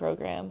PE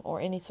program or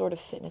any sort of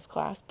fitness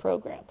class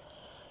program.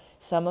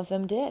 Some of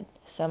them did.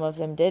 Some of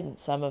them didn't.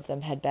 Some of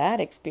them had bad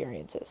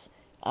experiences.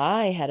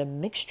 I had a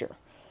mixture,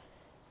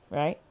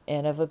 right,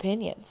 and of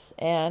opinions.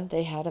 And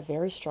they had a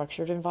very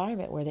structured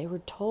environment where they were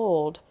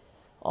told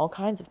all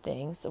kinds of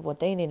things of what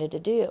they needed to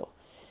do.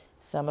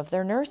 Some of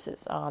their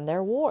nurses on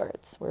their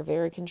wards were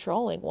very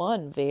controlling.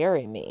 One,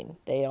 very mean.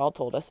 They all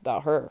told us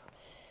about her.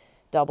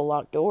 Double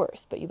locked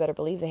doors. But you better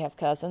believe they have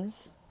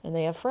cousins and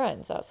they have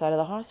friends outside of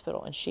the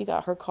hospital. And she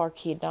got her car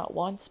keyed not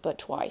once but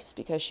twice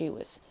because she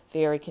was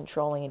very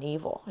controlling and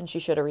evil. And she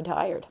should have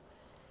retired.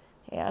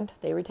 And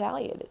they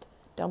retaliated.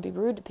 Don't be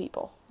rude to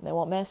people. They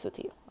won't mess with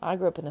you. I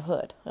grew up in the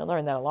hood. I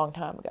learned that a long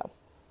time ago.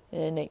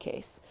 In any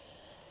case,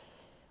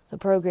 the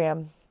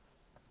program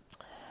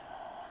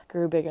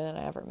grew bigger than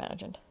I ever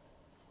imagined,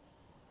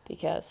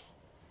 because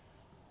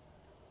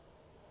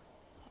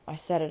I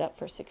set it up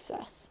for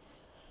success.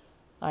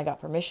 I got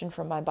permission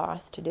from my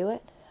boss to do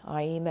it.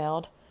 I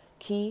emailed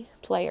key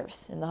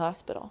players in the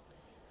hospital,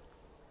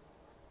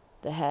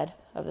 the head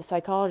of the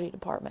psychology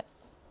department,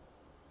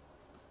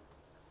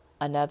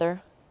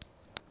 another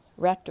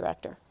rec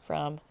director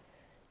from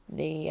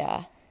the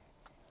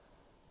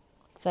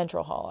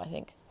Central Hall, I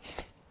think,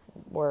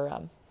 were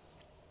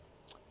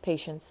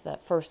patients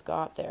that first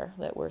got there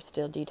that were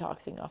still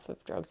detoxing off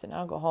of drugs and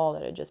alcohol,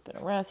 that had just been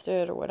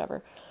arrested or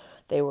whatever.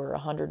 They were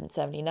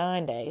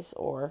 179 days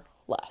or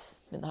less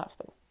in the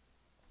hospital.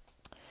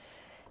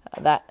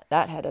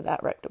 That head of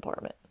that rec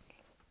department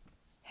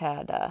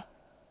had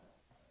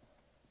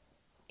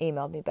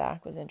emailed me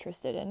back, was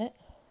interested in it.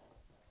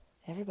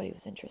 Everybody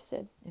was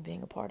interested in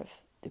being a part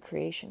of the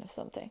creation of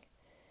something.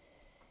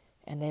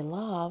 And they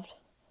loved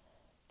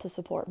to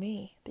support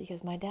me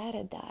because my dad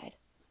had died.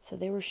 So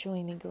they were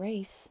showing me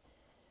grace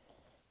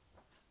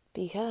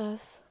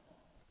because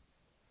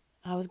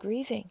I was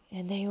grieving.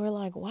 And they were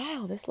like,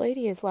 wow, this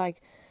lady is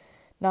like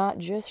not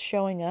just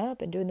showing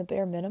up and doing the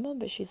bare minimum,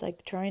 but she's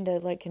like trying to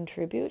like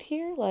contribute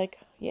here. Like,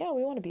 yeah,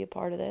 we want to be a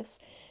part of this.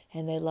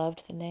 And they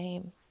loved the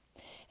name.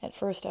 At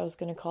first I was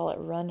going to call it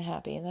Run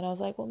Happy. And then I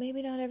was like, well,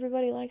 maybe not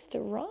everybody likes to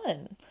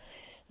run.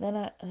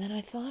 And then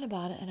I thought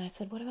about it and I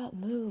said, what about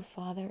Move,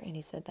 Father? And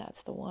he said,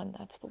 that's the one,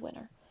 that's the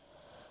winner.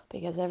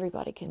 Because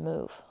everybody can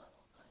move.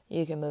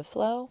 You can move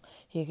slow,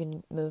 you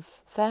can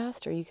move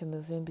fast, or you can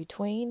move in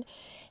between,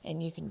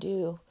 and you can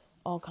do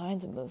all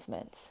kinds of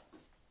movements.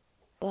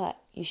 But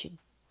you should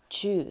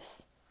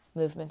choose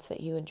movements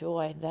that you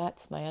enjoy.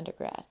 That's my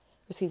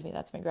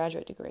that's my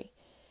graduate degree.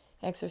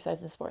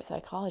 Exercise and sports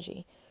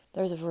psychology.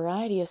 There's a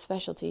variety of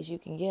specialties you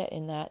can get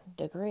in that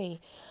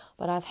degree,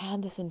 but I've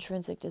had this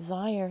intrinsic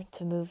desire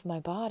to move my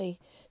body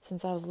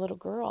since I was a little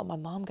girl. My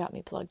mom got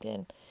me plugged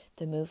in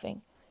to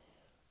moving.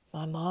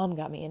 My mom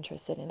got me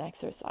interested in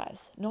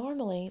exercise.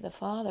 Normally, the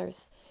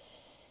father's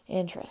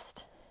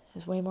interest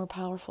is way more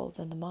powerful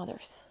than the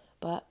mother's.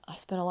 But I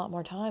spent a lot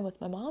more time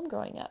with my mom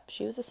growing up.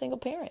 She was a single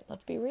parent,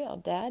 let's be real.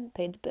 Dad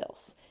paid the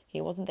bills.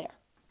 He wasn't there.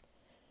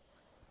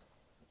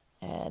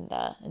 And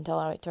until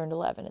I turned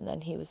 11, and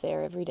then he was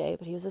there every day,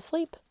 but he was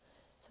asleep.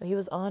 So he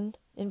was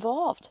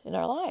uninvolved in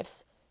our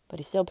lives, but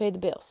he still paid the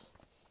bills.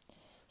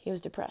 He was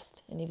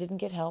depressed, and he didn't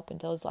get help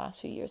until his last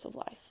few years of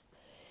life.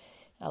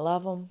 I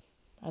love him.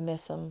 I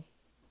miss him.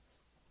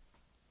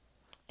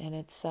 And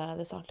it's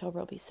this October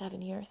will be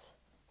 7 years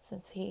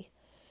since he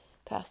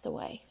passed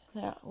away.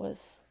 That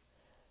was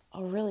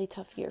a really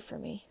tough year for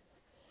me.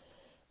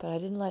 But I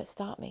didn't let it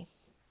stop me.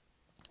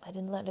 I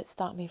didn't let it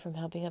stop me from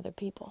helping other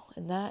people.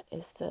 And that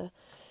is the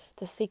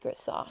secret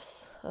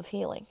sauce of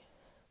healing.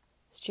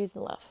 It's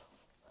choosing love.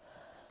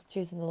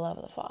 Choosing the love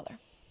of the Father.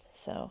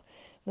 So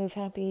Move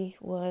Happy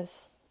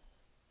was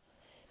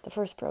the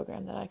first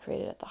program that I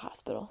created at the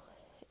hospital.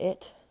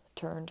 It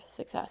turned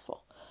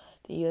successful.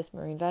 The U.S.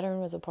 Marine veteran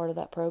was a part of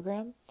that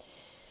program.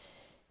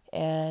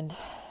 And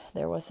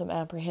there was some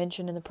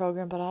apprehension in the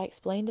program, but I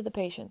explained to the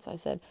patients, I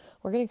said,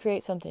 we're going to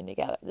create something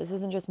together. This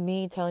isn't just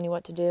me telling you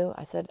what to do.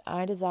 I said,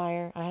 I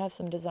have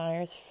some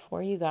desires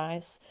for you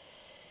guys.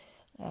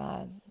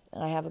 I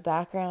have a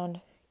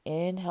background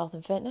in health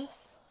and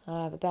fitness.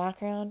 I have a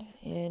background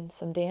in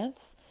some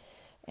dance.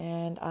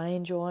 And I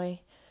enjoy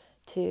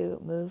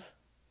to move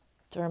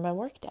during my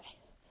work day.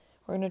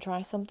 We're going to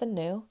try something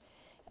new.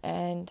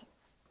 And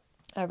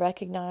I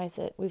recognize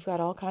that we've got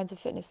all kinds of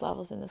fitness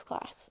levels in this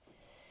class.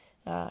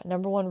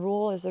 Number one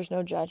rule is there's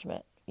no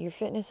judgment. Your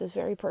fitness is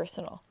very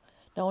personal.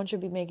 No one should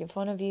be making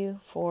fun of you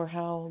for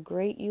how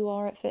great you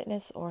are at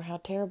fitness or how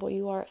terrible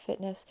you are at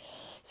fitness,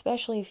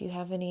 especially if you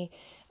have any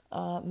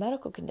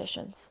medical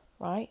conditions,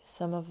 right?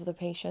 Some of the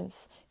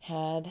patients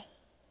had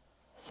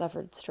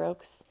suffered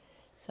strokes.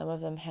 Some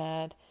of them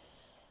had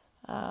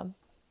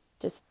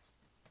just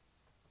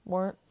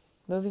weren't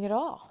moving at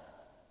all.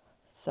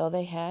 So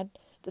they had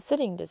the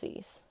sitting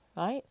disease,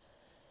 right?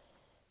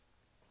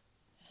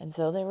 And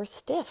so they were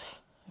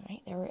stiff,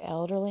 right? They were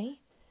elderly.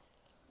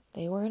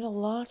 They were in a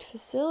locked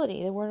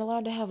facility. They weren't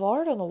allowed to have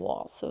art on the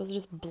walls. So it was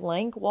just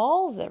blank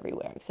walls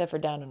everywhere, except for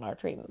down in our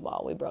treatment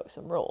wall. We broke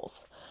some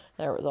rules.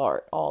 There was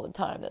art all the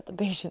time that the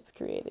patients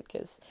created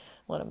because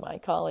one of my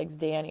colleagues,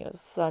 Danny, was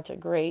such a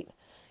great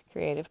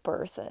creative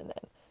person.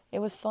 And it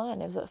was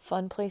fun. It was a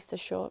fun place to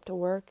show up to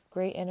work.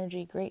 Great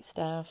energy, great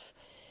staff.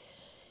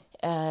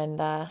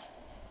 And I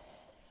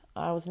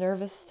was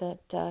nervous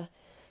that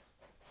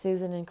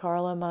Susan and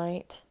Carla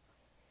might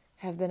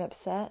have been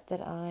upset that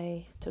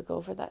I took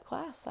over that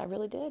class. I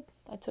really did.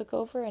 I took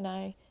over and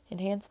I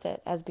enhanced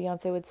it. As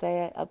Beyonce would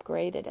say, I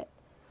upgraded it.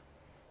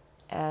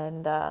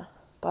 And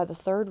by the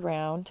third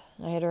round,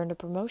 I had earned a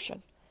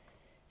promotion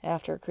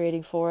after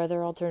creating 4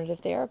 other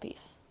alternative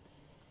therapies.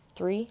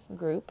 3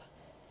 group,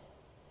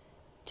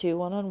 2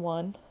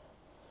 one-on-one,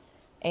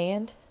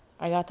 and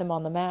I got them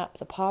on the map,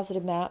 the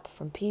positive map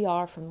from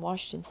PR from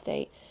Washington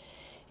State,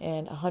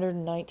 and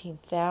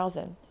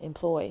 119,000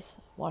 employees,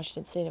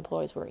 Washington State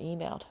employees, were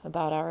emailed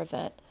about our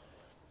event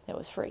that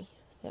was free,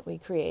 that we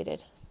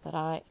created,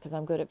 because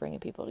I'm good at bringing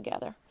people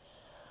together.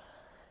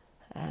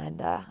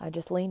 And I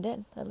just leaned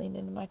in. I leaned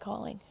into my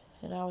calling.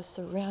 And I was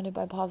surrounded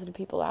by positive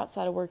people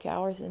outside of work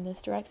hours in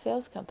this direct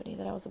sales company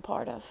that I was a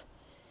part of,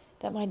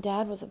 that my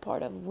dad was a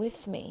part of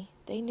with me.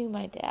 They knew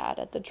my dad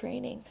at the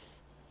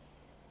trainings.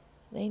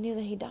 They knew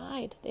that he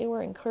died. They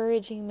were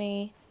encouraging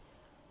me.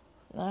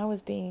 I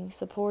was being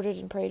supported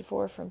and prayed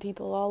for from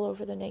people all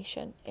over the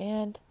nation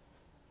and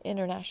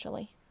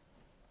internationally.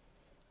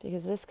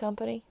 Because this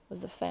company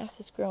was the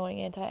fastest growing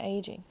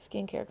anti-aging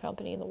skincare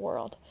company in the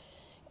world.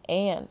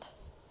 And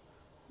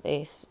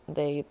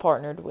they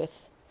partnered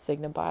with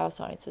Cigna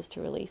Biosciences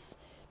to release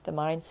the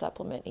mind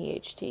supplement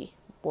EHT,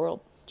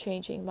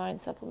 world-changing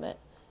mind supplement.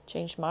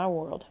 Changed my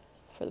world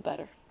for the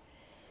better.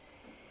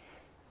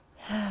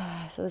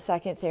 So the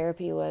second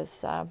therapy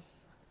was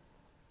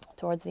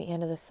towards the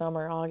end of the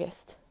summer,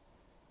 August.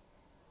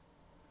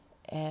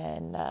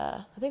 And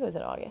I think it was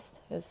in August.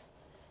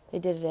 They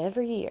did it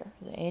every year.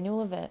 It was an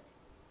annual event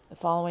the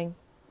following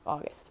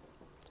August.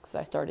 Because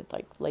I started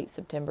like late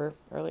September,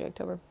 early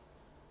October.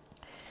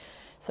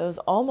 So it was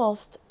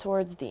almost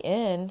towards the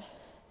end.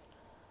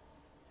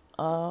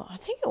 I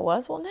think it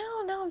was. Well,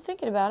 now I'm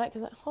thinking about it.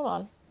 Because, hold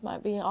on.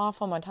 Might be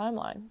off on my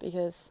timeline.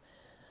 Because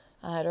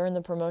I had earned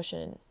the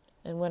promotion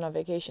and went on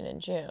vacation in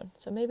June.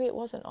 So maybe it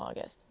wasn't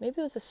August. Maybe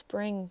it was a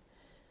spring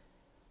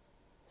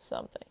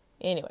something.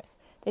 Anyways,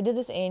 they did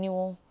this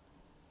annual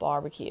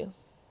barbecue.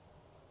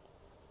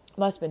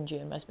 Must have been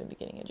June. Must have been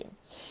beginning of June.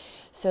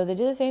 So they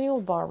did this annual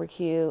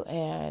barbecue,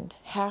 and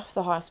half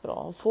the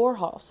hospital, 4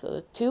 halls, so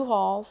the 2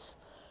 halls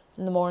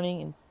in the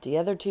morning and the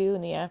other 2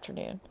 in the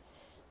afternoon,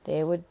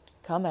 they would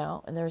come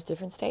out, and there was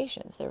different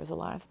stations. There was a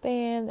live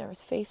band, there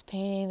was face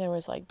painting, there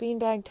was like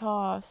beanbag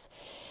toss,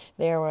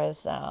 there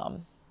was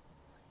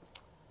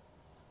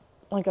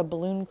like a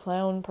balloon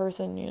clown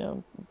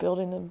person,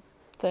 building the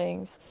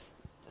things,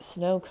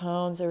 snow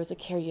cones, there was a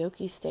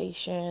karaoke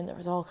station, there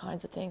was all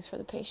kinds of things for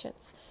the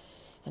patients.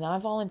 And I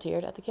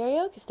volunteered at the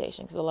karaoke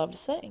station because I love to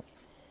sing.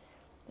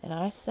 And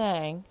I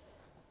sang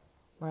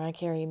Where I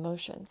Carry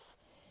Emotions.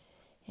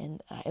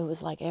 And it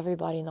was like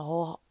everybody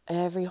in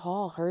every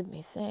hall heard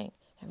me sing.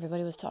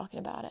 Everybody was talking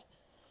about it.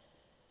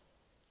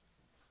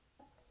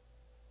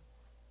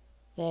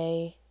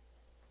 They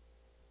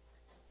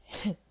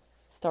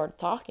started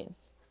talking,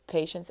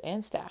 patients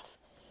and staff.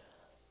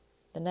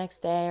 The next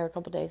day or a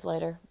couple days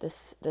later,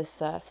 this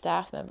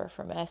staff member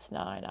from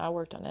S9, I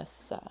worked on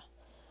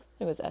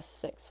it was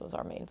S6 was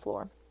our main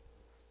floor.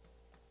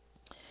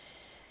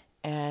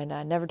 And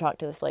I never talked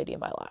to this lady in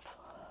my life.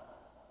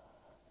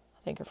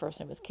 I think her first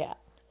name was Kat.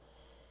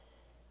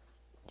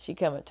 She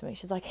came up to me.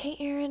 She's like, "Hey,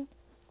 Erin.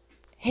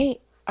 Hey,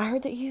 I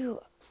heard that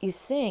you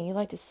sing. You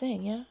like to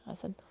sing, yeah?" I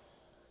said,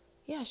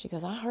 "Yeah." She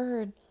goes, I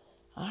heard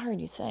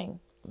you sing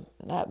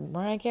that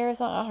Mariah Carey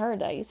song. I heard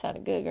that. You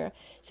sounded good, girl."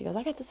 She goes,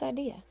 "I got this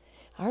idea.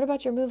 I heard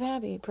about your Move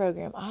Happy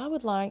program. I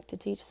would like to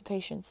teach the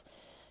patients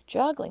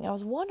juggling. I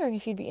was wondering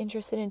if you'd be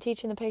interested in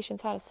teaching the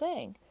patients how to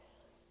sing."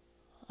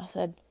 I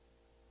said,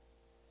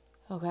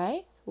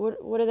 "Okay.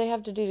 What do they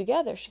have to do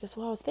together?" She goes,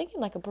 "Well, I was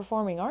thinking like a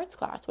performing arts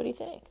class. What do you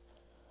think?"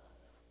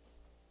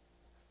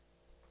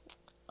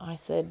 I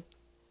said,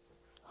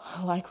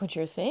 "I like what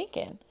you're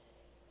thinking."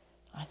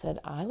 I said,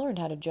 "I learned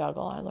how to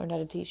juggle. I learned how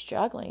to teach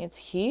juggling. It's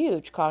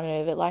huge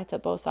cognitive. It lights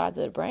up both sides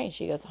of the brain."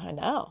 She goes, "I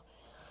know."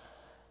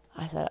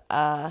 I said,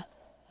 "I'm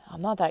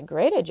not that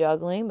great at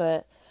juggling,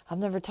 but I've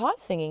never taught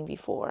singing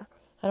before.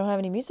 I don't have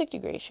any music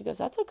degrees." She goes,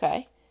 "That's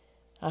okay.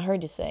 I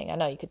heard you sing. I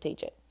know you could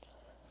teach it."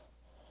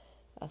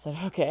 I said,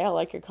 "Okay, I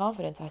like your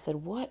confidence." I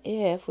said, "What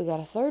if we got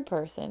a third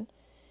person?"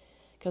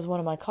 Because one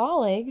of my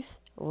colleagues,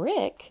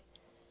 Rick,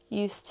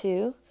 used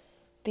to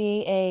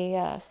be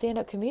a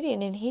stand-up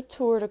comedian, and he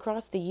toured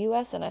across the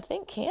U.S. and I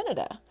think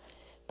Canada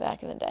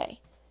back in the day.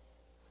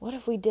 What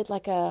if we did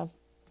like a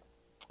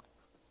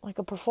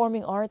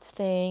performing arts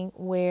thing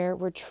where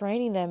we're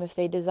training them if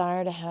they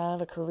desire to have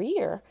a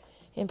career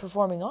in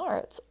performing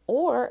arts,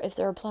 or if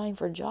they're applying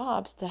for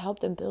jobs, to help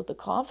them build the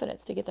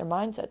confidence to get their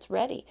mindsets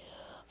ready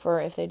for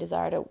if they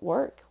desire to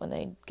work when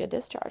they get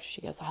discharged." She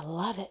goes, "I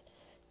love it.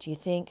 Do you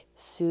think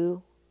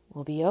Sue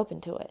will be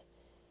open to it?"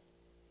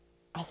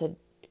 I said,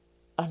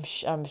 I'm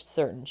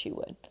certain she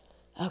would."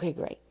 Okay,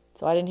 great.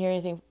 So I didn't hear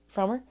anything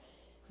from her.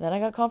 Then I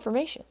got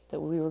confirmation that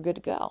we were good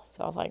to go.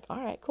 So I was like, all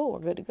right, cool, we're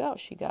good to go.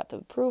 She got the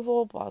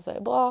approval, blah, blah,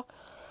 blah.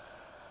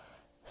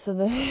 So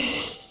then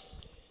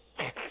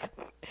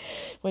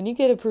when you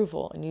get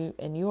approval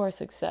and you are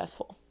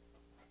successful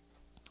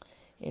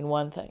in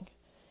one thing,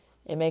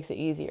 it makes it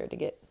easier to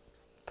get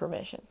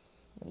permission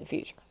in the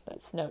future.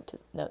 That's note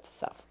to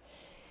self.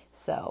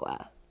 So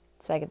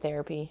second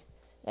therapy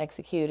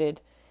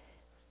executed.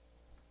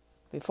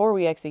 Before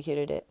we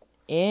executed it,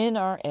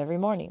 every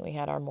morning we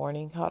had our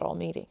morning huddle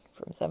meeting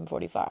from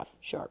 7:45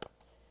 sharp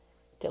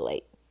till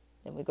 8.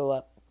 Then we go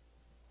up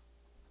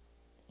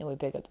and we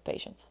pick up the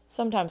patients.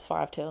 Sometimes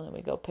 5 till, and then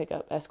we go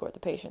escort the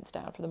patients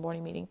down for the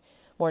morning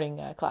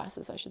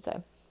classes, I should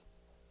say.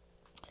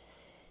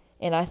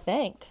 And I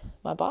thanked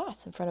my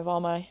boss in front of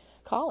all my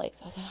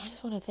colleagues. I said, "I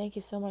just want to thank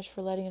you so much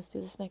for letting us do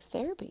this next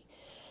therapy."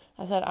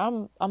 I said,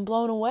 I'm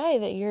blown away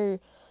that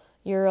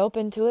you're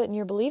open to it and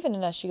you're believing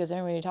in us." She goes,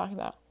 "Erin, what are you talking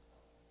about?"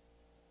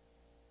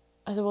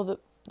 I said, "Well,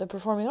 the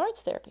performing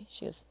arts therapy."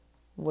 She goes,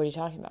 "What are you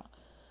talking about?"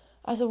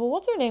 I said, "Well,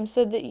 what's her name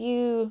said that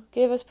you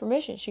gave us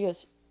permission." She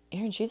goes,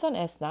 "Erin, she's on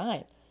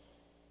S9.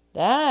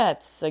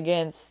 That's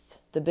against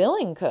the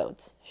billing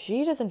codes.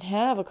 She doesn't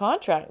have a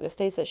contract that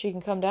states that she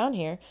can come down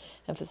here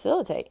and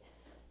facilitate."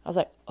 I was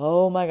like,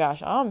 "Oh my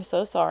gosh, I'm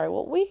so sorry.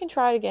 Well, we can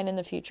try it again in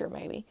the future,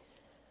 maybe."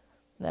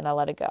 And then I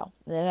let it go.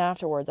 And then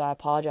afterwards, I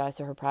apologized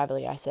to her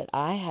privately. I said,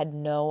 "I had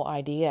no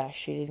idea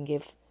she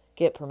didn't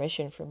get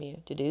permission from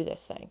you to do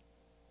this thing.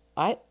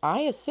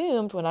 I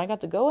assumed when I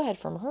got the go-ahead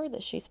from her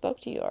that she spoke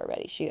to you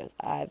already." She goes,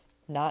 "I've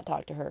not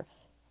talked to her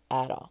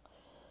at all."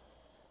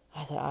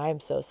 I said, "I'm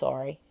so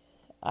sorry.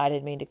 I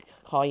didn't mean to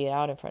call you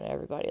out in front of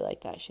everybody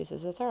like that." She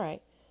says, "It's all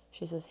right."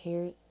 She says,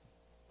 "Here,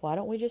 why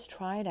don't we just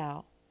try it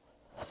out?"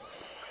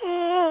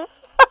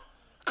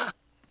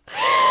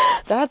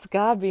 That's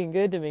God being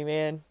good to me,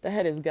 man.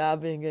 That is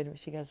God being good to me.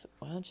 She goes,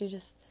 "Why don't you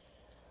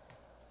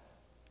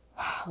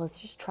let's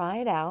just try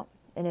it out.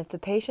 And if the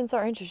patients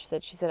are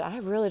interested," she said, "I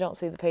really don't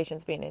see the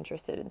patients being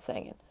interested in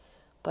singing.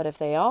 But if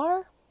they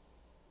are,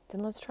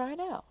 then let's try it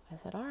out." I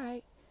said, "All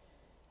right.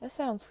 That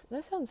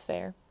sounds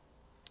fair."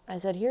 I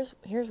said,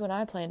 here's what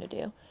I plan to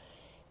do.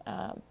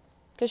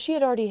 Because she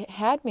had already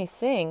had me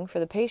sing for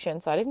the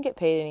patients. I didn't get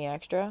paid any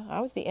extra.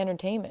 I was the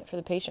entertainment for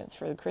the patients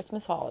for the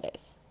Christmas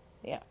holidays.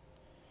 Yeah.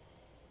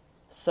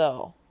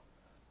 So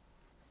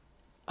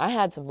I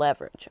had some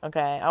leverage,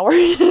 okay? I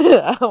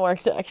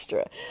worked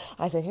extra.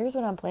 I said, "Here's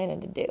what I'm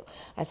planning to do."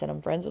 I said,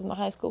 "I'm friends with my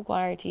high school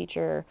choir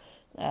teacher.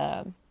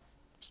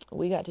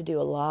 We got to do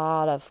a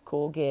lot of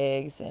cool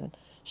gigs, and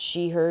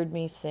she heard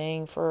me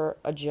sing for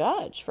a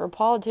judge for a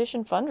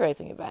politician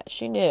fundraising event.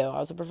 She knew I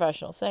was a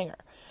professional singer.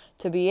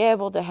 To be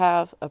able to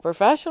have a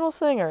professional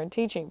singer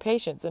teaching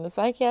patients in a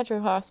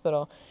psychiatric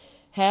hospital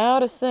how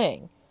to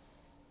sing,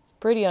 it's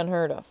pretty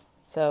unheard of.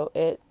 So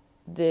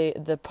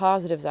the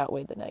positives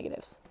outweighed the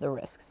negatives, the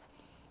risks.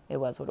 It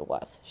was what it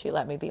was. She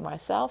let me be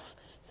myself,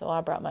 so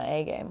I brought my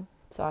A game.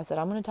 So I said,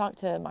 "I'm going to talk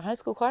to my high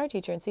school choir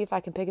teacher and see if I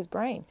can pick his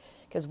brain."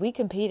 Because we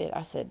competed.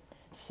 I said,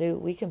 "Sue,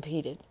 we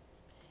competed.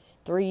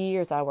 3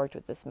 years I worked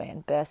with this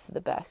man, best of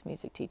the best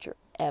music teacher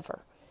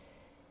ever."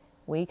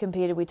 We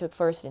competed. We took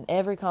first in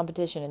every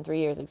competition in 3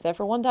 years, except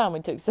for one time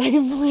we took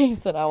second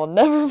place, and I will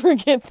never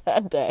forget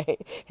that day.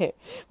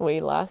 We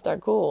lost our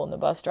cool, and the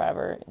bus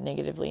driver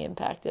negatively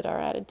impacted our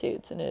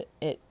attitudes, and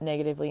it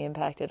negatively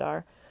impacted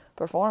our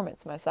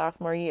performance my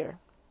sophomore year.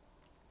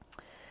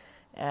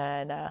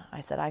 And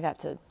I said, I got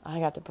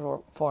to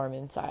perform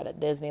inside at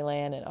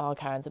Disneyland and all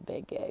kinds of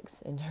big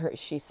gigs. And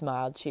she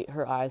smiled.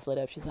 Her eyes lit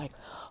up. She's like,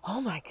 "Oh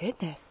my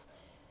goodness,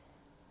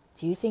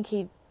 do you think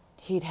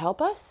he'd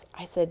help us?"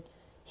 I said,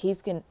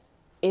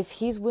 if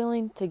he's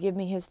willing to give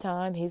me his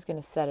time, he's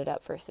gonna set it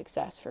up for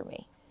success for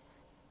me.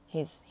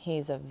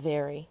 He's a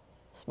very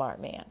smart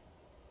man,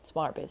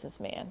 smart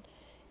businessman,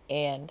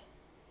 and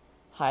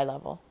high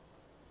level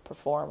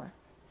performer.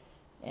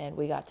 And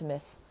we got to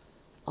miss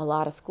a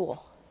lot of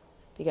school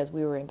because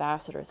we were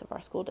ambassadors of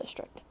our school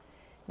district.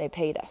 They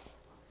paid us.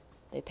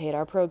 They paid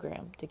our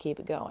program to keep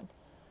it going.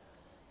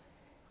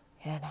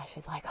 And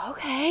she's like,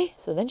 okay.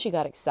 So then she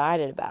got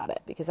excited about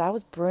it because I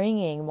was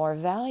bringing more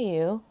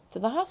value to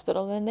the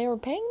hospital than they were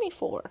paying me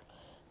for.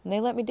 And they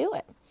let me do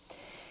it.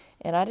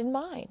 And I didn't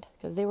mind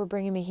because they were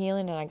bringing me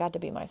healing and I got to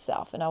be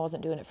myself. And I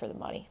wasn't doing it for the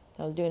money.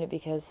 I was doing it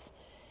because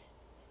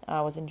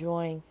I was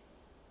enjoying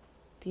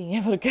being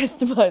able to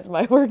customize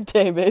my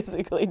workday,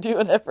 basically, do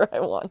whatever I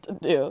want to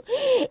do.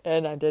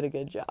 And I did a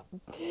good job.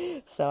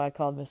 So I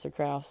called Mr.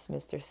 Krause,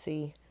 Mr.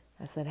 C.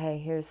 I said, hey,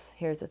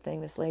 here's the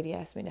thing. This lady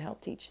asked me to help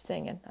teach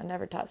singing. I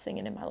never taught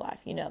singing in my life.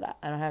 You know that.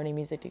 I don't have any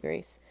music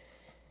degrees.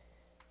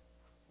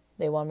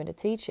 They want me to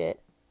teach it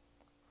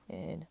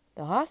in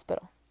the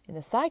hospital, in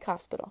the psych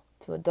hospital,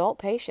 to adult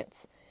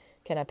patients.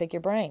 Can I pick your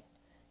brain?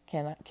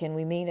 Can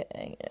we meet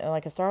at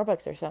like a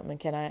Starbucks or something? And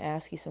can I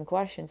ask you some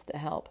questions to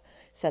help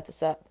set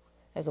this up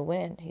as a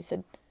win? He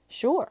said,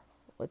 sure,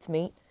 let's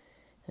meet.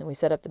 And we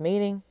set up the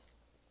meeting.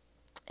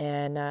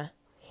 And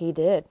he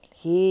did.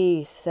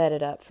 He set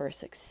it up for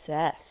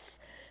success.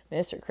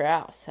 Mr.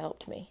 Krause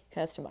helped me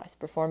customize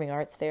performing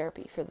arts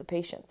therapy for the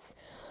patients.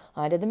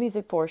 I did the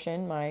music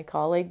portion. My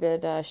colleague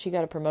she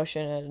got a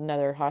promotion at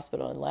another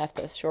hospital and left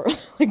us shortly,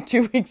 like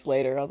 2 weeks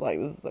later. I was like,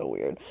 this is so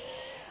weird.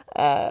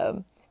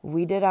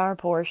 We did our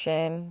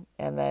portion,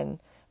 and then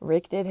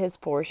Rick did his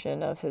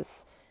portion of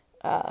his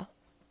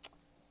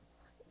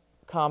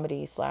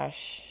comedy / kind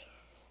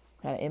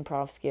of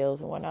improv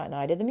skills and whatnot, and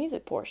I did the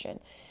music portion.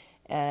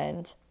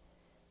 And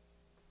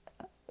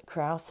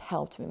Krause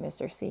helped me,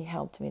 Mr. C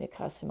helped me to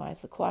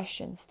customize the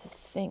questions, to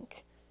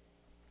think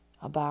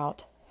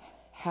about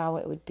how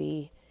it would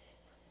be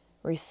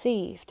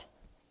received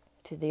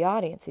to the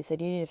audience. He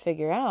said, you need to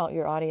figure out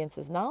your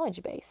audience's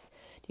knowledge base.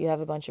 Do you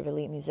have a bunch of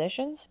elite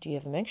musicians? Do you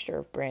have a mixture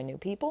of brand new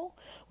people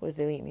with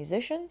elite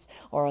musicians?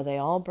 Or are they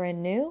all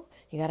brand new?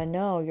 You got to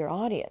know your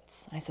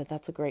audience. I said,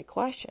 that's a great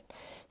question.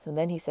 So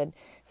then he said,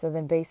 so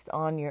then based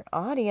on your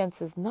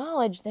audience's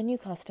knowledge, then you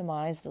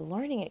customize the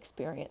learning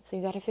experience. So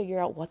you got to figure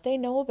out what they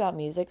know about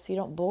music so you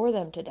don't bore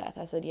them to death.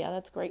 I said, yeah,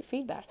 that's great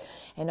feedback.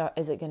 And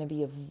is it going to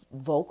be a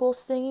vocal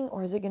singing,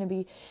 or is it going to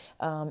be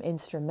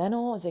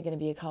instrumental? Is it going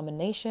to be a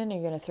combination? Are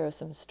you going to throw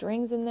some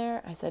strings in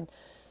there? I said,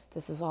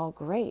 this is all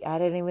great. I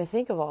didn't even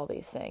think of all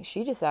these things.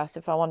 She just asked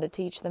if I wanted to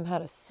teach them how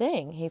to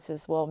sing. He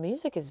says, well,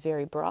 music is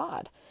very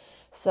broad.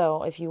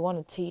 So if you want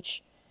to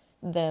teach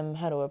them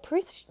how to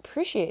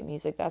appreciate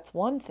music, that's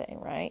one thing,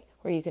 right?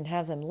 Where you can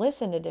have them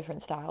listen to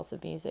different styles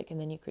of music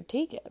and then you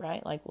critique it,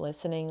 right? Like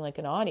listening like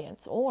an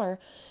audience. Or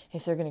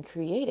if they're going to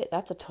create it,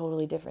 that's a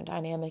totally different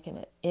dynamic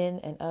in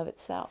and of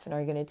itself. And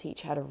are you going to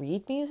teach how to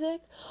read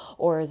music?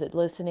 Or is it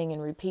listening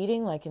and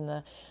repeating like in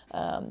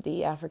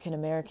the African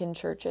American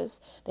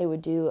churches they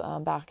would do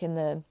back in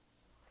the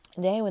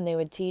day when they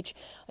would teach?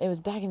 It was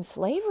back in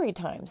slavery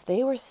times.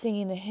 They were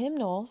singing the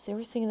hymnals, they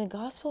were singing the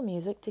gospel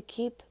music to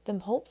keep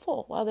them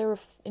hopeful while they were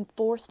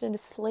forced into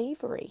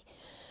slavery,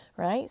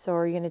 right? So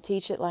are you going to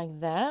teach it like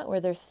that, where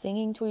they're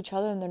singing to each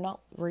other and they're not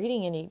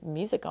reading any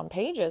music on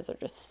pages, they're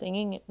just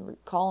singing,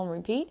 call and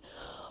repeat?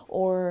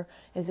 Or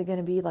is it going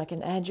to be like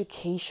an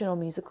educational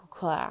musical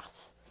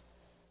class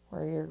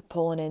where you're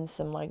pulling in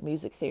some like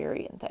music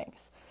theory and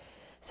things?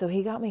 So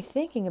he got me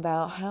thinking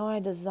about how I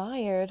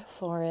desired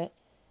for it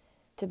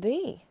to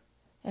be.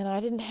 And I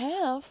didn't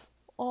have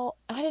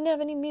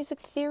any music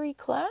theory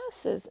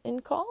classes in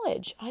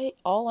college.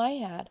 All I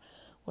had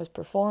was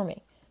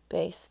performing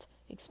based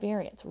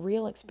experience,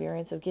 real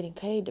experience of getting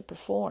paid to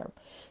perform.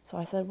 So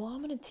I said, well,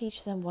 I'm going to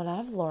teach them what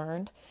I've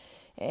learned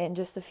and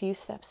just a few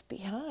steps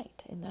behind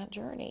in that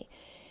journey.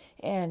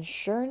 And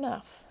sure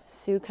enough,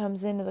 Sue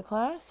comes into the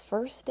class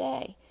first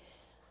day.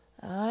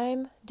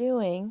 I'm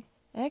doing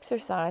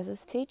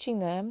exercises, teaching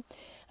them.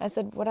 I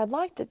said, what I'd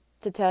like to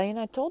tell you, and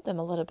I told them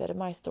a little bit of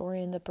my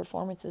story and the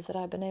performances that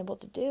I've been able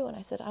to do. And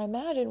I said, I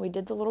imagine we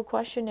did the little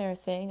questionnaire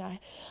thing.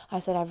 I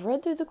said, I've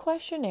read through the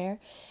questionnaire,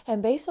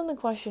 and based on the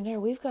questionnaire,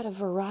 we've got a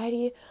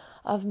variety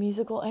of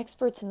musical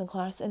experts in the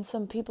class and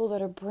some people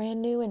that are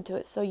brand new into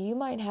it. So you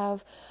might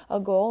have a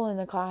goal in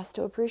the class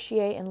to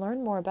appreciate and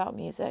learn more about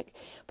music,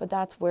 but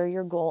that's where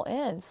your goal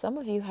ends. Some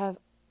of you have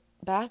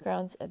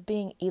backgrounds of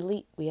being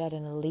elite. We had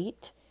an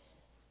elite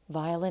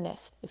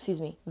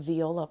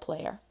viola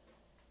player.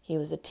 He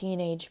was a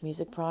teenage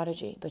music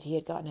prodigy, but he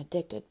had gotten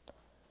addicted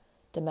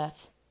to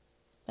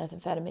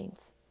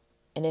methamphetamines,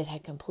 and it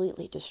had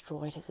completely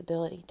destroyed his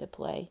ability to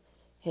play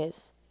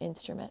his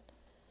instrument.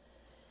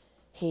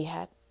 He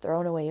had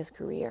thrown away his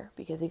career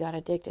because he got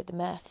addicted to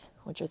meth,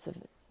 which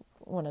was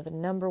one of the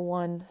number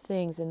one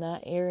things in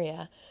that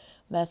area.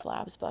 Meth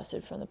labs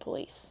busted from the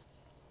police.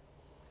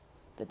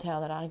 The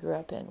town that I grew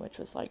up in, which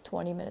was like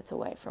 20 minutes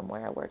away from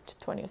where I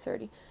worked, 20 or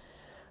 30,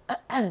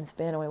 in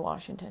Spanaway,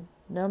 Washington.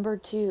 Number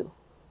 2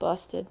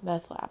 busted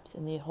meth labs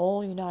in the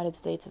whole United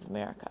States of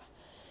America.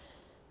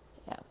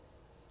 Yeah,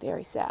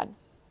 very sad.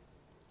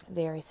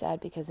 Very sad,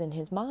 because in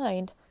his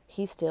mind,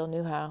 he still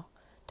knew how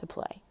to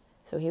play.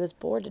 So he was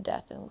bored to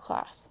death in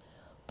class.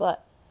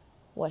 But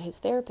what his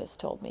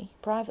therapist told me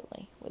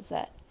privately was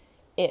that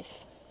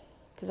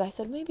because I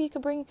said, maybe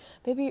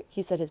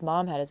he said his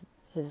mom had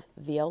his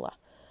viola.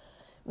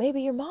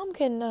 Maybe your mom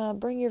can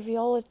bring your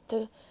viola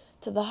to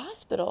the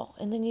hospital,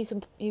 and then you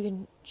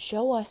can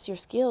show us your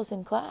skills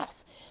in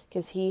class.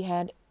 Because he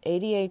had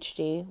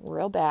ADHD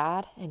real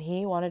bad, and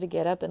he wanted to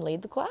get up and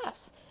lead the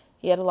class.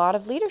 He had a lot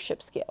of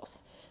leadership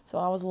skills. So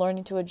I was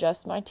learning to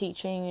adjust my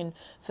teaching and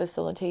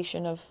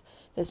facilitation of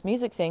this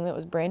music thing that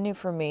was brand new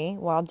for me,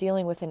 while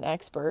dealing with an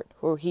expert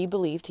who he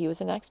believed he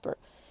was an expert.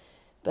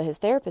 But his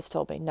therapist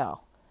told me, no,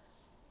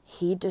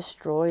 he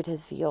destroyed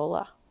his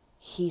viola.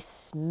 He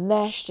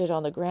smashed it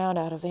on the ground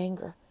out of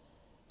anger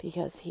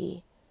because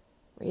he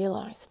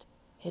realized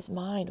his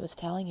mind was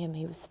telling him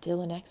he was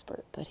still an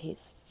expert, but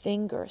his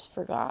fingers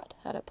forgot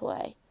how to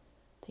play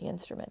the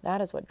instrument.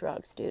 That is what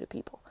drugs do to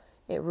people.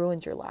 It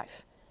ruins your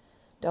life.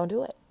 Don't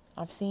do it.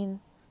 I've seen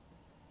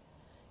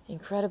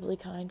incredibly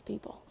kind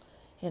people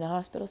in a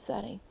hospital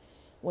setting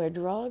where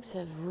drugs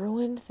have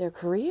ruined their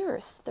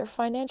careers, their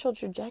financial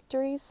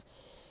trajectories,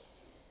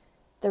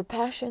 their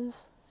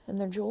passions, and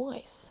their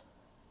joys.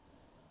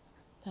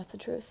 That's the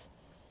truth.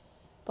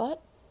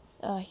 But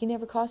he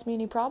never caused me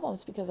any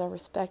problems because I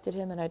respected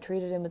him and I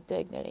treated him with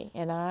dignity.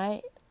 And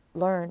I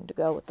learned to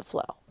go with the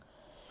flow.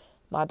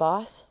 My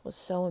boss was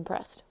so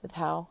impressed with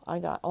how I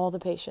got all the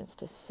patients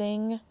to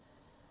sing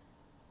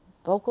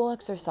vocal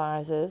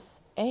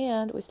exercises,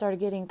 and we started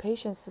getting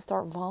patients to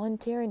start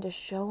volunteering to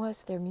show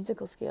us their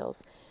musical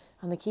skills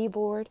on the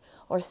keyboard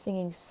or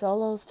singing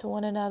solos to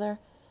one another.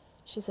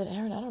 She said,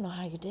 Erin, I don't know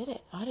how you did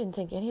it. I didn't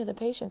think any of the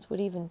patients would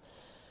even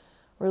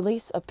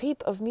release a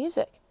peep of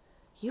music.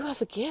 You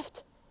have a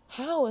gift.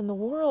 How in the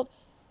world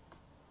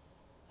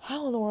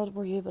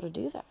were you able to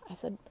do that? I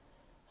said,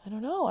 I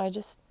don't know. I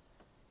just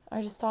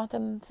taught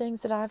them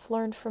things that I've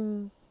learned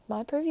from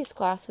my previous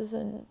classes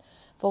and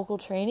vocal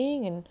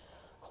training and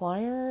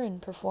choir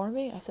and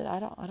performing. I said, I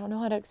don't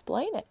know how to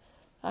explain it.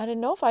 I didn't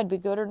know if I'd be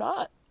good or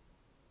not,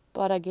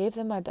 but I gave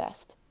them my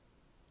best.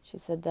 She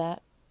said,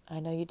 that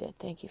I know you did.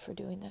 Thank you for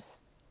doing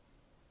this.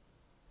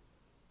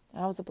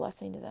 I was a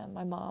blessing to them.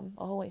 My mom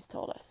always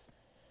told us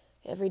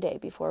every day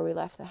before we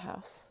left the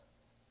house.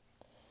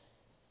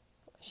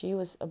 She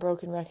was a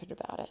broken record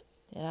about it,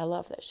 and I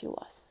love that she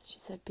was. She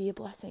said, be a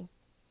blessing.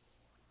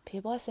 Be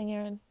a blessing,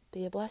 Erin.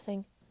 Be a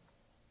blessing.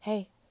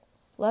 Hey,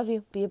 love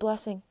you. Be a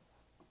blessing.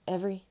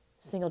 Every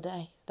single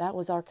day. That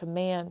was our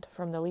command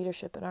from the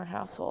leadership in our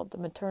household, the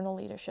maternal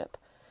leadership.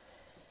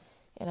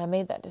 And I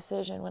made that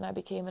decision when I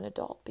became an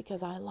adult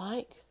because I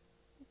like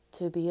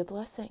to be a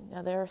blessing.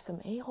 Now, there are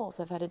some a-holes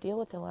I've had to deal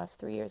with in the last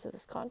 3 years of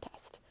this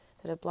contest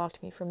that have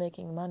blocked me from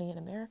making money in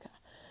America.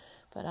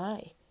 But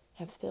I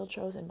have still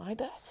chosen my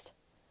best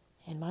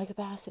and my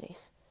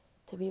capacities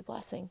to be a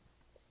blessing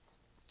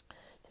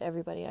to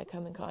everybody I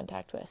come in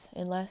contact with,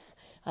 unless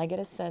I get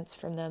a sense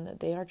from them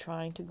that they are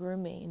trying to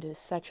groom me into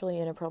sexually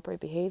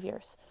inappropriate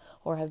behaviors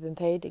or have been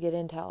paid to get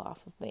intel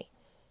off of me.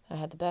 I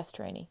had the best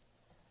training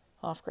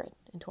off-grid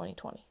in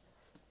 2020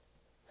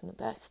 from the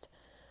best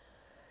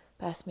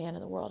man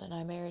in the world, and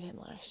I married him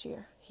last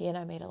year. He and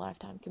I made a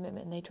lifetime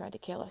commitment, and they tried to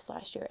kill us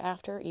last year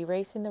after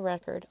erasing the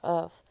record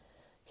of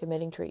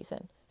committing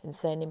treason and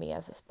sending me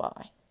as a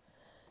spy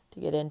to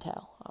get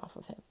intel off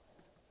of him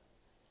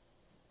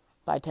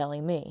by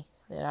telling me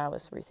that I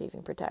was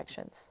receiving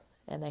protections,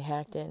 and they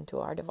hacked into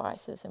our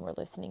devices and were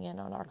listening in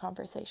on our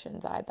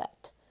conversations. I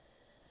bet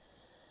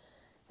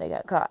they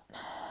got caught.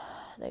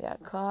 They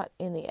got caught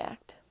in the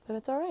act, but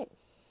it's all right.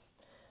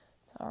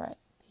 It's all right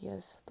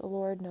because the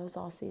Lord knows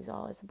all, sees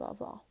all, is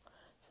above all.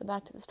 So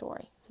back to the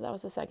story. So that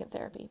was the second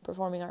therapy,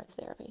 performing arts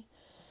therapy.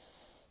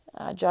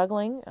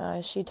 Juggling,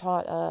 she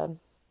taught.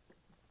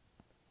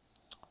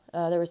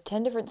 There was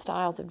 10 different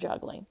styles of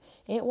juggling.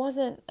 It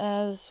wasn't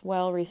as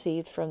well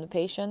received from the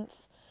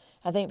patients,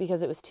 I think,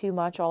 because it was too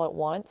much all at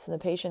once, and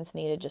the patients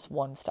needed just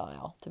one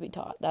style to be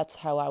taught. That's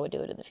how I would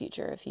do it in the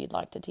future if you'd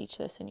like to teach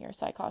this in your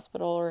psych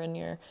hospital or in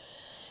your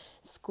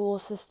school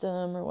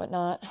system or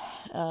whatnot.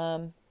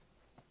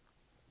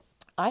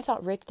 I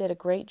thought Rick did a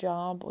great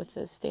job with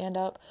the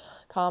stand-up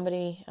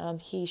comedy.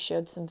 He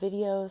showed some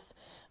videos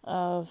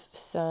of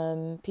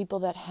some people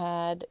that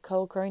had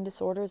co-occurring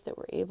disorders that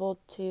were able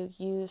to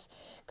use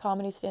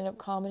comedy, stand-up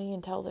comedy,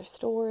 and tell their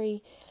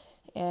story.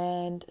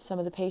 and some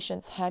of the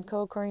patients had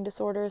co-occurring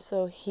disorders,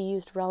 so he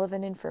used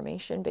relevant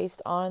information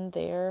based on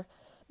their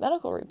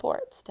medical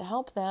reports to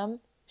help them,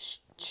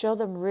 show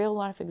them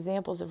real-life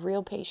examples of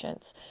real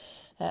patients.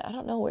 I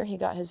don't know where he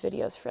got his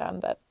videos from,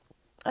 but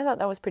I thought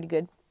that was pretty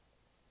good.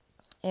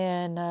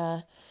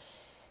 And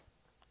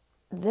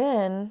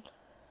then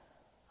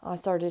I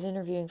started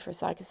interviewing for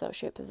psych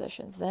associate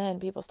positions. Then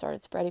people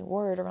started spreading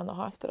word around the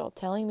hospital,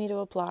 telling me to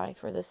apply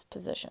for this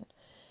position.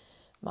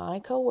 My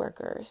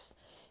coworkers,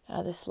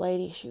 this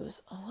lady,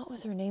 what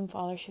was her name,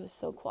 Father? She was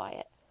so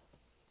quiet.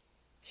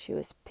 She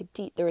was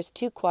petite. There was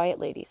 2 quiet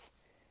ladies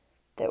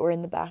that were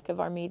in the back of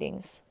our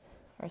meetings,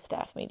 our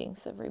staff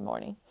meetings every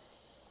morning.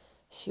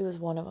 She was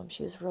one of them.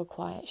 She was real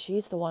quiet.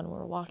 She's the one we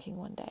were walking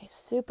one day.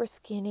 Super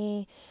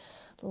skinny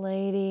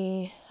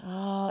lady.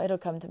 Oh, it'll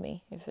come to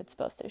me if it's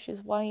supposed to.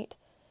 She's white.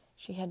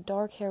 She had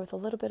dark hair with a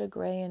little bit of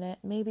gray in it.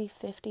 Maybe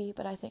 50,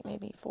 but I think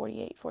maybe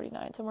 48,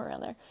 49, somewhere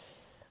around there.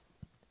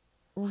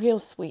 Real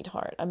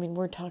sweetheart. I mean,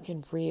 we're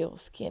talking real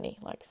skinny,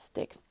 like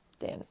stick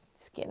thin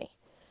skinny.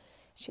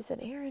 She said,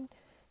 Erin,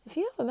 if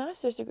you have a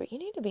master's degree, you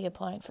need to be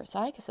applying for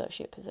psych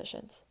associate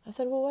positions. I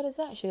said, well, what is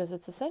that? She goes,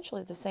 it's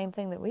essentially the same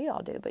thing that we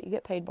all do, but you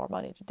get paid more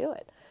money to do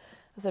it.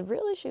 I said,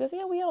 really? She goes,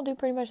 yeah, we all do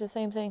pretty much the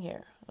same thing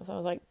here. So I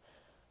was like,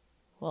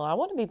 well, I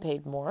want to be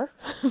paid more.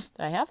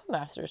 I have a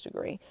master's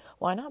degree.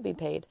 Why not be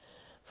paid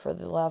for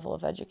the level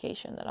of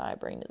education that I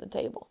bring to the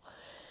table?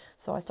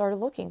 So I started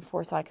looking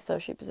for psych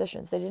associate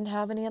positions. They didn't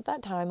have any at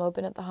that time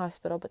open at the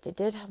hospital, but they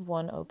did have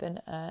one open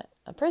at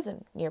a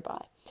prison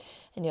nearby.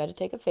 And you had to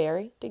take a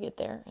ferry to get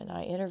there. And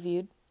I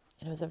interviewed,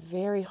 and it was a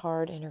very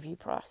hard interview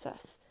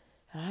process.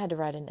 I had to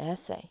write an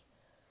essay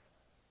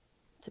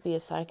to be a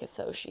psych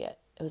associate.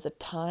 It was a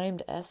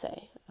timed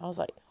essay. I was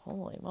like,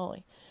 holy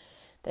moly.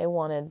 They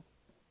wanted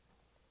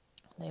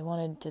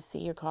to see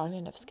your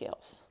cognitive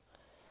skills.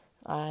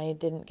 I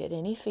didn't get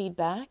any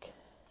feedback,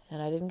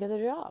 and I didn't get the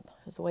job.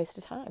 It was a waste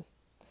of time.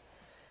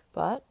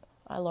 But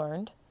I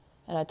learned,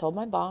 and I told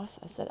my boss,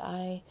 I said,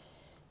 I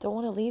don't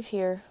want to leave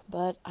here,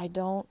 but I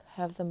don't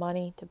have the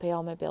money to pay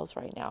all my bills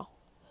right now.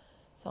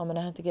 So I'm going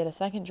to have to get a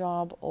second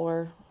job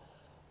or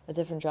a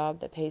different job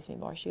that pays me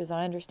more. She goes,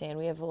 I understand.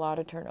 We have a lot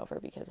of turnover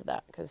because of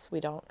that, because we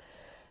don't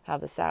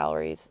have the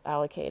salaries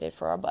allocated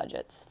for our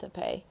budgets to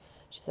pay.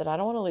 She said, I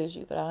don't want to lose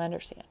you, but I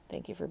understand.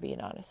 Thank you for being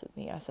honest with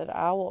me. I said,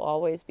 I will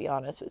always be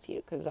honest with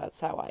you because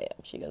that's how I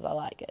am. She goes, I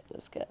like it.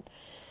 That's good.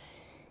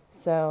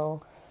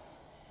 So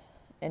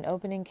an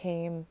opening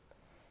came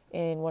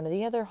in one of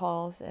the other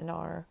halls in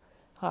our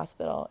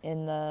hospital it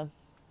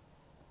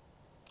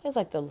was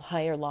like the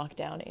higher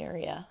lockdown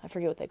area. I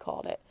forget what they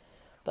called it.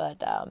 But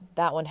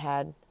that one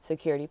had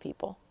security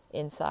people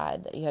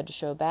inside that you had to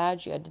show a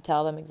badge. You had to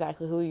tell them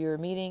exactly who you were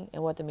meeting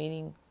and what the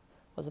meeting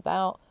was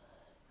about.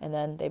 And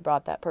then they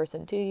brought that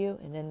person to you,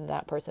 and then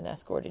that person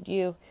escorted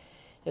you.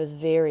 It was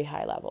very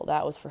high level.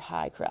 That was for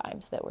high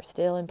crimes that were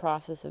still in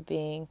process of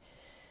being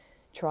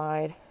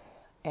tried,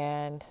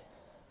 and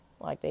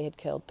like they had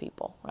killed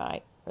people,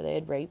 right? Or they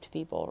had raped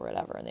people or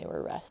whatever, and they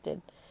were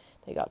arrested.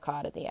 They got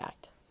caught in the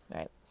act,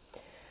 right?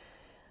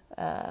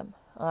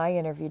 I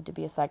interviewed to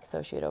be a psych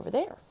associate over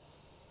there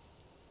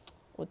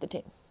with the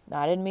team. Now,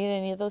 I didn't meet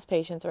any of those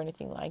patients or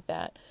anything like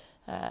that,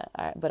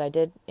 but I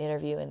did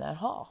interview in that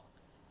hall.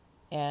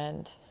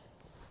 And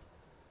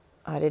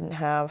I didn't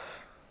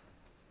have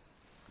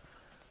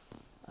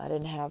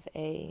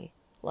a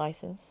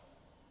license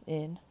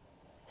in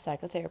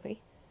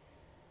psychotherapy.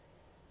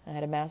 I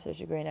had a master's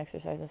degree in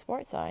exercise and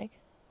sports psych,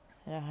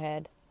 and I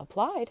had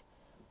applied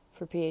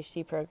for a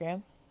PhD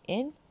program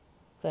in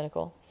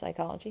clinical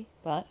psychology,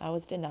 but I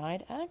was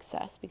denied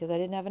access because I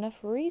didn't have enough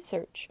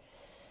research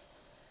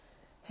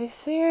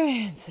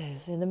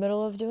experiences in the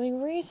middle of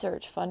doing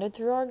research funded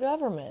through our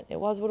government.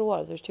 It was what it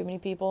was. There's too many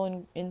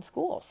people in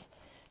schools.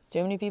 There's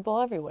too many people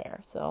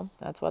everywhere. So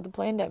that's what the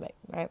pandemic,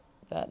 right?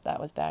 That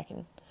was back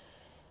in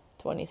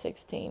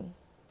 2016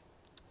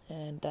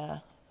 and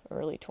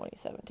early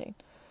 2017.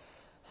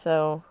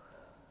 So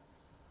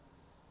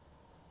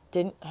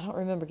I don't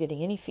remember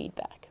getting any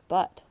feedback,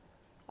 but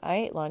I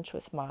ate lunch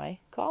with my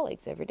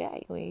colleagues every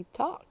day. We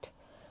talked.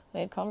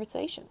 We had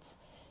conversations.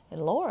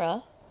 And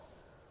Laura,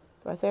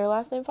 do I say her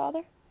last name,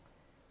 Father?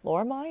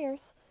 Laura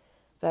Myers,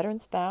 veteran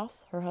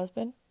spouse, her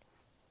husband,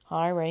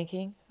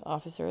 high-ranking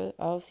officer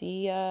of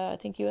the, I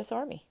think, U.S.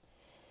 Army.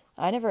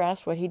 I never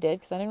asked what he did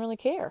because I didn't really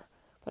care.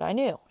 But I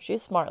knew.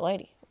 She's a smart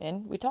lady.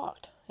 And we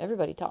talked.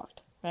 Everybody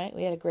talked, right?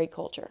 We had a great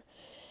culture.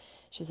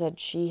 She said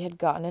she had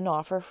gotten an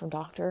offer from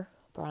Dr.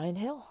 Brian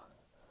Hill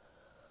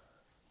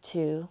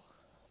to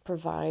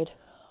provide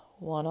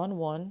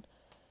one-on-one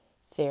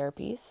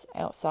therapies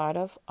outside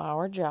of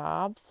our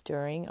jobs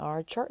during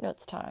our chart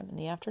notes time in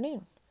the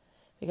afternoon,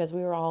 because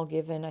we were all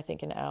given, I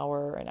think, an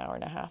hour and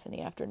a half in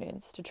the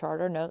afternoons to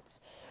chart our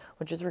notes,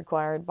 which is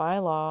required by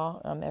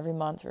law. Every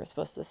month we were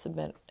supposed to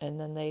submit, and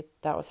then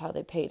that was how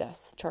they paid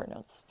us, chart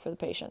notes for the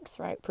patients,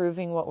 right?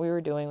 Proving what we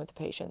were doing with the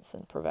patients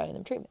and providing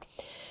them treatment.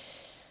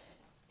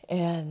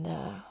 And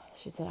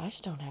she said, I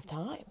just don't have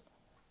time.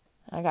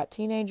 I got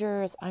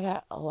teenagers. I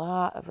got a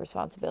lot of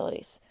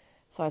responsibilities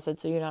So I said,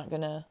 so you're not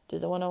going to do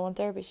the one-on-one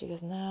therapy? She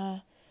goes, nah,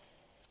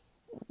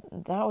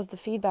 that was the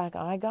feedback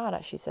I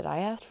got. She said, I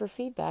asked for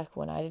feedback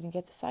when I didn't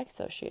get the psych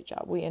associate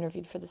job. We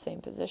interviewed for the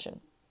same position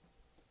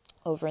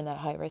over in that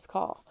high-risk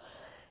call.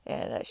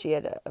 And she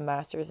had a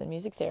master's in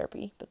music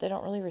therapy, but they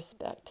don't really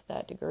respect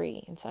that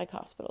degree in psych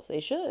hospitals. They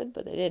should,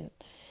 but they didn't.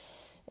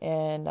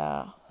 And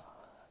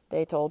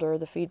they told her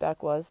the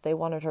feedback was they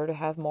wanted her to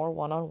have more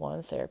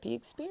one-on-one therapy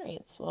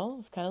experience. Well,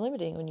 it's kind of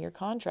limiting when your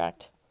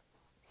contract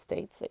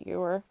states that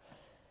you're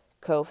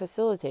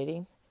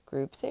co-facilitating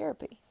group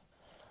therapy.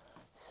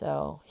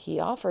 So he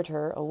offered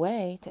her a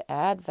way to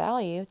add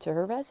value to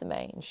her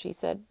resume. And she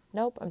said,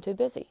 nope, I'm too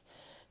busy.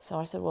 So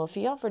I said, well, if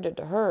he offered it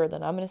to her,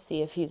 then I'm going to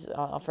see if he's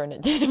offering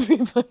it to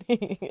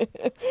everybody.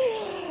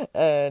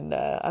 And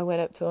I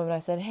went up to him and I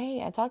said,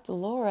 hey, I talked to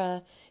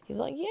Laura. He's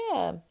like,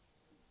 yeah.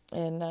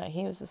 And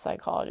he was a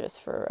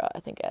psychologist for, I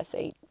think,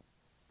 S8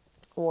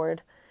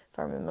 ward, if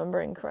I'm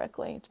remembering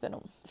correctly. It's been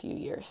a few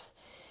years.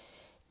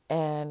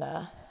 And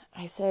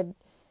I said,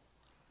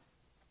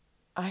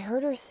 I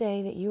heard her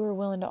say that you were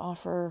willing to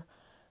offer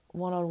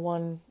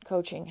one-on-one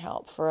coaching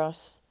help for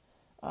us.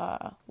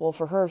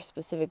 For her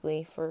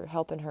specifically, for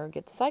helping her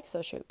get the psych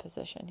associate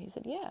position. He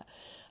said, yeah.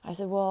 I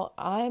said, well,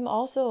 I'm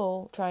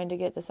also trying to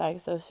get the psych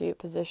associate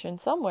position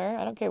somewhere.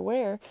 I don't care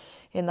where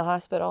in the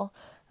hospital.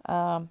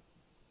 I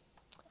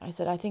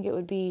said, I think it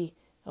would be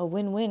a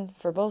win-win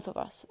for both of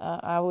us.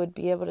 I would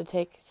be able to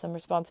take some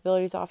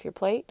responsibilities off your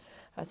plate.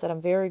 I said,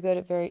 I'm very good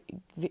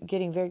at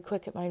getting very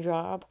quick at my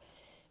job.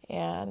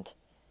 And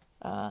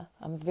I'm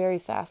a very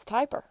fast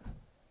typer.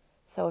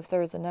 So if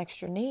there's an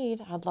extra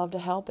need, I'd love to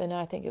help, and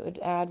I think it would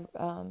add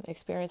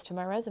experience to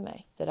my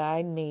resume that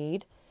I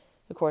need,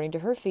 according to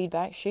her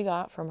feedback she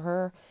got from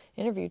her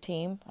interview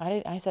team.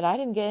 I said I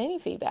didn't get any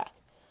feedback,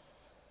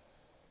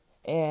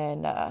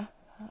 and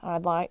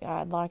I'd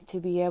like to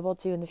be able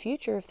to in the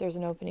future, if there's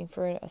an opening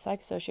for a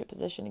psych associate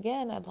position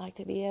again, I'd like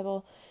to be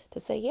able to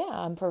say, yeah,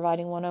 I'm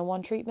providing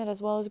one-on-one treatment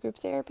as well as group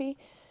therapy,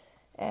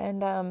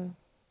 and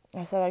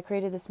I said I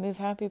created this Move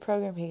Happy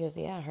program. He goes,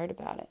 yeah, I heard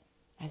about it.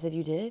 I said,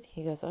 you did?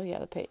 He goes, oh,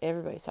 yeah,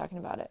 everybody's talking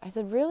about it. I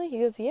said, really? He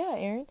goes, yeah,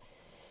 Erin,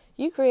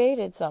 you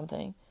created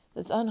something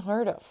that's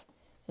unheard of,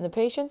 and the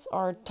patients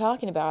are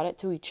talking about it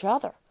to each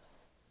other.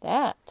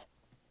 That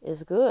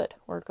is good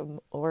word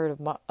of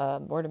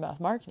mouth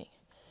marketing.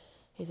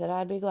 He said,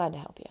 I'd be glad to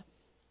help you.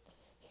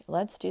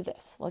 Let's do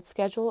this. Let's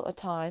schedule a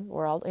time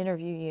where I'll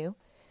interview you.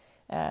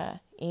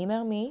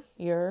 Email me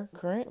your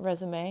current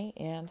resume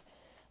and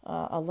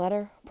a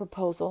letter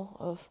proposal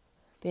of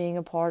being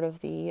a part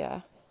of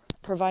the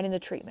providing the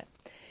treatment.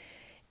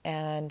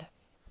 And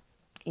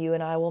you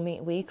and I will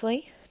meet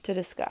weekly to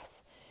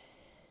discuss.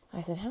 I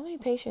said, how many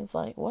patients,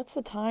 what's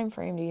the time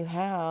frame do you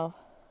have?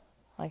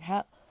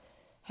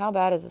 How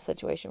bad is the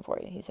situation for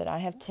you? He said, I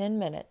have 10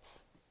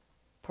 minutes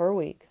per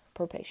week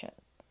per patient.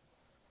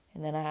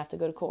 And then I have to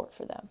go to court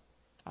for them.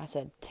 I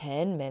said,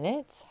 10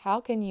 minutes? How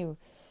can you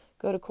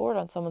go to court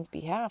on someone's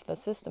behalf? The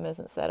system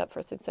isn't set up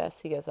for success.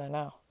 He goes, I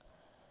know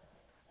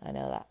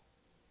that.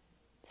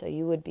 So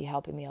you would be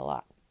helping me a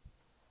lot.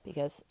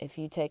 Because if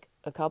you take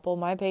a couple of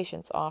my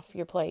patients off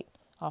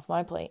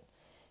my plate,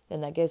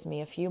 then that gives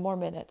me a few more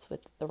minutes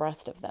with the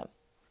rest of them.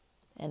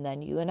 And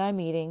then you and I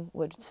meeting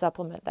would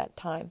supplement that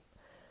time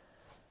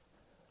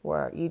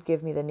where you'd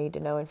give me the need to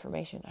know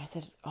information. I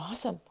said,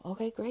 awesome.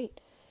 Okay, great.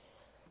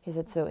 He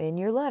said, so in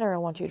your letter, I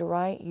want you to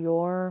write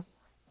your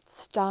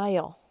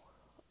style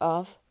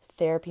of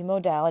therapy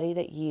modality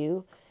that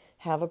you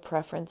have a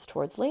preference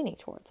towards leaning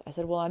towards. I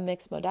said, well, I'm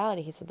mixed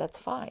modality. He said, that's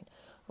fine.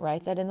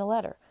 Write that in the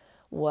letter.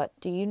 What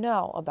do you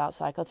know about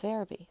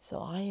psychotherapy? So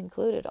I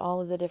included all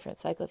of the different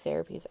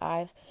psychotherapies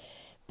I've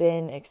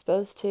been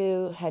exposed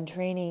to, had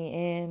training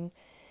in,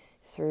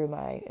 through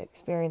my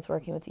experience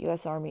working with the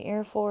U.S. Army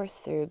Air Force,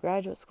 through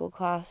graduate school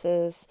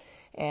classes,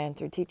 and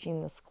through teaching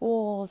the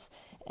schools,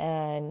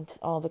 and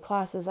all the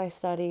classes I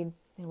studied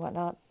and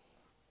whatnot.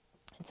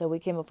 And so we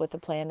came up with a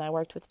plan, and I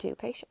worked with 2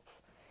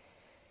 patients.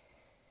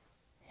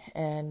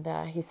 And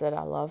he said,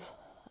 I love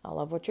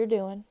what you're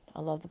doing. I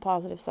love the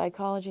positive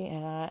psychology,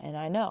 and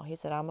I know. He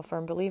said, I'm a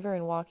firm believer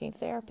in walking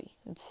therapy.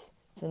 It's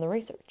in the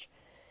research.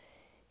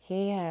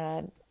 He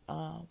had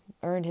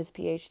earned his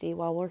PhD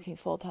while working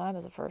full-time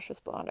as a first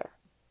responder.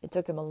 It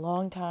took him a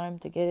long time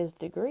to get his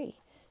degree,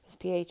 his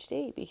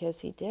PhD, because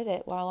he did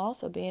it while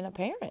also being a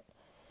parent.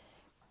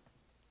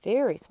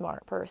 Very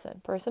smart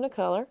person of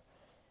color,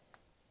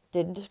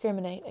 didn't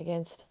discriminate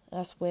against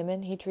us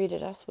women. He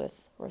treated us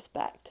with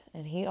respect,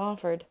 and he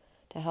offered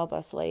to help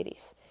us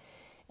ladies.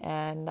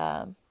 And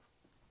I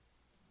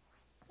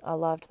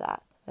loved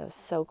that. It was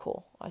so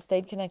cool. I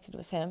stayed connected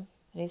with him,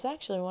 and he's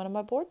actually one of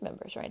my board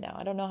members right now.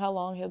 I don't know how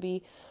long he'll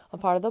be a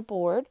part of the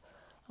board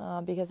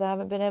because I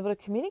haven't been able to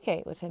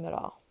communicate with him at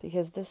all.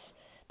 Because this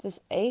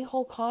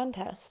a-hole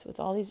contest with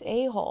all these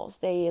a-holes,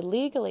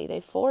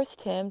 they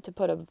forced him to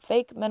put a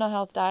fake mental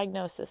health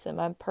diagnosis in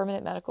my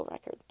permanent medical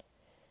record.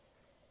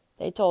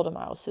 They told him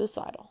I was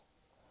suicidal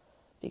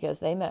because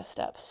they messed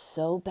up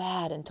so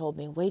bad and told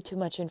me way too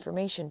much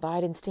information.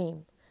 Biden's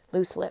team,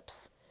 loose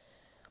lips.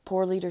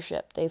 Poor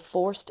leadership. They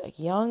forced a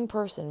young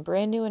person,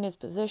 brand new in his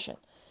position,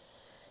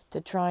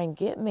 to try and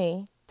get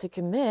me to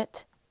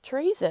commit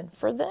treason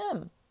for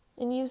them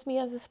and use me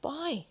as a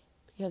spy.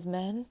 Because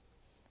men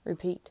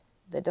repeat.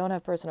 They don't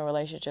have personal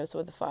relationships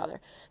with the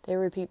Father. They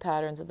repeat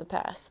patterns of the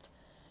past.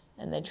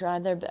 And they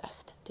tried their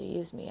best to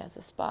use me as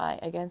a spy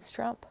against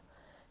Trump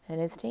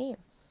and his team.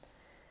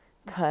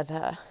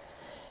 But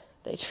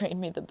they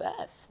trained me the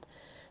best.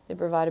 They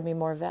provided me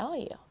more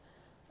value.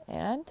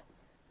 And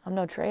I'm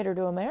no traitor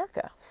to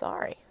America.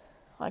 Sorry.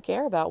 I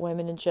care about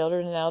women and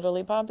children and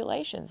elderly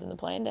populations in the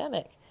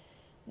pandemic.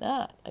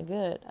 Not a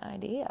good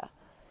idea.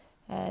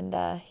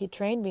 And he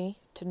trained me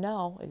to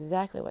know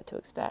exactly what to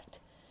expect.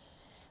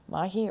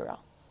 My hero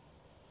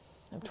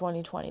of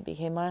 2020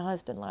 became my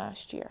husband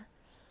last year.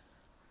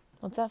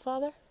 What's that,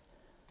 Father?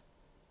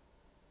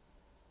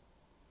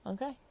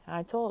 Okay.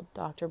 I told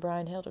Dr.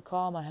 Brian Hill to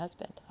call my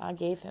husband. I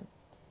gave him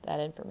that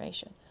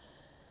information.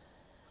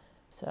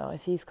 So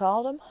if he's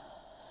called him,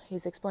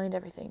 he's explained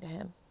everything to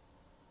him.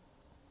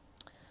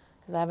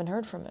 Because I haven't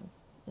heard from him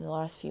in the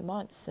last few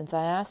months since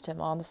I asked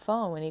him on the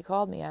phone when he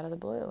called me out of the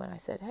blue. And I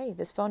said, hey,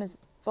 this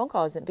phone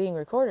call isn't being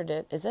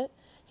recorded, is it?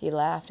 He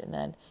laughed, and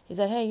then he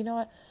said, hey, you know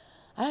what?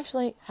 I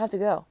actually have to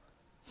go.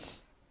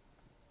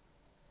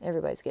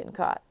 Everybody's getting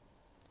caught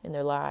in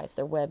their lies,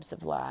 their webs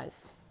of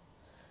lies.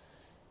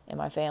 And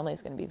my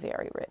family's going to be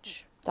very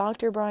rich.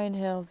 Dr. Brian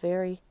Hill,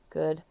 very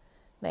good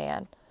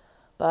man.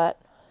 But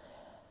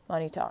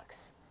money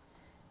talks.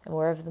 And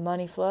wherever the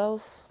money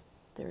flows,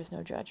 there is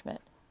no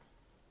judgment.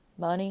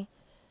 Money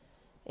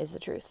is the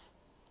truth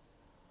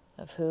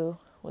of who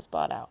was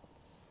bought out.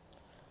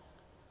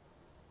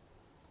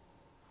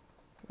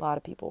 A lot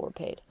of people were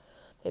paid.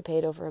 They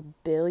paid over $1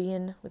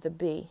 billion with a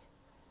B,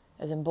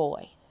 as in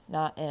boy,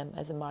 not M,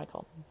 as in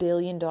Michael. $1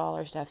 billion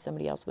to have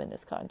somebody else win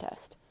this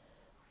contest.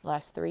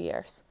 Last 3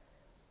 years.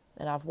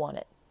 And I've won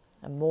it.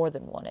 I've more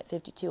than won it.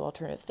 52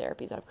 alternative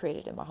therapies I've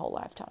created in my whole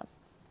lifetime.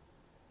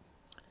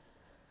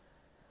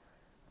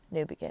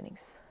 New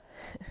beginnings.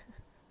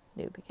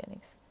 New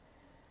beginnings.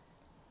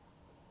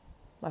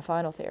 My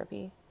final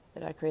therapy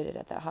that I created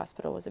at that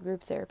hospital was a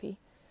group therapy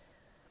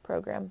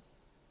program.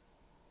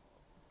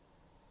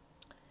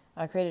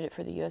 I created it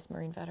for the U.S.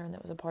 Marine veteran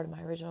that was a part of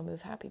my original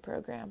Move Happy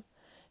program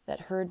that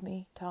heard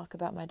me talk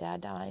about my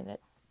dad dying, that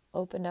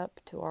opened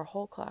up to our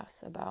whole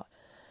class about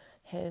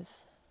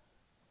his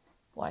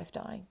wife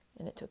dying.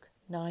 And it took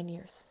 9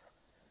 years.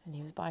 And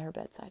he was by her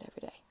bedside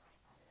every day.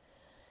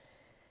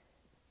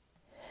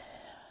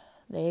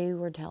 They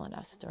were telling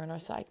us during our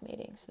psych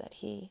meetings that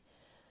he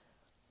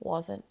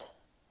wasn't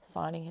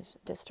signing his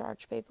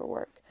discharge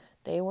paperwork.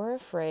 They were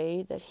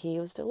afraid that he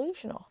was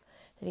delusional,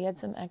 that he had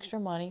some extra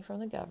money from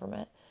the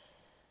government,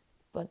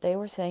 but they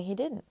were saying he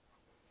didn't.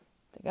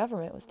 The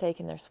government was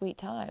taking their sweet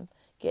time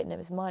getting him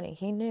his money.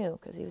 He knew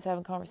because he was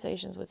having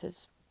conversations with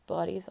his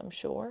buddies, I'm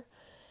sure,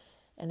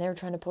 and they were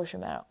trying to push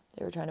him out.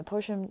 They were trying to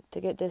push him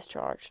to get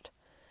discharged.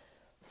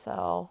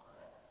 So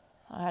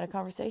I had a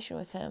conversation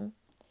with him,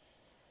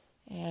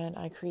 and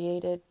I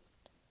created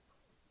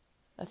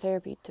a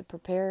therapy to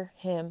prepare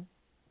him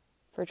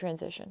for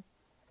transition,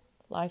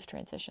 life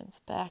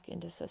transitions back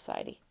into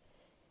society.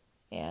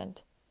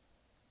 And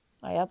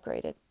I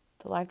upgraded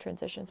the life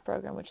transitions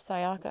program, which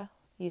Sayaka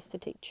used to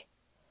teach,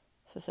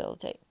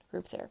 facilitate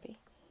group therapy.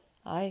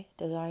 I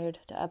desired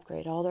to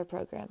upgrade all their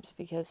programs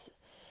because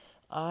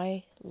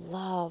I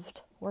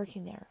loved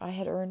working there. I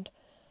had earned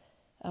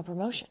a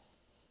promotion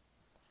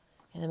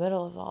in the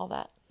middle of all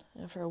that.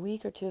 And for a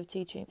week or two of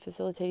teaching,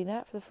 facilitating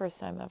that for the first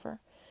time ever.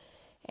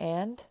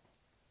 And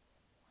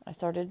I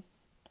started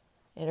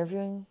the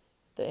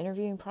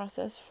interviewing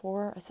process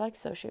for a psych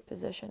associate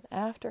position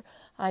after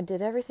I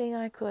did everything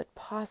I could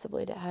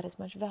possibly to add as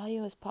much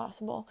value as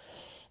possible.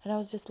 And I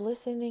was just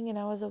listening, and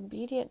I was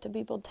obedient to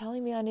people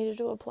telling me I needed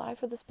to apply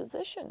for this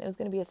position. It was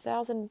going to be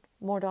 $1,000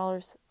 more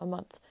a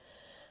month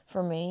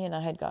for me, and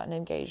I had gotten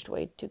engaged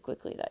way too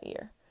quickly that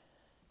year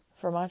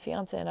for my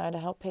fiance and I to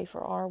help pay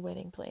for our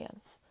wedding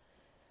plans.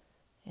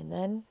 And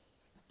then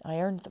I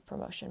earned the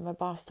promotion. My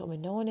boss told me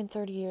no one in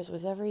 30 years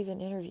was ever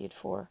even interviewed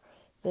for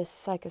this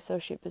psych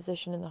associate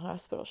position in the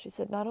hospital. She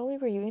said, not only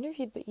were you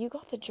interviewed, but you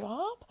got the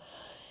job?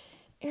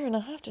 Erin,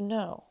 I have to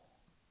know,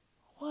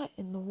 what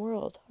in the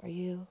world are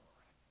you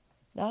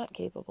not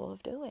capable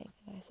of doing?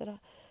 And I said,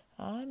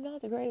 I'm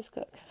not the greatest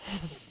cook.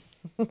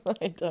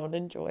 I don't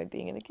enjoy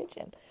being in the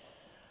kitchen.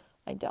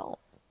 I don't.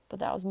 But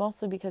that was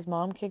mostly because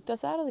Mom kicked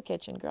us out of the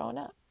kitchen growing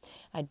up.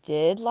 I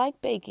did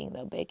like baking,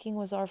 though. Baking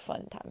was our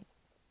fun time.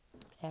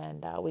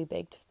 And we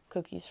baked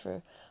cookies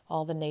for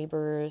all the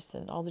neighbors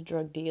and all the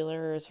drug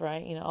dealers,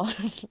 right? You know,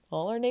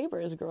 all our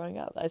neighbors growing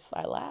up.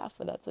 I laugh,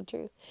 but that's the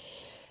truth.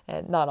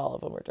 And not all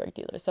of them were drug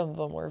dealers. Some of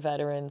them were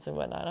veterans and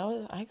whatnot.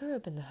 I grew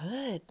up in the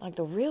hood, like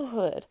the real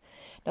hood.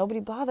 Nobody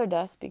bothered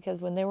us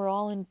because when they were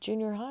all in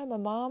junior high, my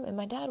mom and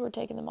my dad were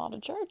taking them all to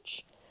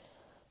church.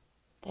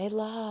 They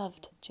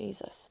loved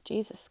Jesus.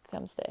 Jesus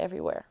comes to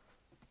everywhere.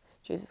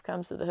 Jesus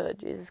comes to the hood.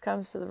 Jesus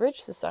comes to the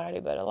rich society,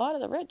 but a lot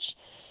of the rich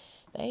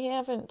they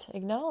haven't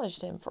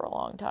acknowledged him for a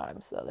long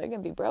time, so they're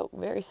going to be broke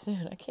very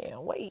soon. I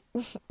can't wait.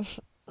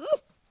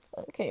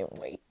 I can't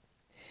wait.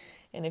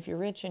 And if you're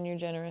rich and you're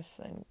generous,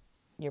 then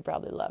you're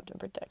probably loved and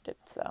protected.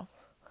 So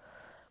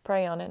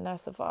pray on it and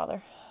ask the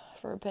Father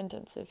for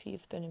repentance if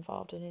you've been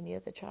involved in any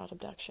of the child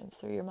abductions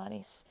through your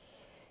monies,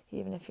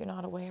 even if you're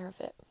not aware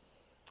of it.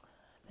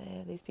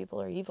 These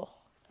people are evil.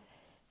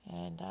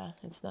 And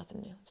it's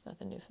nothing new. It's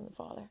nothing new from the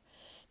Father.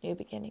 New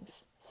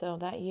beginnings. So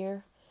that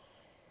year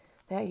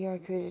I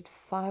created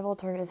 5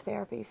 alternative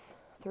therapies.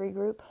 3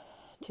 group,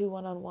 2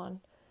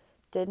 one-on-one.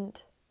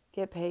 Didn't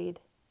get paid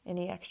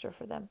any extra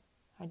for them.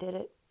 I did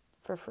it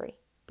for free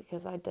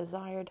because I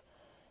desired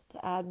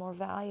to add more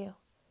value,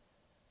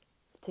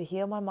 to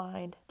heal my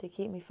mind, to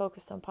keep me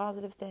focused on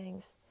positive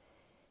things.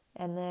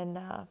 And then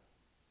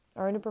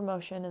earned a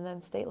promotion, and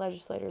then state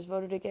legislators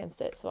voted against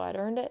it. So I'd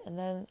earned it, and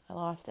then I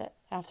lost it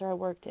after I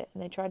worked it.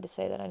 And they tried to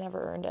say that I never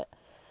earned it.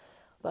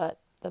 But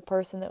the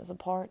person that was a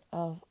part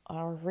of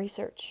our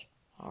research,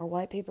 our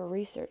white paper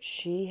research,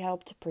 she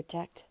helped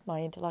protect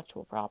my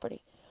intellectual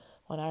property.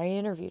 When I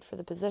interviewed for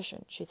the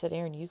position, she said,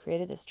 Erin, you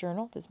created this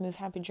journal, this Move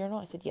Happy journal?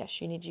 I said, yes,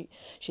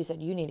 she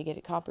said, you need to get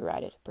it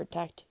copyrighted,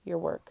 protect your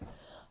work.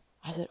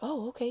 I said,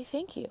 oh, okay,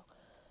 thank you.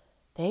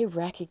 They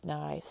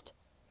recognized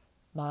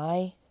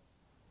my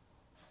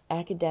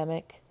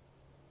academic,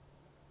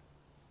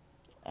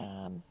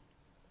 I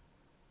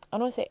don't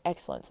want to say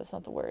excellence, that's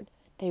not the word.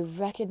 They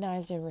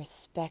recognized and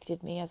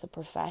respected me as a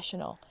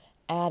professional,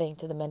 adding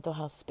to the mental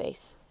health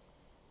space.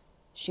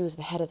 She was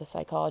the head of the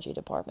psychology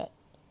department.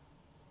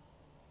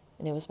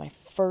 And it was my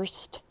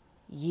first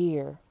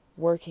year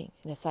working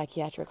in a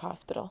psychiatric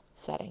hospital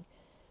setting.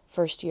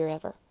 First year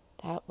ever.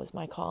 That was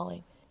my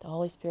calling. The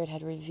Holy Spirit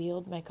had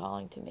revealed my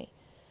calling to me.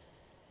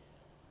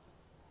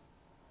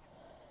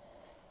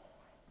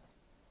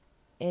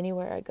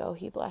 Anywhere I go,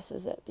 He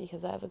blesses it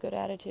because I have a good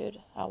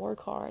attitude. I work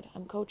hard.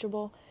 I'm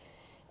coachable.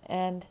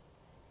 And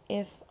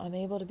if I'm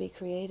able to be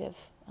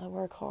creative, I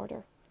work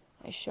harder.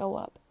 I show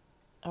up.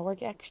 I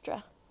work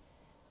extra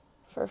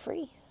for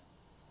free.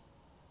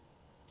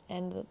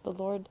 And the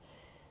Lord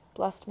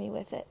blessed me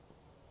with it.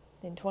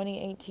 In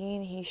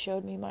 2018, He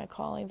showed me my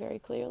calling very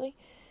clearly.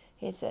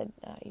 He said,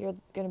 you're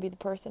going to be the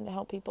person to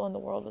help people in the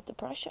world with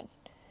depression.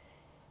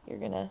 You're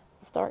going to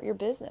start your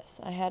business.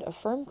 I had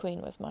Affirm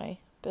Queen was my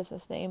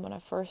business name when I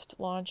first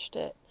launched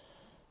it,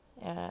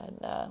 and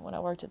when I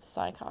worked at the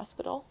psych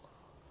hospital.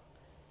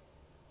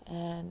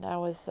 And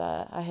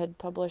I had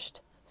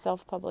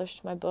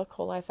self-published my book,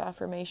 Whole Life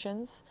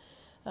Affirmations,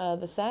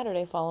 the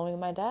Saturday following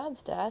my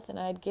dad's death, and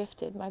I had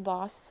gifted my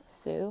boss,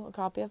 Sue, a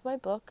copy of my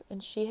book,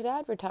 and she had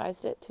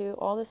advertised it to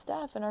all the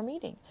staff in our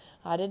meeting.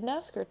 I didn't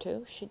ask her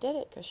to. She did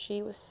it because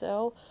she was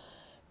so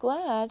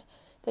glad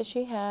that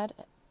she had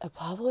a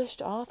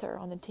published author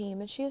on the team,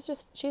 and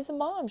she's a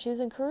mom. She was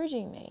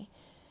encouraging me.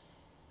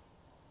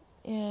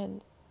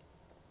 And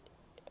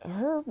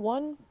her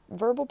one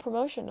verbal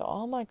promotion to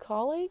all my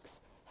colleagues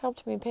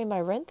helped me pay my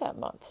rent that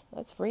month.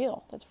 That's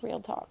real. That's real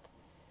talk.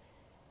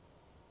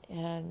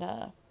 And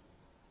I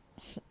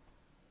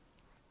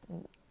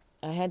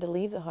had to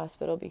leave the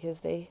hospital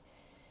because the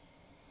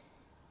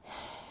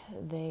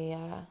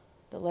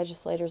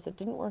legislators that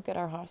didn't work at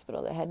our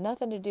hospital, that had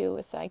nothing to do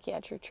with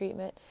psychiatric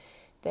treatment,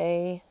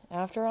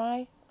 after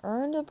I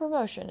earned a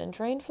promotion and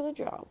trained for the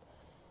job,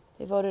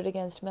 they voted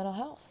against mental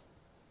health.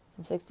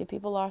 And 60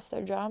 people lost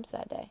their jobs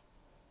that day.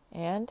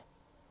 And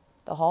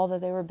the hall that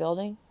they were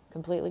building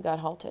completely got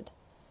halted.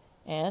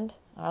 And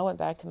I went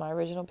back to my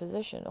original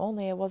position,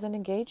 only I wasn't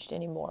engaged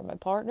anymore. My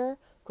partner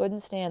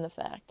couldn't stand the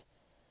fact.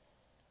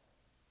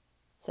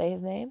 Say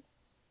his name?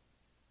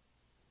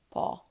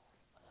 Paul.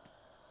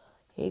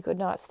 He could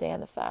not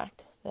stand the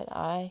fact that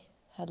I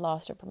had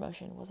lost a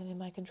promotion. It wasn't in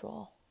my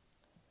control.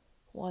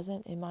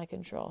 Wasn't in my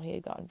control. He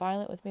had gotten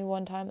violent with me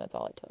one time, that's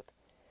all it took.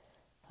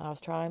 I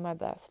was trying my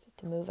best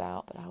to move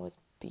out, but I was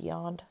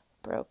beyond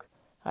broke.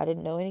 I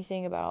didn't know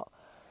anything about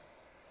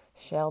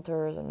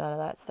shelters and none of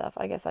that stuff.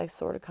 I guess I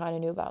sort of kind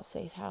of knew about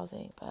safe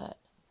housing, but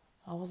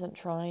I wasn't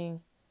trying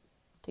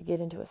to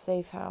get into a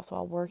safe house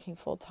while working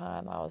full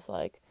time. I was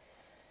like,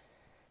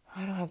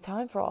 I don't have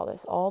time for all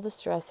this. All the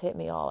stress hit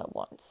me all at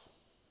once.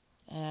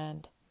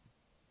 And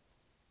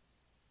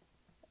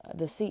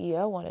the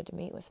CEO wanted to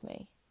meet with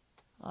me.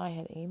 I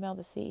had emailed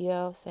the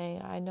CEO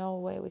saying, I know a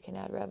way we can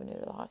add revenue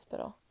to the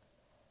hospital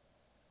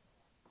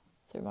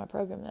through my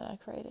program that I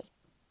created.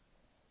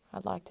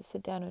 I'd like to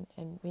sit down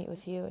and meet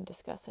with you and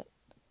discuss it.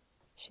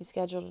 She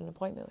scheduled an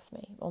appointment with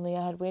me. Only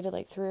I had waited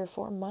like 3 or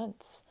 4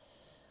 months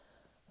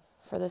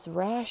for this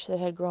rash that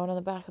had grown on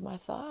the back of my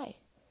thigh.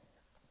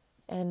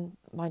 And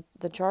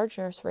the charge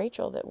nurse,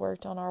 Rachel, that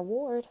worked on our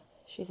ward,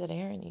 she said,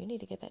 Erin, you need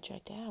to get that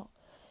checked out.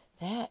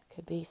 That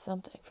could be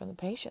something from the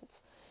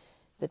patients.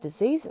 The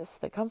diseases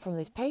that come from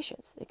these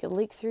patients, it could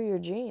leak through your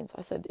genes.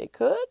 I said, it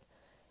could?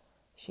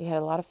 She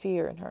had a lot of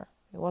fear in her.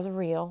 It wasn't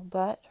real,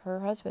 but her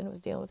husband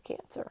was dealing with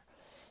cancer.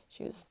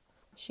 She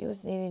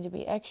was needing to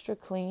be extra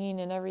clean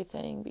and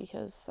everything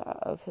because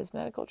of his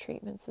medical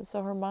treatments. And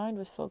so her mind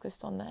was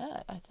focused on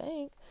that, I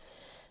think.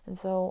 And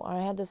so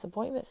I had this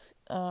appointment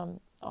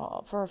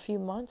for a few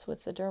months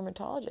with the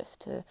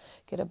dermatologist to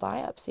get a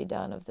biopsy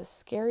done of this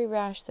scary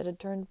rash that had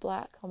turned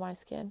black on my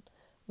skin.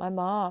 My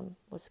mom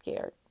was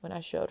scared when I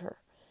showed her.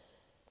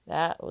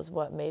 That was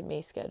what made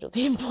me schedule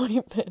the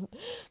appointment,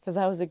 because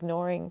I was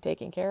ignoring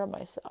taking care of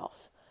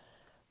myself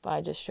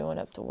by just showing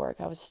up to work.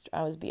 I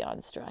was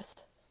beyond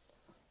stressed.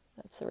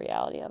 That's the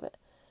reality of it.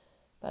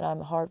 But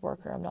I'm a hard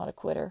worker. I'm not a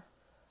quitter.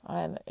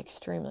 I am an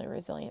extremely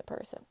resilient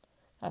person.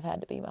 I've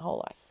had to be my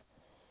whole life.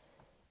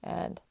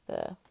 And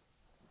the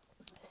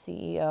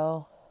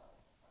CEO,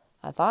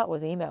 I thought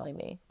was emailing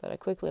me, but I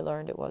quickly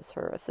learned it was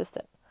her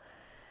assistant.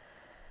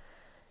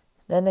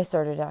 Then they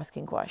started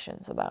asking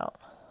questions about,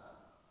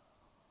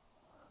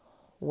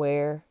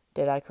 where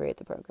did I create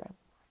the program?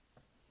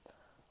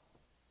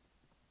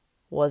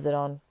 Was it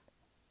on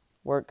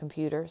work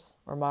computers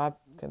or my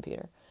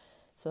computer?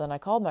 So then I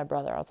called my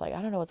brother. I was like,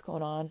 I don't know what's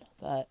going on,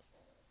 but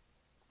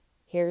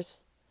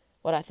here's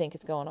what I think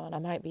is going on. I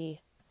might be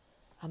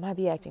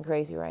acting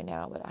crazy right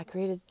now, but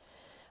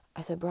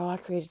I said, bro, I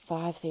created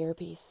 5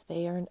 therapies.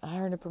 I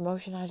earned a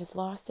promotion. I just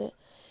lost it.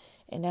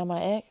 And now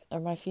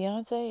my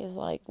fiance is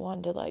like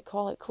wanting to like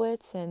call it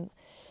quits, and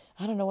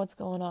I don't know what's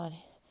going on.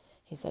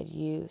 He said,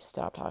 you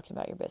stop talking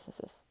about your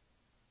businesses.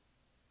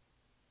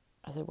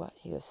 I said, what?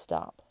 He goes,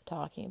 stop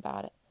talking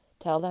about it.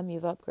 Tell them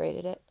you've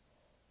upgraded it.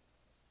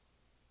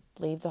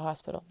 Leave the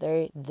hospital.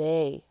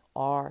 They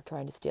are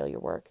trying to steal your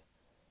work.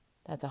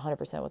 That's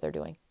 100% what they're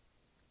doing.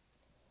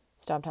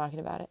 Stop talking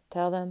about it.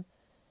 Tell them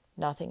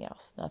nothing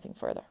else, nothing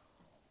further.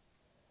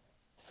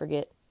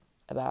 Forget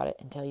about it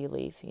until you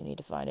leave. You need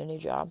to find a new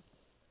job.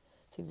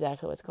 It's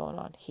exactly what's going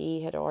on.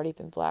 He had already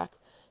been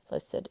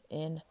blacklisted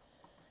in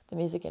the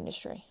music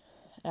industry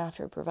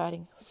after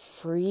providing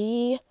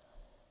free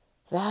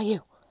value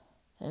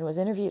and was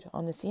interviewed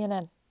on the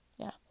CNN.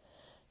 Yeah.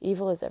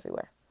 Evil is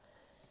everywhere.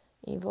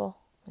 Evil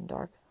and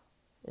dark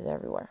is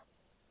everywhere.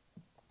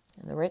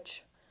 And the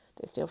rich,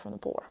 they steal from the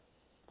poor.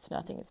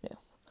 Nothing is new.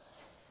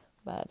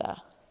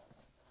 But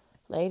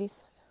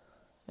ladies,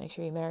 make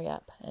sure you marry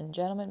up. And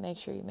gentlemen, make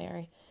sure you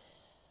marry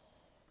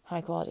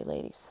high quality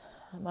ladies.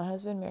 My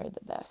husband married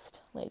the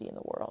best lady in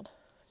the world.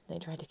 They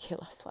tried to kill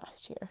us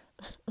last year.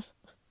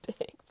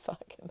 Big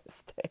fucking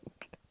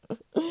mistake.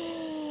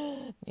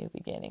 New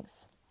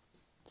beginnings.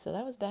 So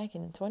that was back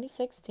in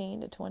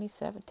 2016 to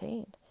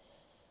 2017.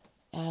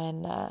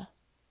 And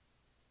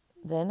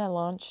then I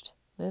launched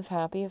Move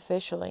Happy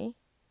officially.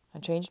 I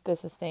changed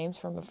business names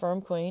from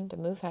Affirm Queen to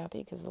Move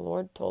Happy because the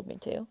Lord told me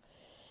to.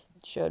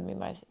 Showed me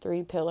my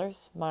 3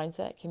 pillars: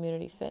 mindset,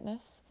 community,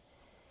 fitness.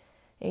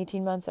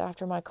 18 months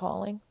after my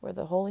calling, where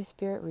the Holy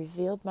Spirit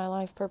revealed my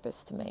life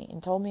purpose to me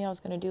and told me I was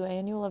going to do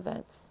annual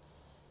events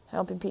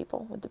helping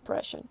people with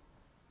depression.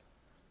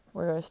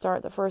 We're going to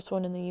start the first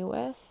one in the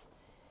U.S.,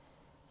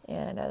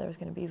 and there's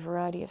going to be a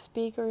variety of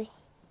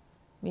speakers,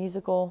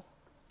 musical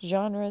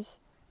genres,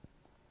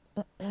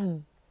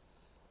 and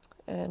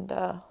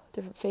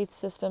different faith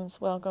systems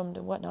welcomed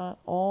and whatnot,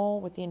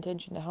 all with the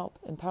intention to help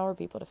empower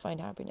people to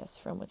find happiness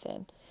from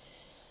within.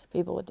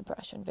 People with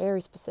depression,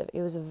 very specific.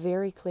 It was a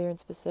very clear and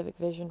specific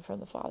vision from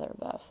the Father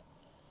above.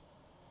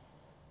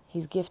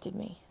 He's gifted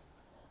me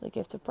the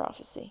gift of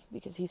prophecy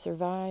because he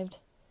survived.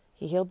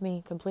 He healed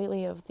me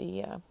completely of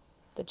the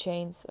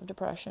chains of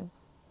depression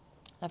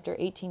after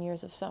 18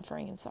 years of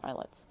suffering in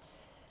silence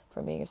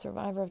from being a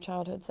survivor of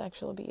childhood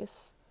sexual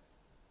abuse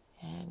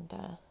and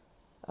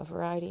a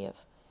variety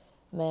of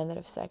men that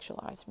have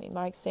sexualized me.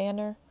 Mike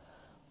Sander,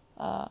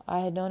 I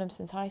had known him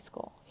since high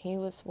school. He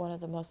was one of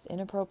the most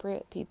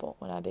inappropriate people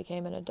when I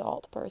became an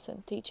adult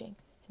person teaching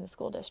in the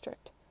school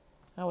district.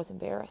 I was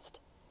embarrassed.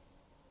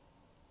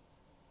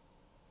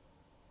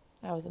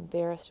 I was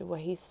embarrassed of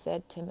what he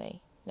said to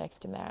me next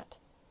to Matt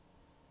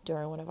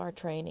during one of our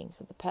trainings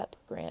at the PEP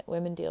grant.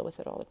 Women deal with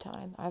it all the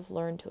time. I've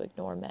learned to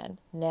ignore men,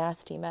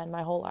 nasty men,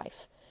 my whole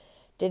life.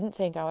 Didn't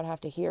think I would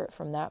have to hear it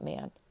from that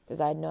man because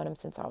I had known him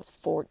since I was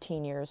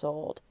 14 years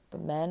old.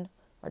 But men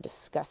are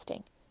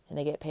disgusting. And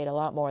they get paid a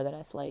lot more than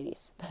us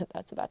ladies. But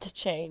that's about to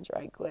change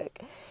right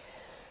quick.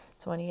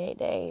 28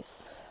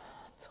 days.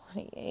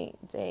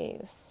 28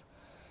 days.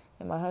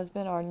 And my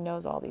husband already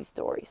knows all these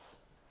stories.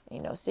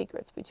 Ain't no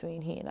secrets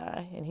between he and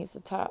I. And he's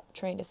the top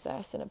trained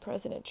assassin of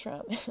President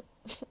Trump.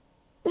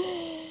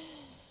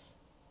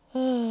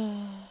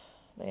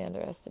 They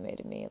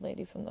underestimated me, a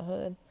lady from the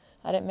hood.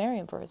 I didn't marry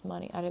him for his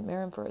money. I didn't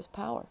marry him for his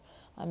power.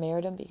 I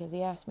married him because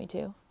he asked me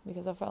to.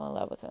 Because I fell in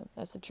love with him.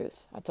 That's the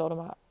truth. I told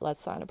him,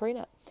 let's sign a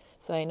prenup.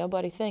 So ain't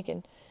nobody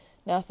thinking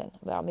nothing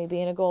about me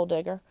being a gold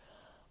digger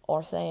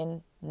or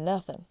saying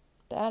nothing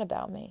bad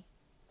about me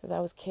because I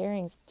was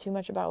caring too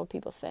much about what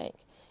people think.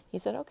 He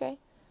said, okay,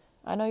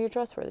 I know you're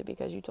trustworthy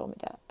because you told me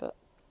that, but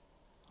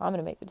I'm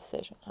going to make the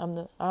decision. I'm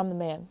the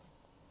man.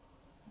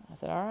 I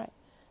said, all right.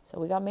 So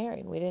we got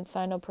married. We didn't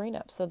sign no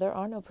prenups, so there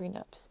are no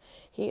prenups.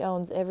 He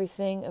owns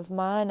everything of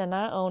mine, and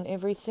I own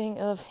everything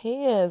of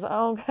his,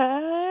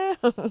 okay?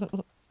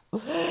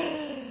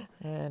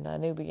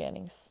 And new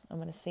beginnings. I'm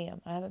going to see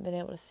him. I haven't been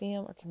able to see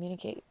him or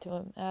communicate to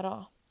him at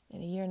all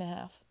in a year and a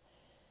half.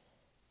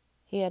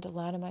 He had to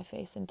lie to my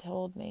face and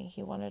told me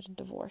he wanted a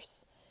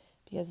divorce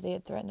because they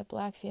had threatened a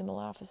black female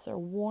officer,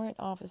 warrant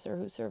officer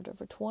who served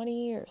over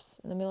 20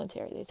 years in the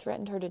military. They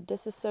threatened her to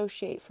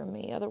disassociate from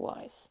me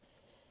otherwise.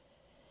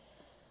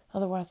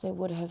 Otherwise, they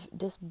would have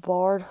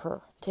disbarred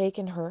her,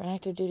 taken her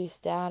active duty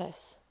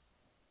status,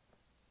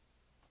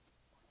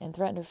 and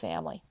threatened her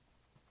family.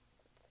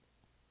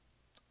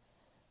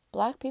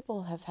 Black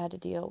people have had to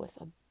deal with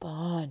a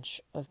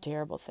bunch of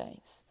terrible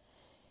things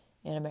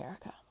in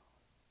America.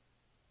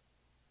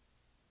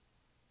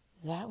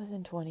 That was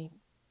in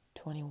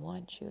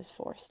 2021. She was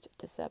forced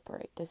to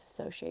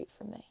disassociate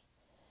from me.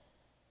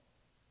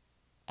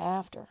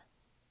 After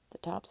the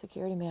top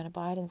security man of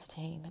Biden's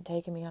team had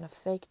taken me on a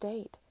fake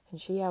date,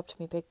 and she helped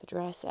me pick the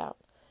dress out.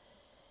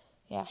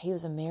 Yeah, he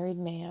was a married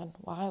man.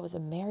 Why was a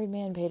married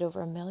man paid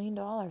over $1 million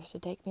to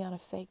take me on a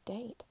fake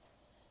date,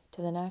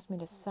 to then ask me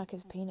to suck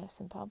his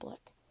penis in public?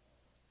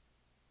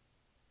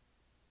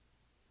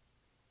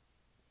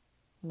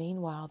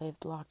 Meanwhile, they've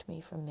blocked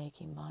me from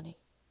making money.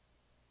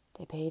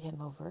 They paid him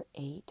over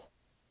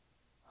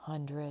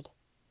 800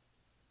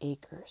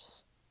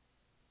 acres.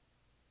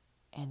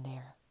 And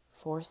they're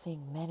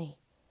forcing many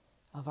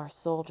of our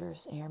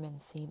soldiers, airmen,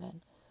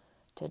 seamen,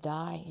 to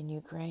die in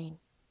Ukraine.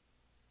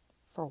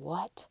 For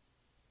what?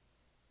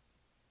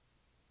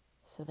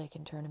 So they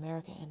can turn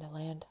America into a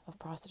land of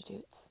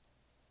prostitutes.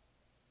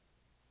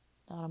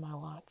 Not on my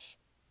watch.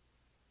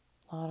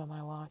 Not on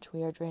my watch.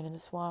 We are draining the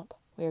swamp.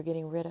 We are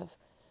getting rid of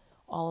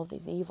all of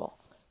these evil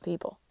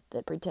people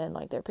that pretend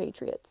like they're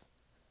patriots.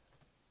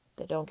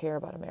 They don't care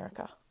about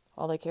America.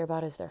 All they care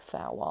about is their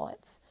fat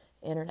wallets.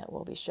 Internet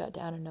will be shut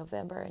down in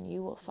November, and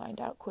you will find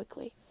out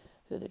quickly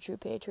who the true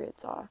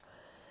patriots are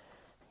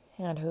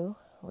and who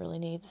really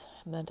needs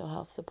mental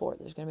health support.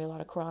 There's going to be a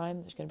lot of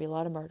crime. There's going to be a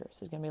lot of murders.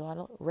 There's going to be a lot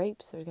of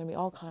rapes. There's going to be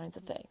all kinds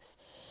of things.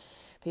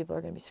 People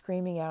are going to be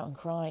screaming out and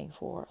crying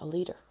for a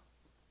leader,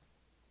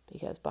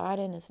 because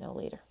Biden is no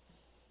leader.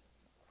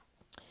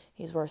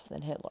 He's worse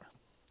than Hitler.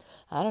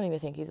 I don't even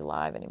think he's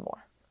alive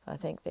anymore. I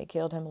think they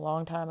killed him a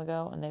long time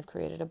ago, and they've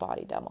created a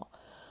body double.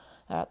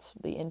 That's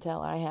the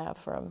intel I have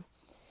from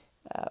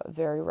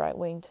very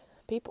right-winged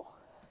people.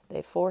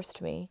 They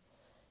forced me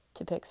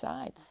to pick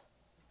sides.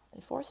 They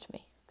forced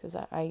me, because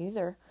I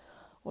either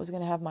was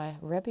going to have my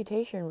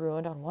reputation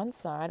ruined on one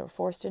side or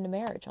forced into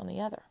marriage on the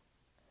other.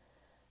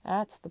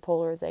 That's the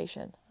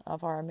polarization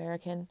of our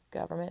American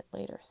government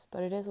leaders.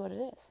 But it is what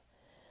it is.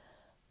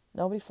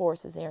 Nobody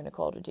forces Erin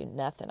Nicole to do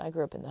nothing. I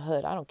grew up in the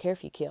hood. I don't care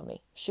if you kill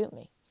me. Shoot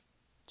me.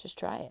 Just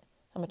try it.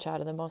 I'm a child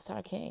of the Most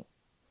High King.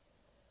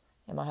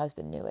 And my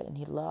husband knew it, and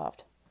he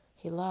loved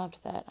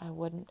that I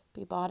wouldn't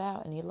be bought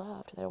out, and he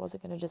loved that I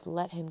wasn't going to just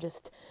let him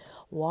just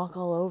walk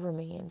all over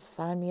me and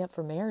sign me up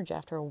for marriage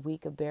after a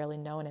week of barely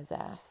knowing his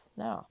ass.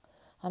 No,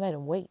 I made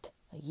him wait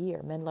a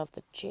year. Men love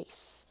the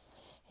chase.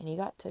 And he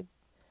got to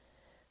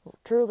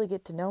truly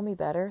get to know me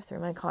better through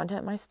my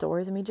content, my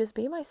stories, and me just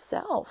be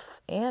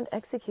myself, and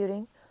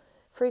executing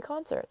free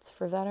concerts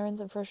for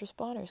veterans and first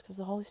responders, because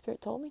the Holy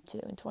Spirit told me to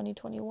in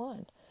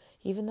 2021.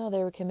 Even though they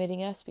were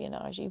committing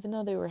espionage, even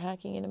though they were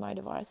hacking into my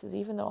devices,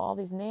 even though all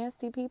these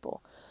nasty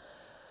people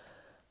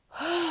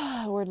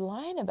were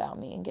lying about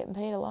me and getting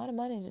paid a lot of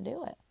money to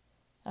do it,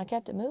 I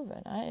kept it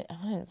moving. I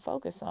didn't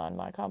focus on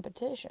my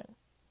competition.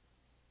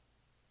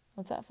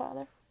 What's that,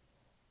 Father?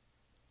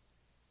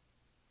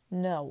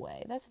 No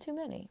way. That's too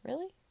many.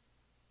 Really?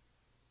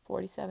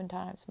 47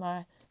 times.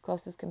 My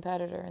closest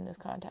competitor in this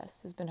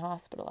contest has been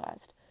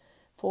hospitalized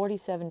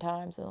 47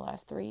 times in the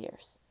last 3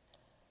 years.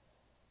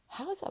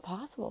 How is that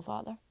possible,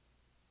 Father?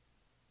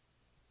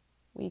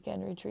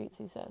 Weekend retreats,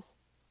 he says.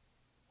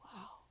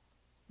 Wow.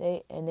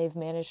 They've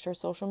managed her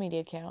social media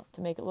account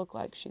to make it look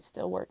like she's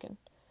still working.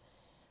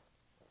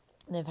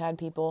 They've had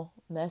people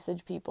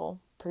message people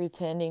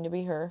pretending to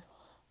be her.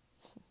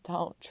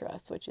 Don't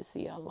trust what you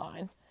see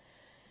online.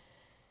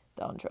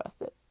 Don't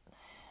trust it.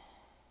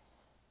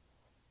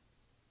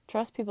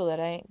 Trust people that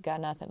ain't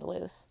got nothing to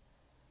lose,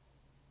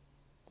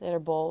 that are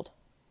bold.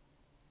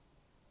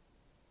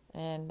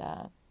 And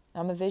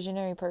I'm a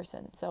visionary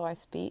person, so I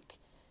speak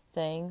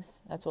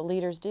things. That's what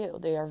leaders do.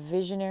 They are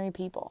visionary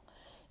people,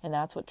 and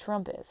that's what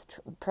Trump is.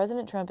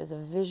 President Trump is a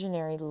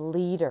visionary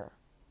leader.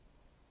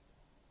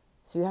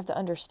 So you have to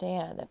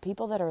understand that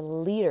people that are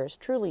leaders,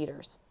 true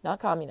leaders, not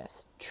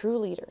communists, true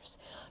leaders,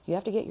 you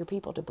have to get your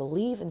people to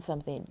believe in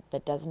something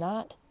that does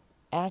not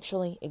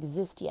actually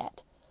exist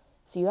yet.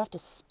 So you have to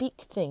speak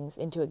things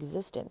into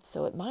existence.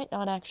 So it might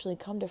not actually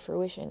come to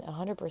fruition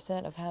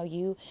 100% of how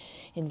you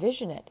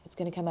envision it. It's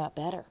going to come out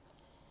better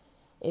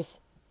if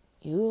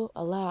you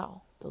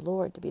allow the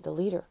Lord to be the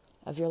leader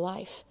of your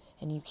life,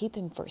 and you keep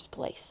him first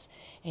place,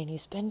 and you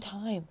spend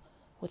time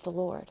with the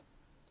Lord,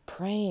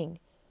 praying,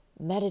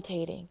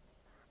 meditating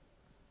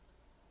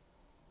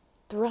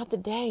throughout the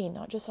day,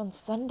 not just on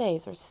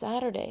Sundays or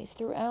Saturdays,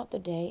 throughout the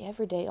day,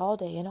 every day, all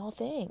day, in all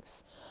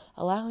things.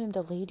 Allow him to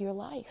lead your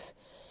life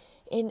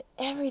in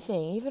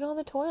everything, even on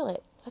the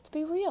toilet. Let's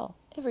be real.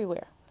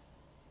 Everywhere.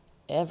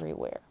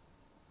 Everywhere.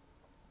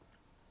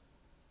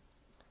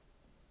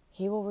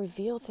 He will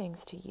reveal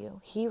things to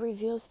you. He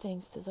reveals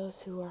things to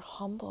those who are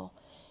humble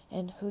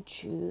and who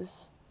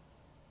choose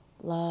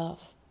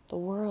love. The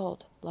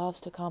world loves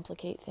to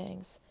complicate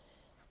things.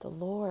 The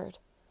Lord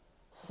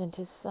sent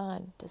His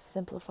Son to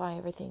simplify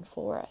everything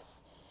for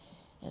us.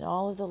 And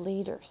all of the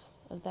leaders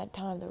of that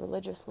time, the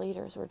religious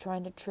leaders, were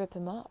trying to trip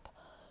Him up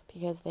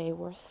because they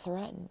were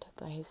threatened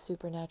by His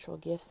supernatural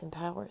gifts and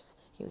powers.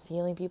 He was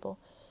healing people.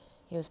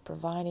 He was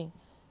providing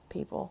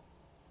people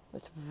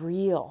with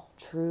real,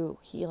 true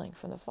healing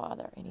from the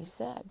Father. And He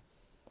said,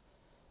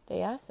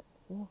 they asked Him,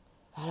 well,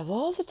 out of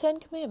all the 10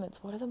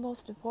 commandments, what are the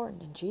most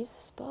important? And Jesus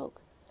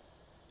spoke.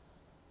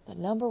 The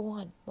number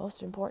one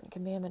most important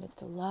commandment is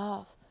to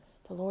love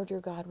the Lord your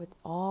God with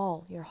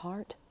all your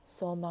heart,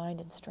 soul, mind,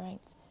 and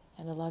strength,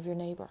 and to love your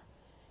neighbor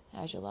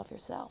as you love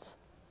yourself.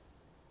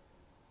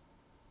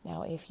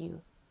 Now, if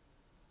you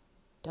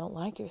don't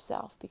like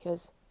yourself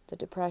because the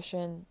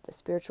depression, the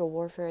spiritual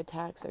warfare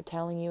attacks are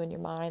telling you in your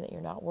mind that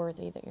you're not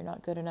worthy, that you're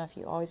not good enough,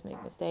 you always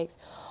make mistakes,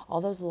 all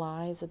those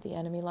lies that the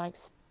enemy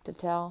likes to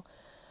tell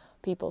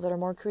people that are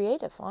more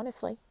creative,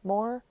 honestly.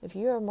 If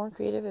you are more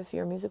creative, if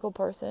you're a musical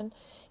person,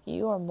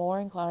 you are more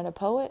inclined, a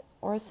poet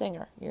or a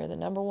singer, you're the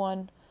number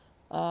one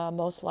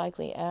most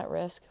likely at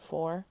risk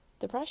for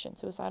depression,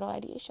 suicidal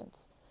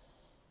ideations.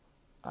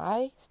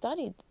 I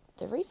studied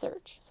the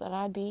research so that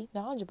I'd be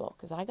knowledgeable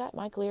because I got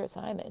my clear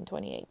assignment in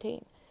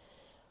 2018.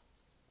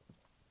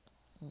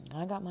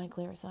 I got my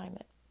clear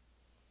assignment.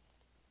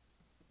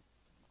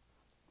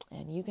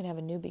 And you can have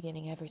a new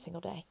beginning every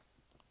single day.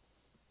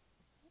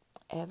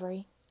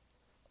 Every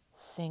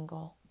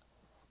single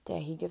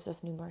day. He gives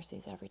us new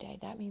mercies every day.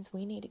 That means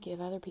we need to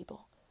give other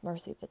people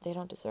mercy that they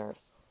don't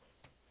deserve.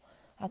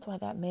 That's why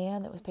that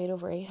man that was paid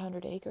over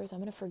 800 acres, I'm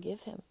going to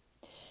forgive him.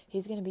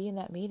 He's going to be in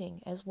that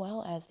meeting, as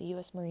well as the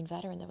U.S. Marine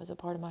veteran that was a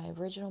part of my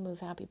original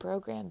Move Happy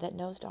program that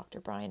knows Dr.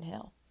 Brian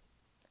Hill.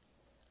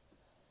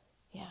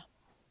 Yeah.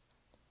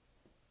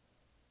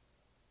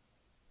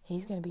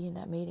 He's going to be in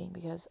that meeting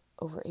because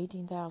over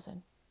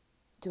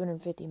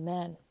 18,250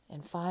 men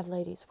and 5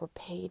 ladies were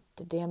paid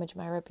to damage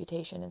my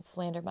reputation and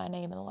slander my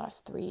name in the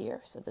last 3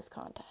 years of this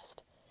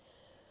contest.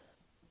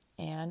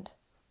 And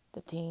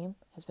the team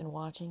has been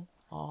watching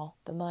all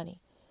the money.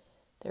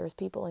 There was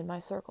people in my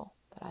circle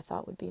that I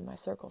thought would be in my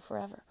circle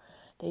forever.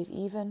 They've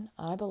even,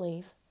 I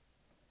believe,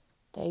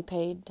 they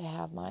paid to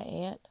have my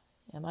aunt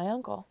and my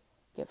uncle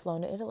get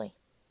flown to Italy.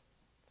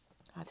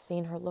 I've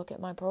seen her look at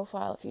my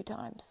profile a few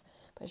times,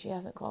 but she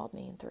hasn't called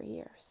me in 3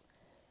 years.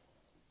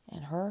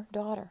 And her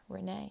daughter,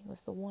 Renee,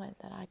 was the one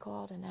that I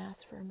called and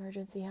asked for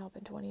emergency help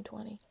in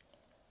 2020.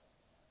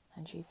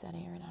 And she said,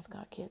 Erin, I've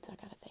got kids I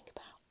got to think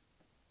about.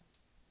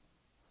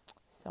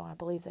 So I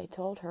believe they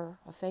told her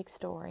a fake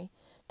story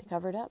to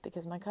cover it up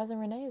because my cousin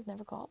Renee has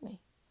never called me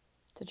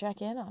to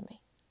check in on me.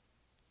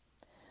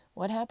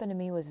 What happened to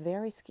me was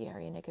very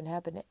scary, and it can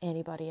happen to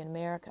anybody in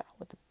America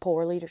with the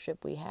poor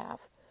leadership we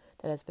have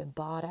that has been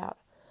bought out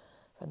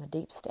from the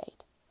deep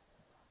state.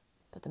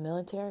 But the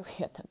military, we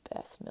got the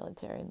best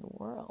military in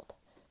the world.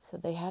 So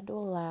they had to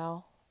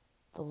allow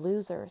the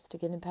losers to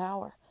get in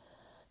power,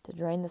 to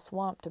drain the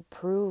swamp, to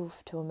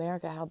prove to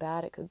America how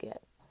bad it could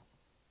get.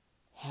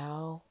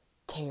 How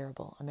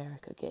terrible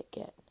America could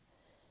get.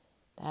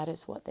 That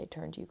is what they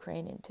turned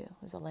Ukraine into,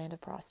 was a land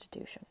of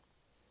prostitution.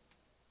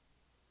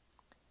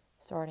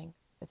 Starting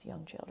with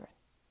young children,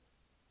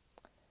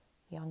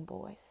 young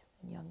boys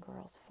and young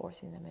girls,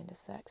 forcing them into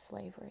sex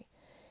slavery,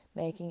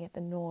 making it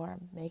the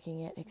norm, making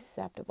it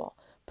acceptable.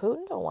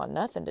 Putin don't want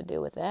nothing to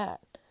do with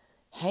that.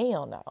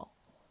 Hell no.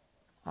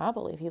 I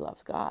believe he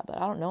loves God, but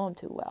I don't know him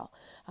too well.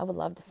 I would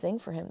love to sing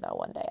for him, though,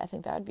 one day. I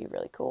think that would be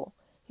really cool.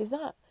 He's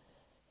not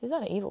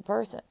an evil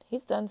person.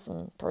 He's done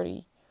some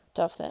pretty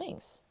tough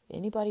things.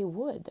 Anybody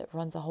would that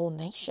runs a whole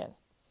nation.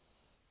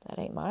 That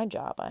ain't my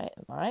job. I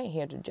ain't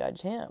here to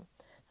judge him.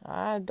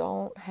 I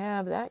don't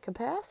have that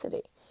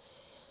capacity.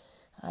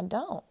 I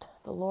don't.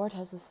 The Lord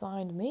has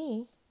assigned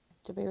me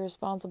to be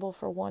responsible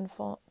for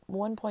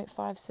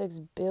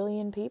 1.56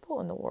 billion people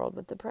in the world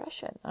with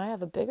depression. I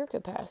have a bigger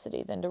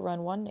capacity than to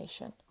run one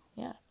nation.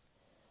 Yeah.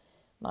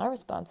 My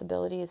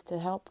responsibility is to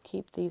help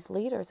keep these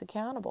leaders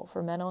accountable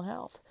for mental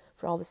health,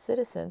 for all the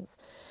citizens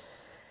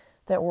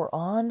that were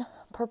on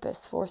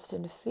purpose forced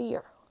into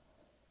fear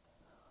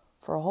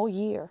for a whole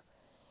year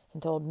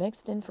and told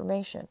mixed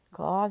information,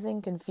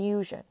 causing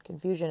confusion.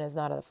 Confusion is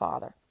not of the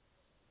Father.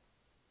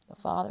 The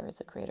Father is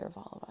the creator of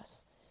all of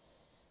us.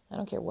 I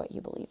don't care what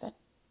you believe in.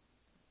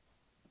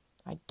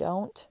 I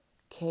don't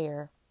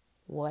care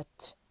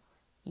what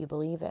you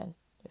believe in.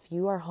 If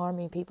you are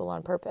harming people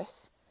on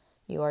purpose,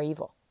 you are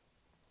evil.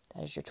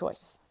 That is your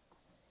choice.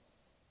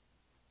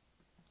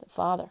 The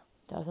Father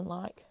doesn't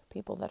like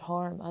people that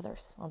harm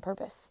others on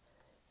purpose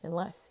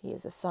unless He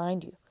has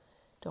assigned you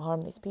to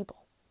harm these people.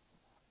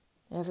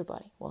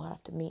 Everybody will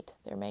have to meet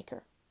their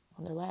Maker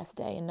on their last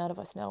day, and none of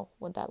us know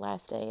what that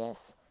last day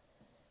is.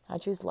 I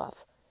choose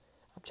love.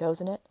 I've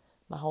chosen it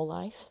my whole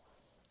life,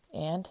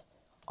 and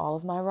all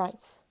of my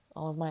rights,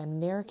 all of my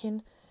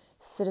American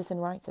citizen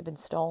rights have been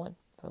stolen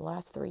for the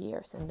last 3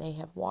 years, and they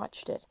have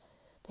watched it.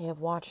 They have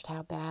watched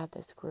how bad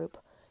this group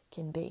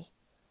can be.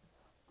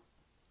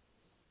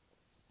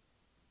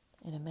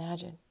 And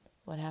imagine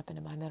what happened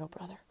to my middle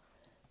brother.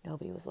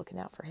 Nobody was looking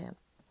out for him.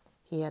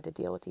 He had to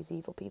deal with these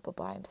evil people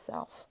by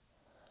himself.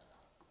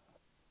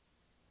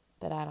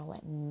 But I don't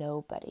let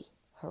nobody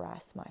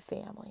harass my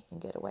family and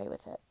get away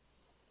with it.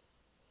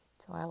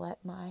 So I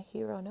let my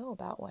hero know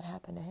about what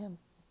happened to him.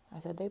 I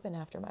said, they've been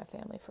after my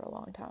family for a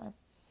long time.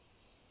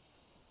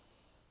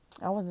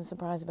 I wasn't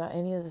surprised about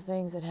any of the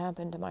things that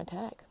happened to my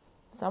tech.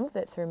 Some of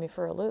it threw me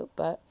for a loop,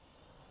 but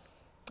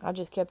I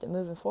just kept it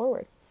moving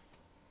forward.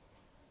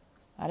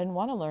 I didn't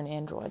want to learn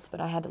Androids, but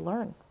I had to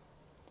learn.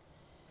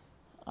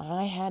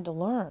 I had to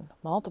learn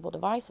multiple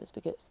devices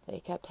because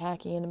they kept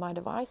hacking into my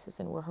devices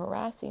and were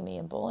harassing me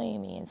and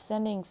bullying me and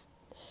sending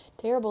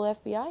terrible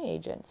FBI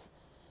agents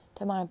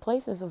to my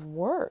places of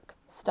work,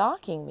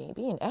 stalking me,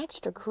 being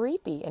extra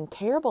creepy and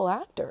terrible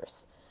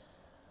actors.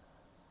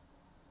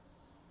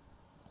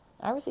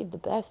 I received the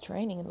best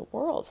training in the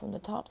world from the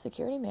top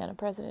security man of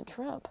President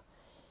Trump.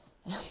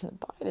 And the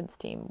Biden's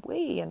team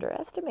way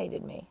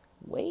underestimated me.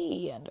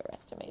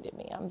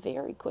 I'm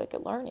very quick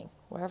at learning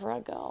wherever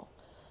I go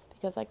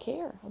because I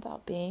care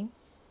about being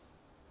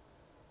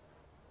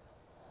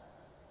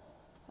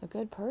a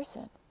good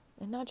person.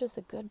 And not just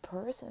a good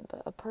person,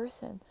 but a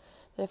person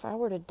that if I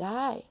were to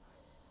die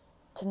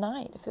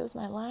tonight, if it was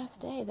my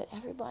last day, that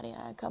everybody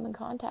I come in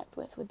contact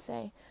with would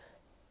say,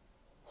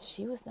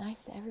 she was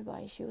nice to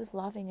everybody. She was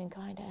loving and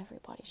kind to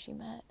everybody she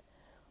met.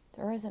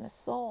 There isn't a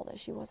soul that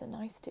she wasn't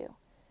nice to.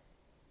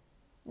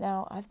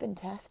 Now, I've been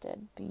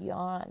tested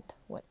beyond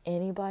what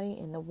anybody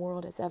in the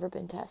world has ever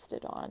been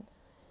tested on.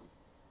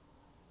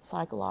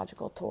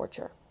 Psychological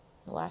torture.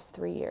 The last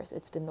 3 years,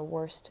 it's been the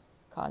worst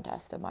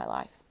contest of my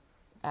life.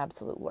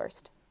 Absolute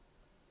worst.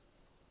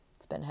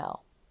 It's been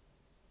hell.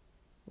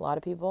 A lot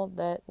of people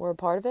that were a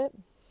part of it,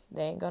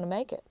 they ain't going to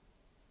make it.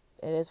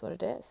 It is what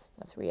it is.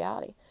 That's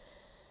reality.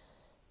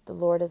 The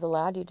Lord has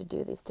allowed you to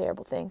do these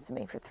terrible things to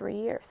me for 3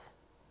 years.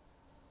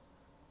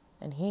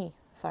 And He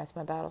fights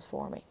my battles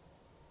for me.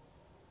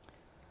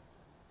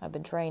 I've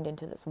been trained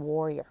into this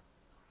warrior.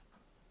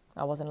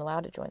 I wasn't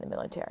allowed to join the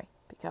military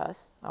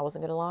because I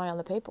wasn't going to lie on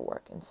the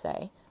paperwork and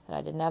say that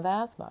I didn't have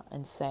asthma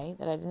and say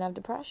that I didn't have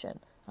depression.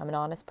 I'm an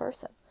honest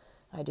person.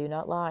 I do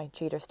not lie,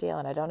 cheat, or steal,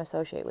 and I don't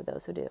associate with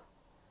those who do.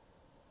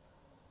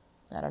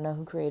 I don't know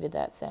who created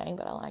that saying,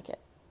 but I like it,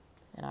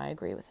 and I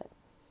agree with it.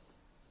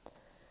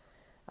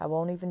 I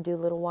won't even do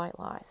little white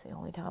lies. The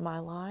only time I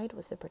lied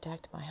was to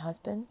protect my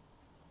husband,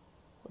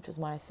 which was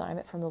my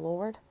assignment from the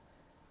Lord,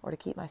 or to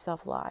keep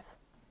myself alive.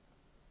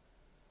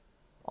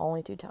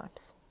 Only 2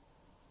 times.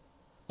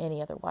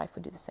 Any other wife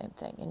would do the same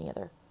thing. Any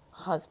other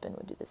husband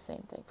would do the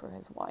same thing for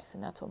his wife,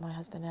 and that's what my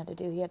husband had to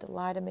do. He had to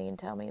lie to me and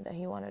tell me that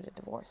he wanted a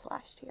divorce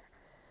last year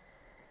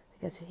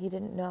because he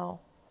didn't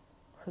know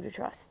who to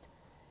trust.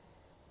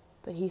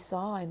 But he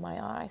saw in my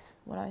eyes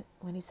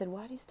when he said,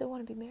 why do you still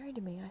want to be married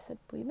to me? I said,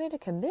 we made a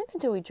commitment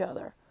to each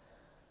other.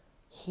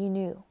 He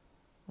knew.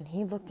 When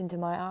he looked into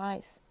my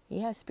eyes,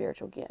 he has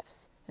spiritual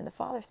gifts. And the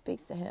Father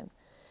speaks to him.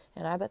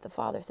 And I bet the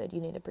Father said,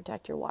 you need to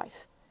protect your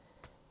wife.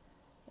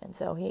 And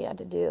so he had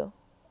to do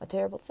a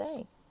terrible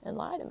thing and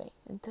lie to me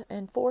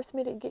and force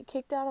me to get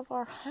kicked out of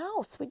our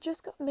house. We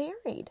just got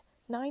married.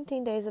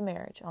 19 days of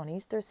marriage on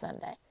Easter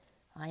Sunday.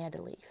 I had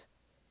to leave.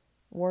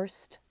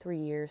 Worst 3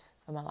 years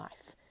of my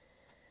life.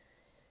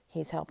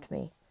 He's helped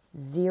me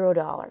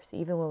 $0,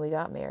 even when we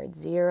got married,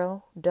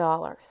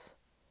 $0.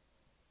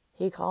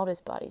 He called his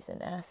buddies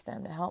and asked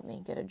them to help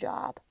me get a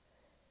job,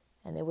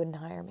 and they wouldn't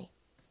hire me.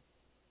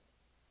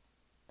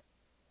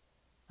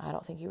 I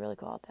don't think he really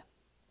called them.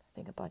 I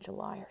think a bunch of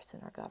liars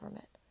in our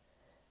government.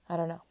 I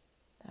don't know,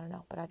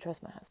 but I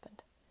trust my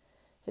husband.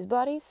 His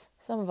buddies,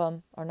 some of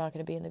them are not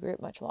going to be in the group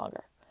much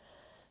longer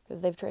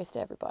because they've traced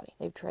everybody.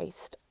 They've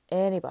traced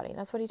anybody.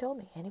 That's what he told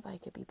me. Anybody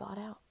could be bought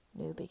out.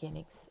 New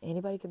beginnings.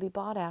 Anybody could be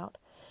bought out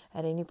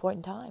at any point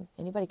in time.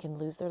 Anybody can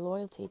lose their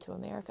loyalty to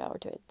America or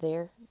to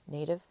their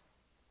native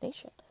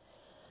nation.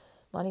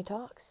 Money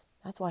talks.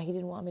 That's why he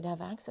didn't want me to have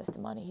access to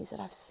money. He said,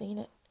 I've seen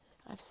it.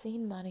 I've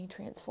seen money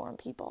transform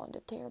people into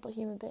terrible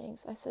human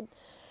beings. I said,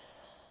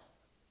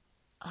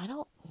 I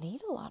don't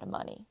need a lot of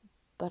money,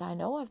 but I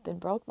know I've been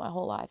broke my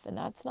whole life, and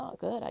that's not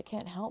good. I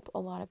can't help a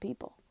lot of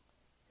people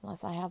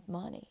unless I have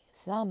money.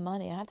 Some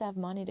money. I have to have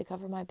money to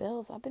cover my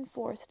bills. I've been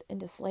forced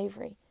into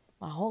slavery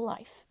my whole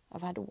life.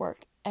 I've had to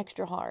work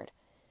extra hard.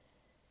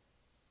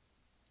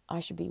 I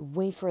should be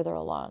way further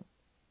along.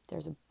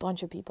 There's a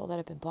bunch of people that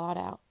have been bought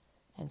out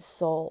and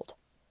sold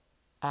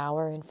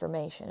our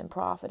information and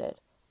profited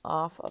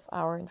off of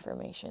our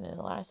information. In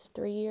the last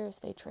 3 years,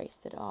 they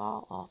traced it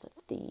all the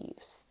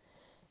thieves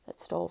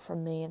that stole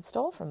from me and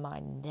stole from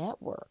my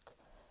network.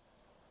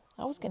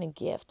 I was going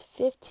to gift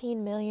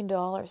 $15 million,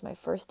 my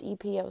first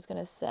EP I was going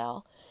to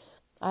sell.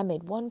 I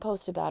made one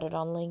post about it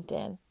on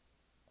LinkedIn.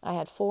 I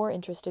had 4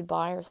 interested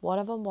buyers. One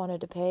of them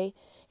wanted to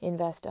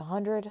invest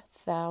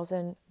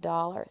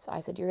 $100,000. I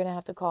said, you're going to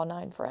have to call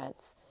 9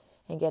 friends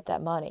and get that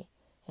money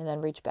and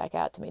then reach back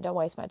out to me. Don't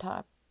waste my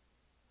time.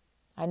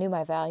 I knew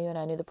my value and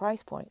I knew the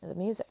price point of the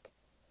music.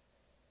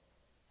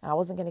 I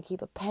wasn't going to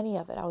keep a penny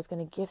of it. I was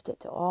going to gift it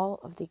to all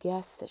of the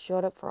guests that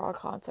showed up for our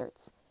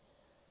concerts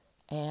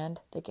and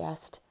the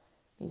guest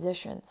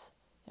musicians.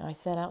 And I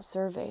sent out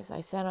surveys. I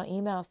sent out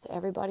emails to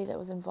everybody that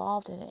was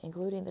involved in it,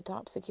 including the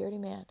top security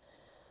man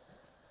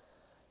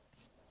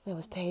that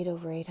was paid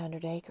over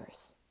 800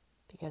 acres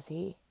because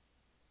he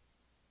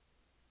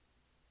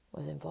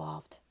was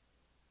involved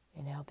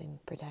in helping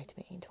protect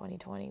me in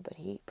 2020, but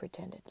he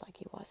pretended like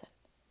he wasn't.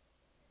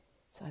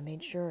 So I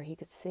made sure he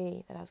could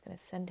see that I was going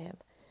to send him,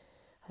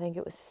 I think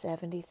it was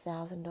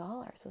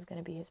 $70,000 was going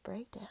to be his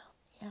breakdown.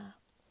 Yeah.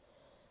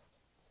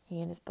 He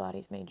and his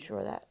buddies made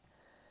sure that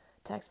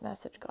text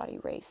message got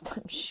erased,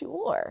 I'm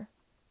sure.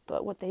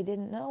 But what they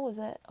didn't know was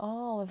that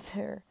all of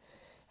their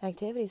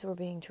activities were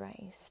being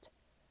traced.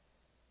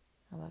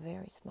 I'm a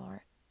very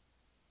smart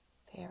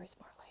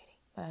lady.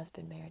 My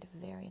husband married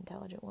a very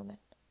intelligent woman.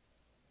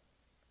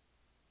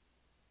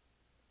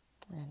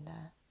 And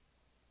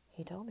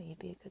he told me he'd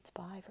be a good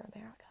spy for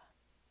America.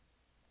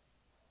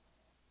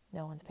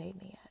 No one's paid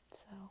me yet,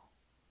 so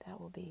that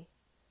will be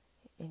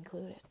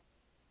included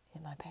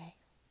in my pay.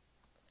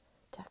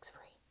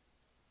 Tax-free.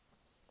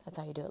 That's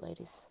how you do it,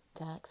 ladies.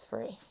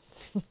 Tax-free.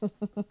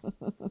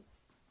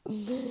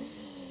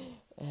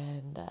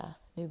 And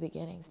new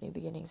beginnings. New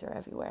beginnings are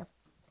everywhere.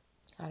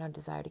 I don't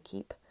desire to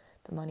keep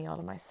the money all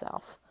to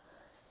myself.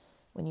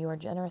 When you are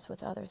generous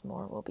with others,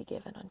 more will be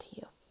given unto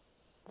you.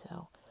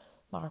 So,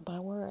 mark my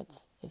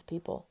words. If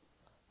people,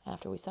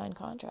 after we sign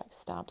contracts,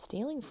 stop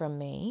stealing from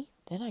me,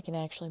 then I can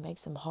actually make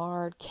some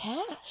hard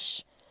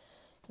cash.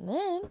 And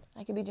then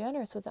I can be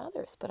generous with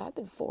others. But I've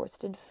been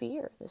forced in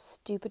fear. This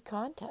stupid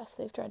contest.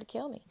 They've tried to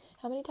kill me.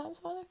 How many times,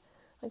 Father?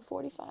 Like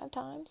 45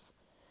 times?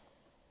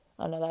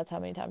 Oh, no, that's how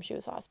many times she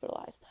was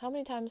hospitalized. How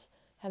many times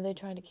have they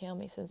tried to kill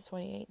me since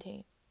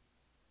 2018?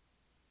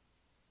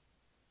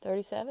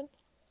 37?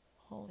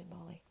 Holy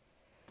moly.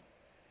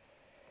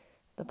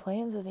 The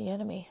plans of the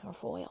enemy are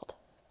foiled.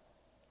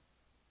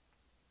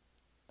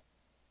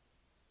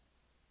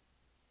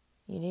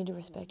 You need to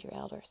respect your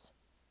elders.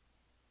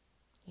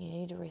 You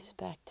need to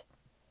respect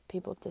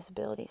people with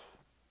disabilities.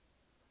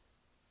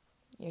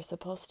 You're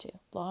supposed to.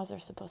 Laws are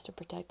supposed to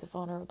protect the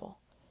vulnerable.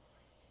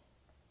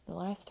 The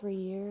last 3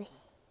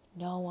 years,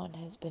 no one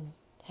has been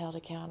held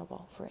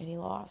accountable for any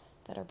laws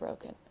that are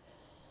broken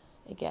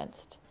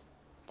against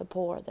the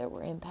poor that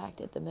were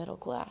impacted, the middle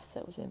class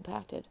that was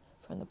impacted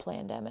from the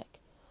pandemic.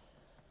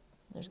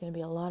 There's going to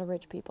be a lot of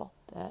rich people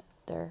that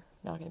they're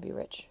not going to be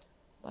rich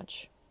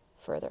much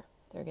further.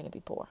 They're going to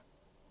be poor.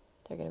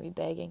 They're going to be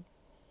begging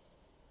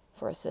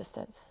for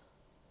assistance.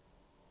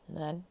 And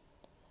then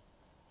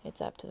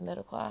it's up to the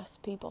middle class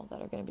people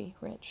that are going to be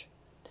rich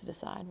to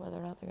decide whether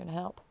or not they're going to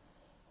help,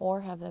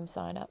 or have them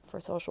sign up for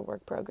social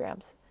work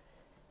programs,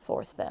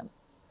 force them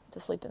to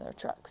sleep in their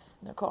trucks,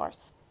 in their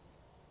cars.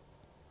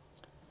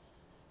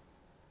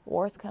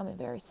 War is coming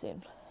very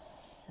soon.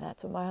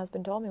 That's what my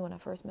husband told me when I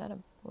first met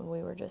him, when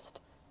we were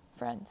just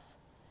friends,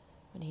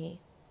 when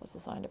he was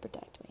assigned to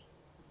protect me.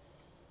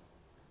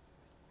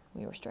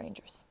 We were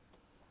strangers.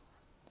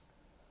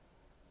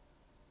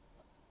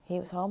 He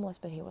was homeless,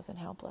 but he wasn't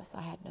helpless.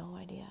 I had no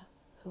idea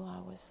who I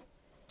was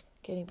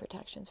getting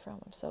protections from.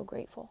 I'm so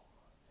grateful.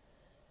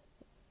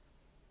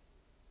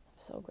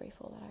 I'm so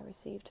grateful that I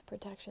received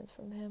protections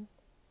from him.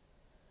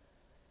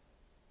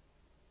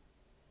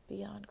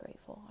 Beyond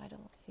grateful. I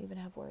don't even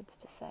have words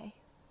to say.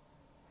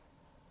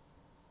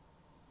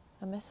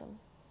 I miss him.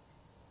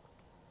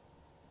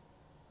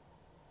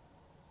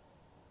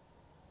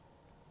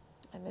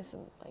 I miss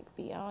him like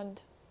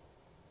beyond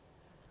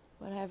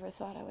what I ever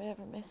thought I would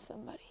ever miss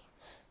somebody.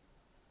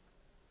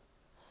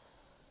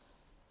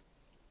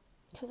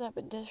 Because I've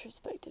been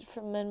disrespected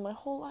from men my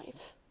whole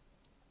life.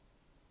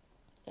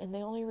 And the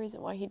only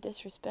reason why he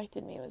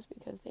disrespected me was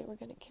because they were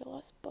going to kill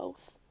us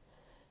both.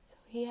 So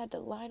he had to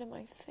lie to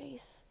my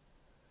face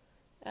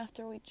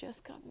after we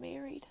just got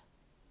married.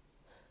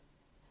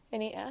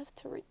 And he asked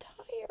to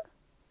retire.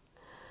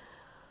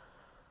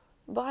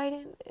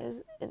 Biden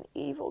is an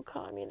evil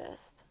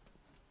communist.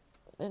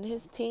 And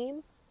his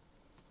team,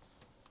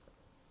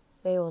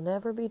 they will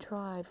never be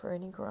tried for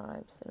any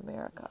crimes in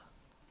America.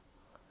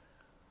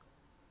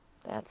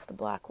 That's the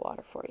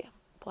Blackwater for you.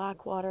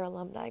 Blackwater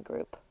Alumni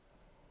Group.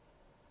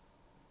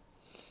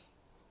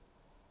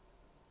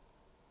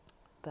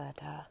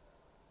 But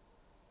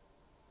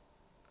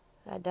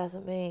that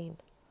doesn't mean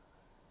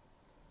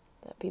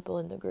that people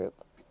in the group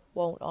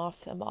won't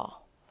off them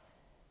all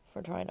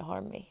for trying to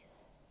harm me.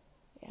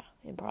 Yeah,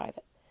 in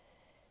private.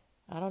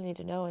 I don't need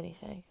to know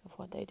anything of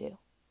what they do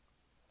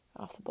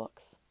off the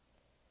books.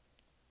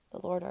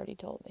 The Lord already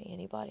told me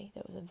anybody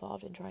that was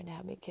involved in trying to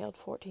have me killed,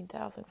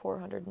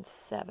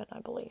 14,407,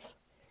 I believe,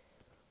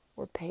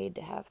 were paid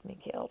to have me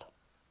killed.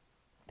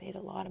 Paid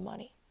a lot of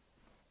money.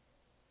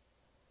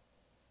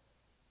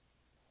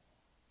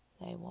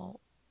 They won't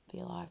be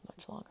alive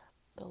much longer.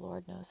 The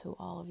Lord knows who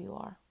all of you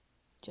are.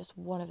 Just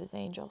one of his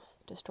angels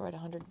destroyed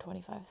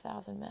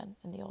 125,000 men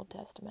in the Old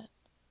Testament.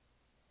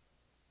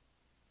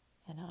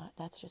 And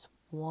that's just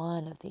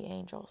one of the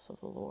angels of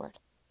the Lord.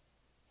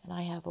 And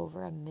I have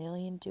over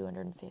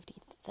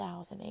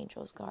 1,250,000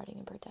 angels guarding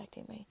and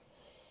protecting me,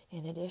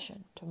 in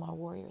addition to my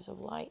warriors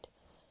of light,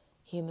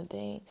 human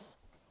beings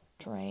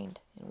trained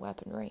in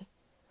weaponry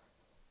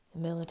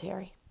and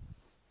military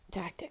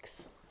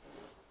tactics.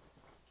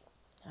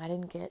 I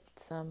didn't get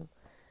some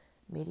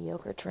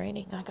mediocre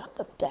training. I got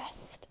the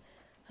best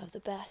of the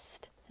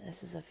best. And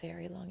this is a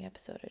very long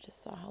episode. I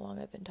just saw how long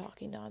I've been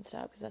talking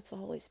nonstop because that's the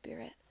Holy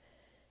Spirit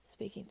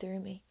speaking through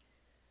me.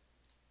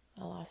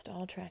 I lost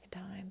all track of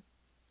time.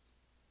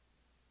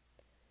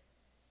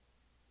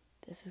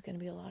 This is going to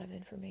be a lot of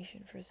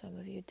information for some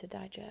of you to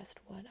digest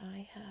what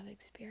I have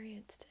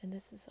experienced. And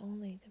this is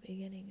only the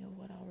beginning of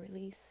what I'll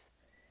release.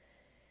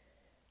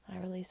 I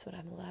release what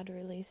I'm allowed to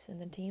release,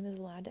 and the team is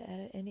allowed to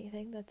edit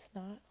anything that's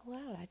not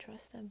allowed. I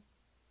trust them.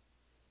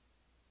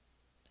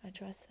 I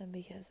trust them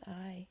because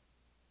I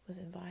was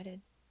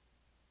invited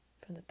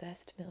from the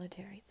best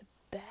military,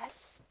 the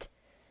best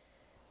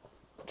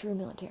true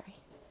military,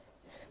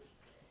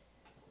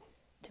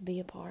 to be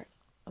a part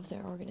of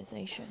their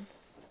organization.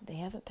 They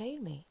haven't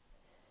paid me,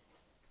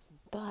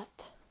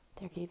 but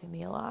they're keeping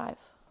me alive.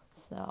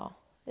 So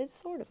it's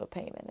sort of a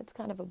payment. It's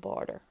kind of a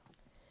barter.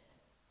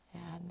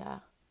 And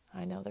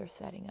I know they're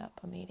setting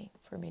up a meeting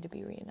for me to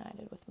be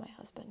reunited with my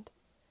husband,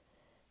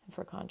 and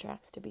for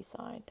contracts to be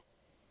signed,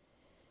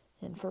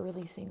 and for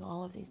releasing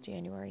all of these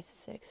January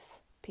 6th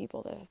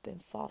people that have been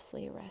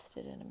falsely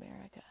arrested in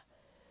America,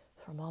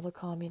 from all the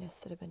communists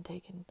that have been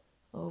taken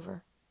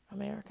over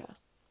America.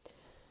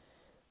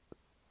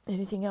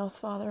 Anything else,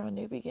 Father, on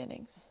New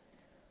Beginnings?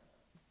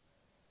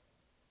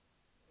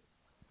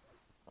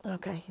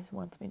 Okay, he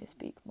wants me to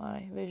speak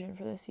my vision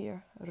for this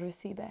year.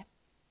 Recibe.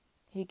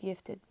 He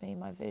gifted me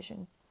my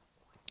vision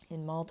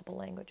in multiple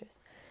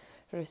languages.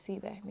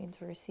 Recibe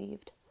means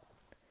received.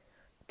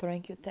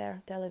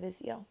 Tranquiliter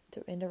televisio,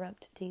 to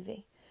interrupt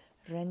TV.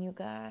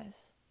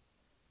 Renugas,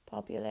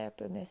 popular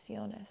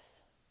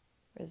permissiones.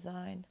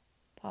 Resign,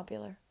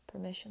 popular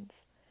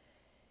permissions.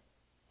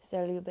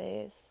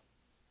 Celubes,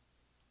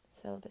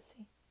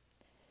 celibacy.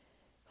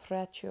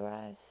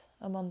 Fracturize,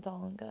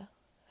 amontonga,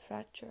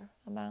 fracture,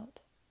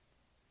 amount.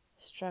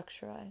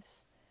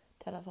 Structurize,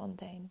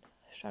 telefontaine,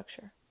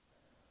 structure,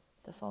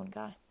 the phone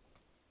guy.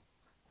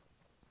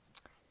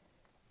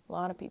 A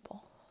lot of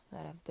people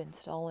that have been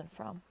stolen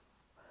from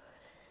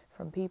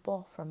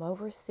people from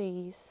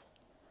overseas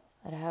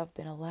that have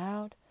been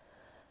allowed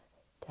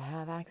to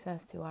have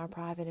access to our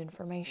private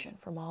information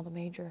from all the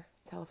major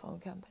telephone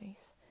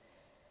companies.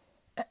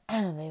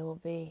 They will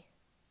be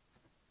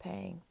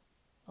paying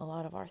a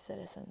lot of our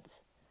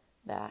citizens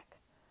back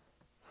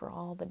for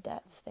all the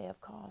debts they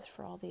have caused,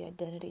 for all the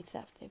identity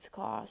theft they've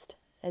caused.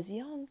 As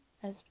young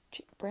as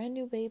brand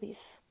new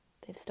babies,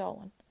 they've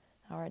stolen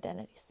our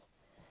identities.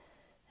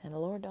 And the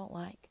Lord don't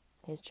like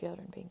his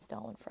children being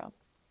stolen from.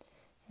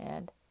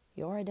 And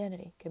your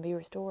identity can be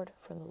restored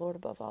from the Lord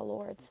above all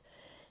lords.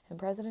 And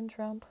President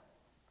Trump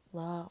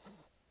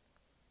loves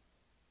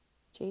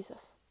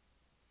Jesus.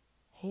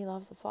 He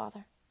loves the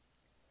Father.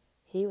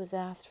 He was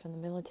asked from the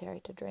military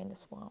to drain the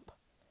swamp.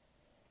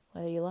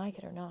 Whether you like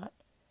it or not.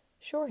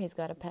 Sure, he's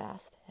got a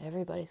past.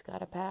 Everybody's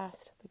got a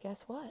past. But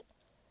guess what?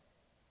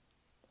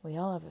 We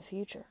all have a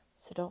future.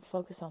 So don't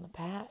focus on the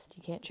past.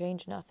 You can't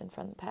change nothing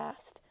from the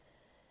past.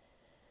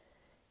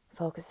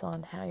 Focus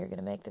on how you're going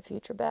to make the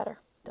future better.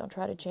 Don't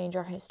try to change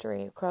our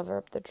history or cover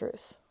up the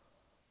truth.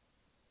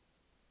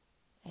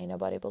 Ain't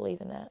nobody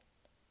believing that.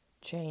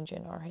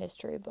 Changing our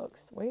history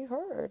books. We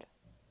heard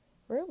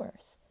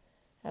rumors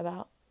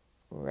about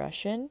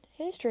Russian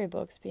history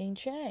books being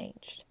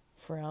changed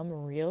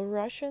from real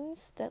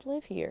Russians that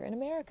live here in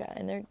America.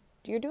 And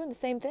you're doing the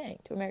same thing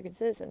to American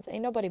citizens.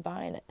 Ain't nobody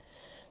buying it.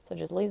 So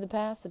just leave the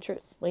past, the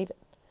truth. Leave it.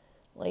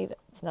 Leave it.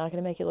 It's not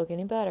going to make you look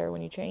any better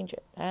when you change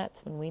it.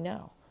 That's when we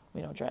know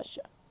we don't trust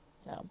you.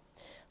 So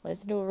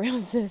listen to a real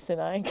citizen.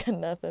 I ain't got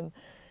nothing.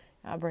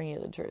 I'll bring you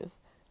the truth.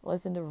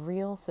 Listen to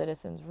real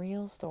citizens,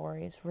 real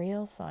stories,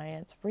 real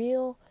science,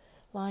 real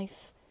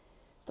life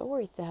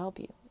stories to help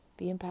you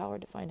be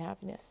empowered to find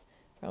happiness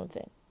from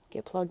within.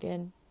 Get plugged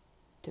in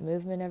to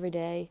movement every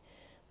day,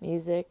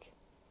 music.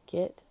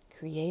 Get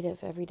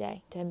creative every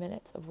day. 10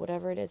 minutes of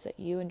whatever it is that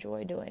you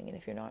enjoy doing. And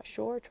if you're not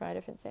sure, try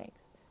different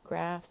things.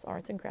 Crafts,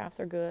 arts and crafts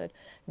are good.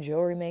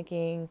 Jewelry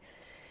making,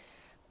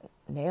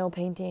 nail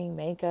painting,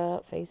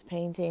 makeup, face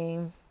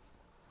painting,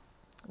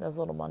 those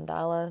little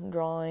mandala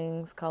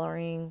drawings,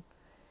 coloring,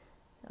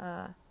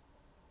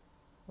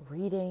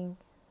 reading,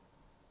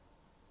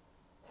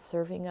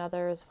 serving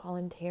others,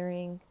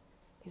 volunteering.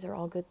 These are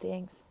all good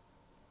things.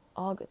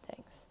 All good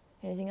things.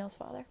 Anything else,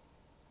 Father?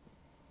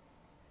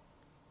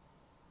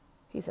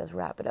 He says,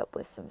 wrap it up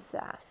with some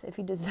sass. If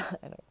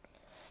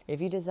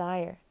you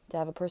desire to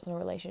have a personal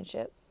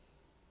relationship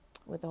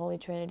with the Holy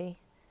Trinity,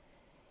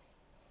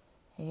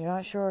 and you're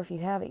not sure if you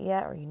have it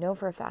yet, or you know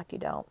for a fact you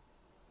don't,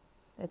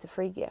 it's a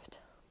free gift.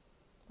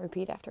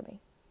 Repeat after me.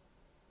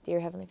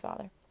 Dear Heavenly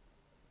Father,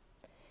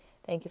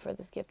 thank you for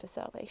this gift of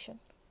salvation.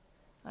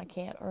 I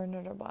can't earn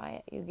it or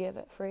buy it. You give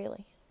it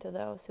freely to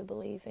those who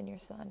believe in your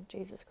Son,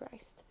 Jesus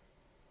Christ.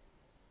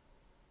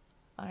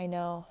 I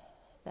know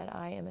that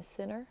I am a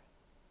sinner,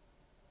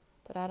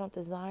 but I don't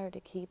desire to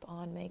keep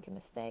on making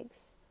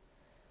mistakes.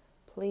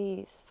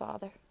 Please,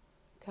 Father,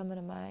 come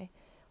into my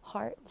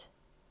heart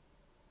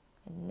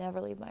and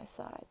never leave my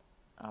side.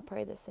 I'll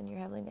pray this in your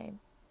heavenly name.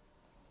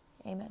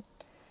 Amen.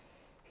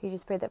 If you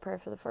just prayed that prayer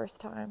for the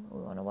first time,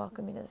 we want to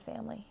welcome you to the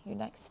family. Your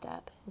next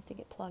step is to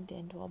get plugged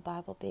into a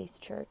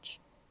Bible-based church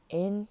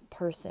in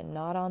person,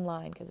 not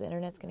online, because the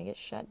internet's going to get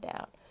shut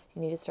down.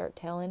 You need to start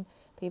telling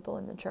people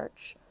in the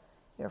church,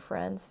 your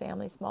friends,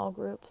 family, small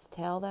groups,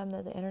 tell them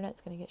that the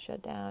internet's going to get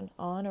shut down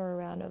on or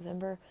around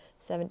November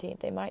 17th.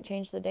 They might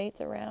change the dates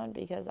around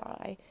because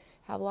I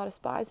have a lot of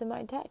spies in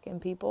my tech,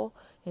 and people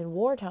in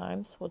war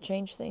times will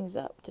change things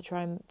up to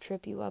try and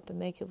trip you up and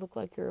make you look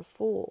like you're a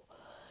fool.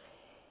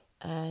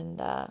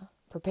 And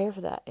prepare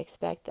for that.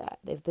 Expect that.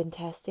 They've been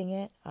testing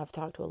it. I've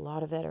talked to a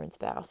lot of veteran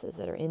spouses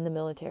that are in the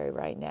military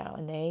right now,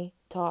 and they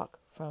talk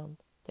from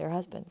their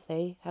husbands.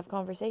 They have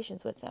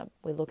conversations with them.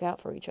 We look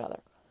out for each other.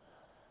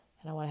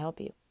 And I want to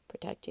help you,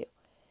 protect you.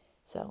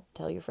 So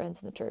tell your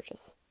friends in the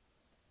churches.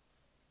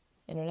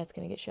 Internet's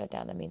going to get shut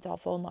down. That means all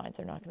phone lines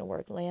are not going to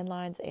work.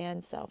 Landlines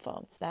and cell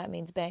phones. That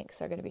means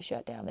banks are going to be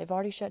shut down. They've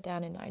already shut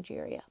down in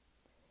Nigeria.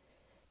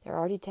 They're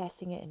already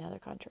testing it in other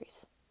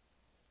countries.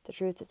 The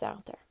truth is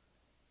out there.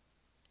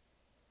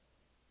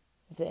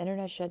 If the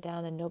internet shut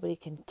down, then nobody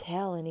can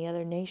tell any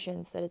other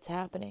nations that it's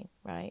happening,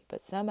 right?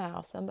 But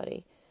somehow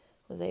somebody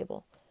was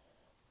able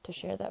to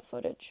share that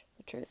footage,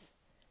 the truth.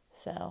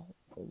 So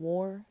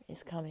war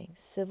is coming.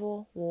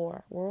 Civil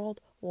war, World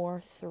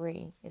War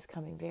III is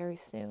coming very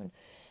soon.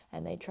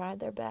 And they tried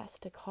their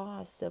best to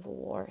cause civil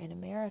war in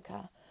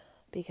America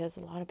because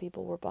a lot of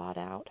people were bought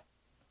out.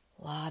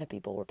 A lot of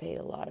people were paid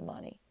a lot of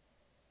money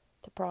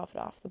to profit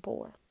off the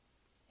poor.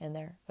 And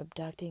they're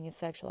abducting and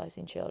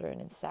sexualizing children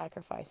and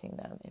sacrificing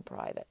them in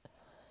private.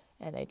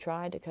 And they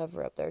tried to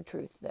cover up their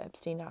truth, the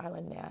Epstein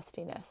Island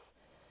nastiness.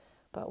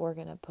 But we're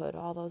going to put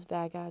all those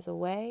bad guys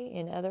away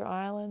in other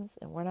islands,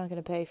 and we're not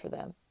going to pay for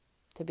them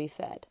to be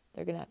fed.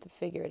 They're going to have to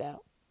figure it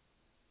out.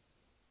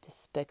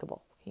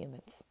 Despicable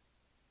humans.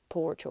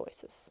 Poor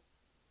choices.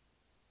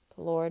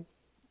 The Lord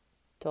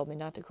told me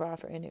not to cry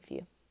for any of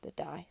you that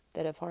die,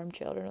 that have harmed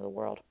children of the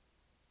world.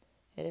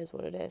 It is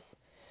what it is.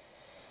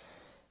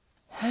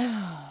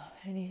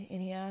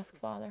 Any ask,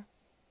 Father?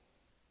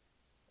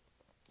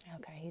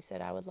 Okay, he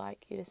said, I would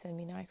like you to send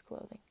me nice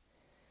clothing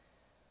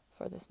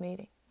for this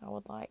meeting. I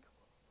would like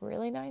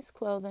really nice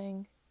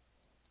clothing.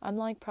 I'm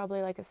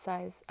probably a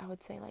size, I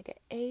would say an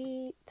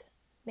 8,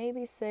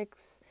 maybe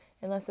 6.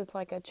 Unless it's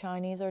a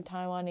Chinese or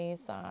Taiwanese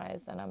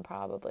size, then I'm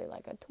probably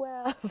a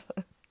 12.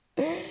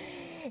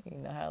 You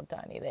know how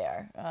tiny they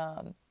are.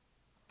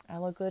 I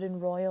look good in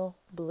royal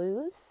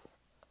blues.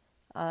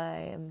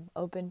 I am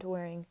open to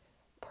wearing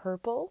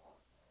purple.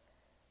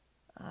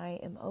 I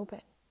am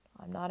open.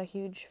 I'm not a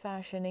huge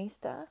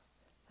fashionista,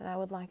 but I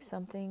would like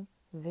something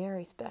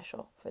very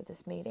special for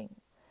this meeting.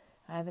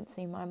 I haven't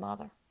seen my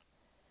mother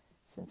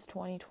since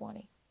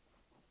 2020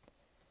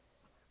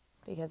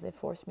 because they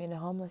forced me into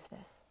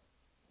homelessness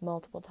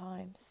multiple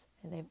times,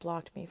 and they've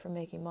blocked me from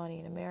making money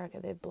in America.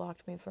 They've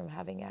blocked me from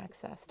having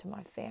access to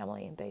my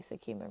family and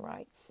basic human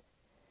rights.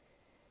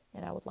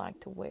 And I would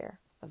like to wear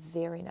a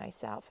very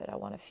nice outfit. I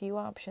want a few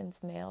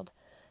options mailed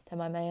to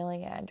my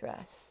mailing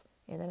address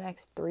in the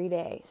next 3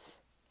 days.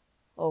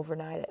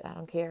 Overnight it. I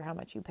don't care how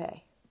much you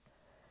pay.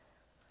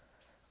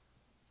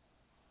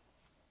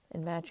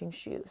 And matching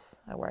shoes.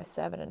 I wear a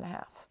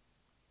 7.5,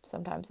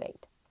 sometimes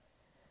 8.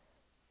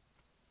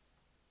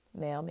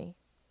 Mail me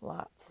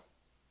lots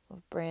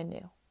of brand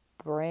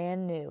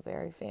new,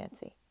 very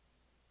fancy,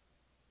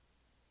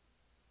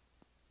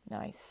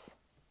 nice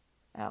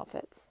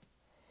outfits.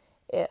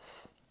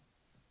 If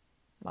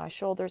my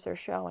shoulders are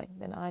showing,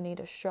 then I need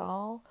a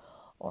shawl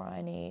or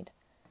I need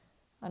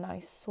a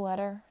nice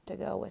sweater to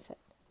go with it,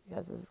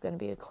 because this is going to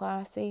be a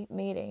classy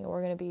meeting.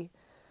 We're going to be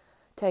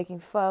taking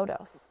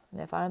photos.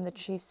 And if I'm the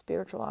chief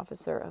spiritual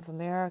officer of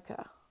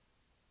America,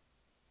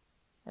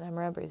 and I'm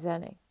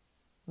representing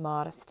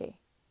modesty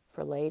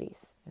for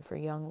ladies and for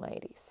young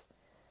ladies,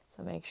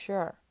 so make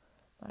sure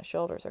my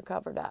shoulders are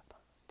covered up.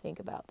 Think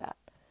about that.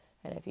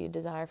 And if you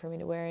desire for me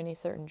to wear any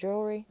certain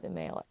jewelry, then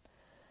mail it.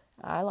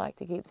 I like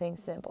to keep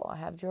things simple. I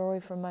have jewelry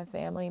from my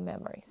family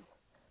memories.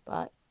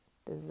 But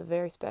this is a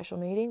very special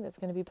meeting that's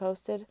going to be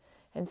posted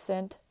and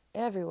sent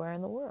everywhere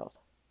in the world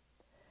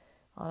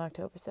on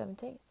October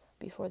 17th,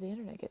 before the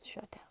internet gets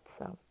shut down.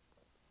 So,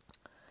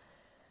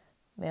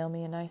 mail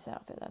me a nice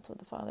outfit. That's what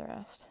the Father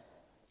asked.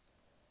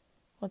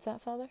 What's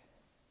that, Father?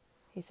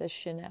 He says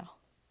Chanel,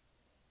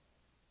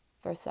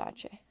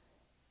 Versace,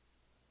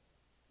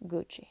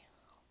 Gucci.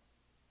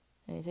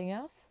 Anything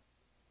else?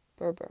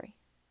 Burberry.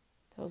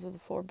 Those are the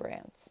 4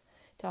 brands.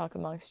 Talk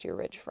amongst your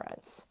rich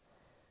friends.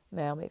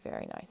 Mail me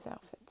very nice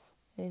outfits.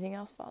 Anything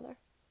else, Father?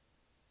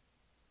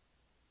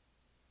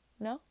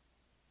 No?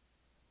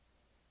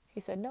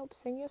 He said, nope,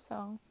 sing your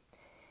song.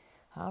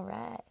 All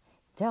right.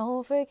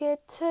 Don't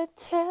forget to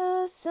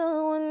tell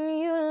someone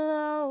you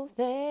love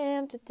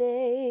them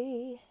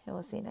today. And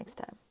we'll see you next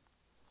time.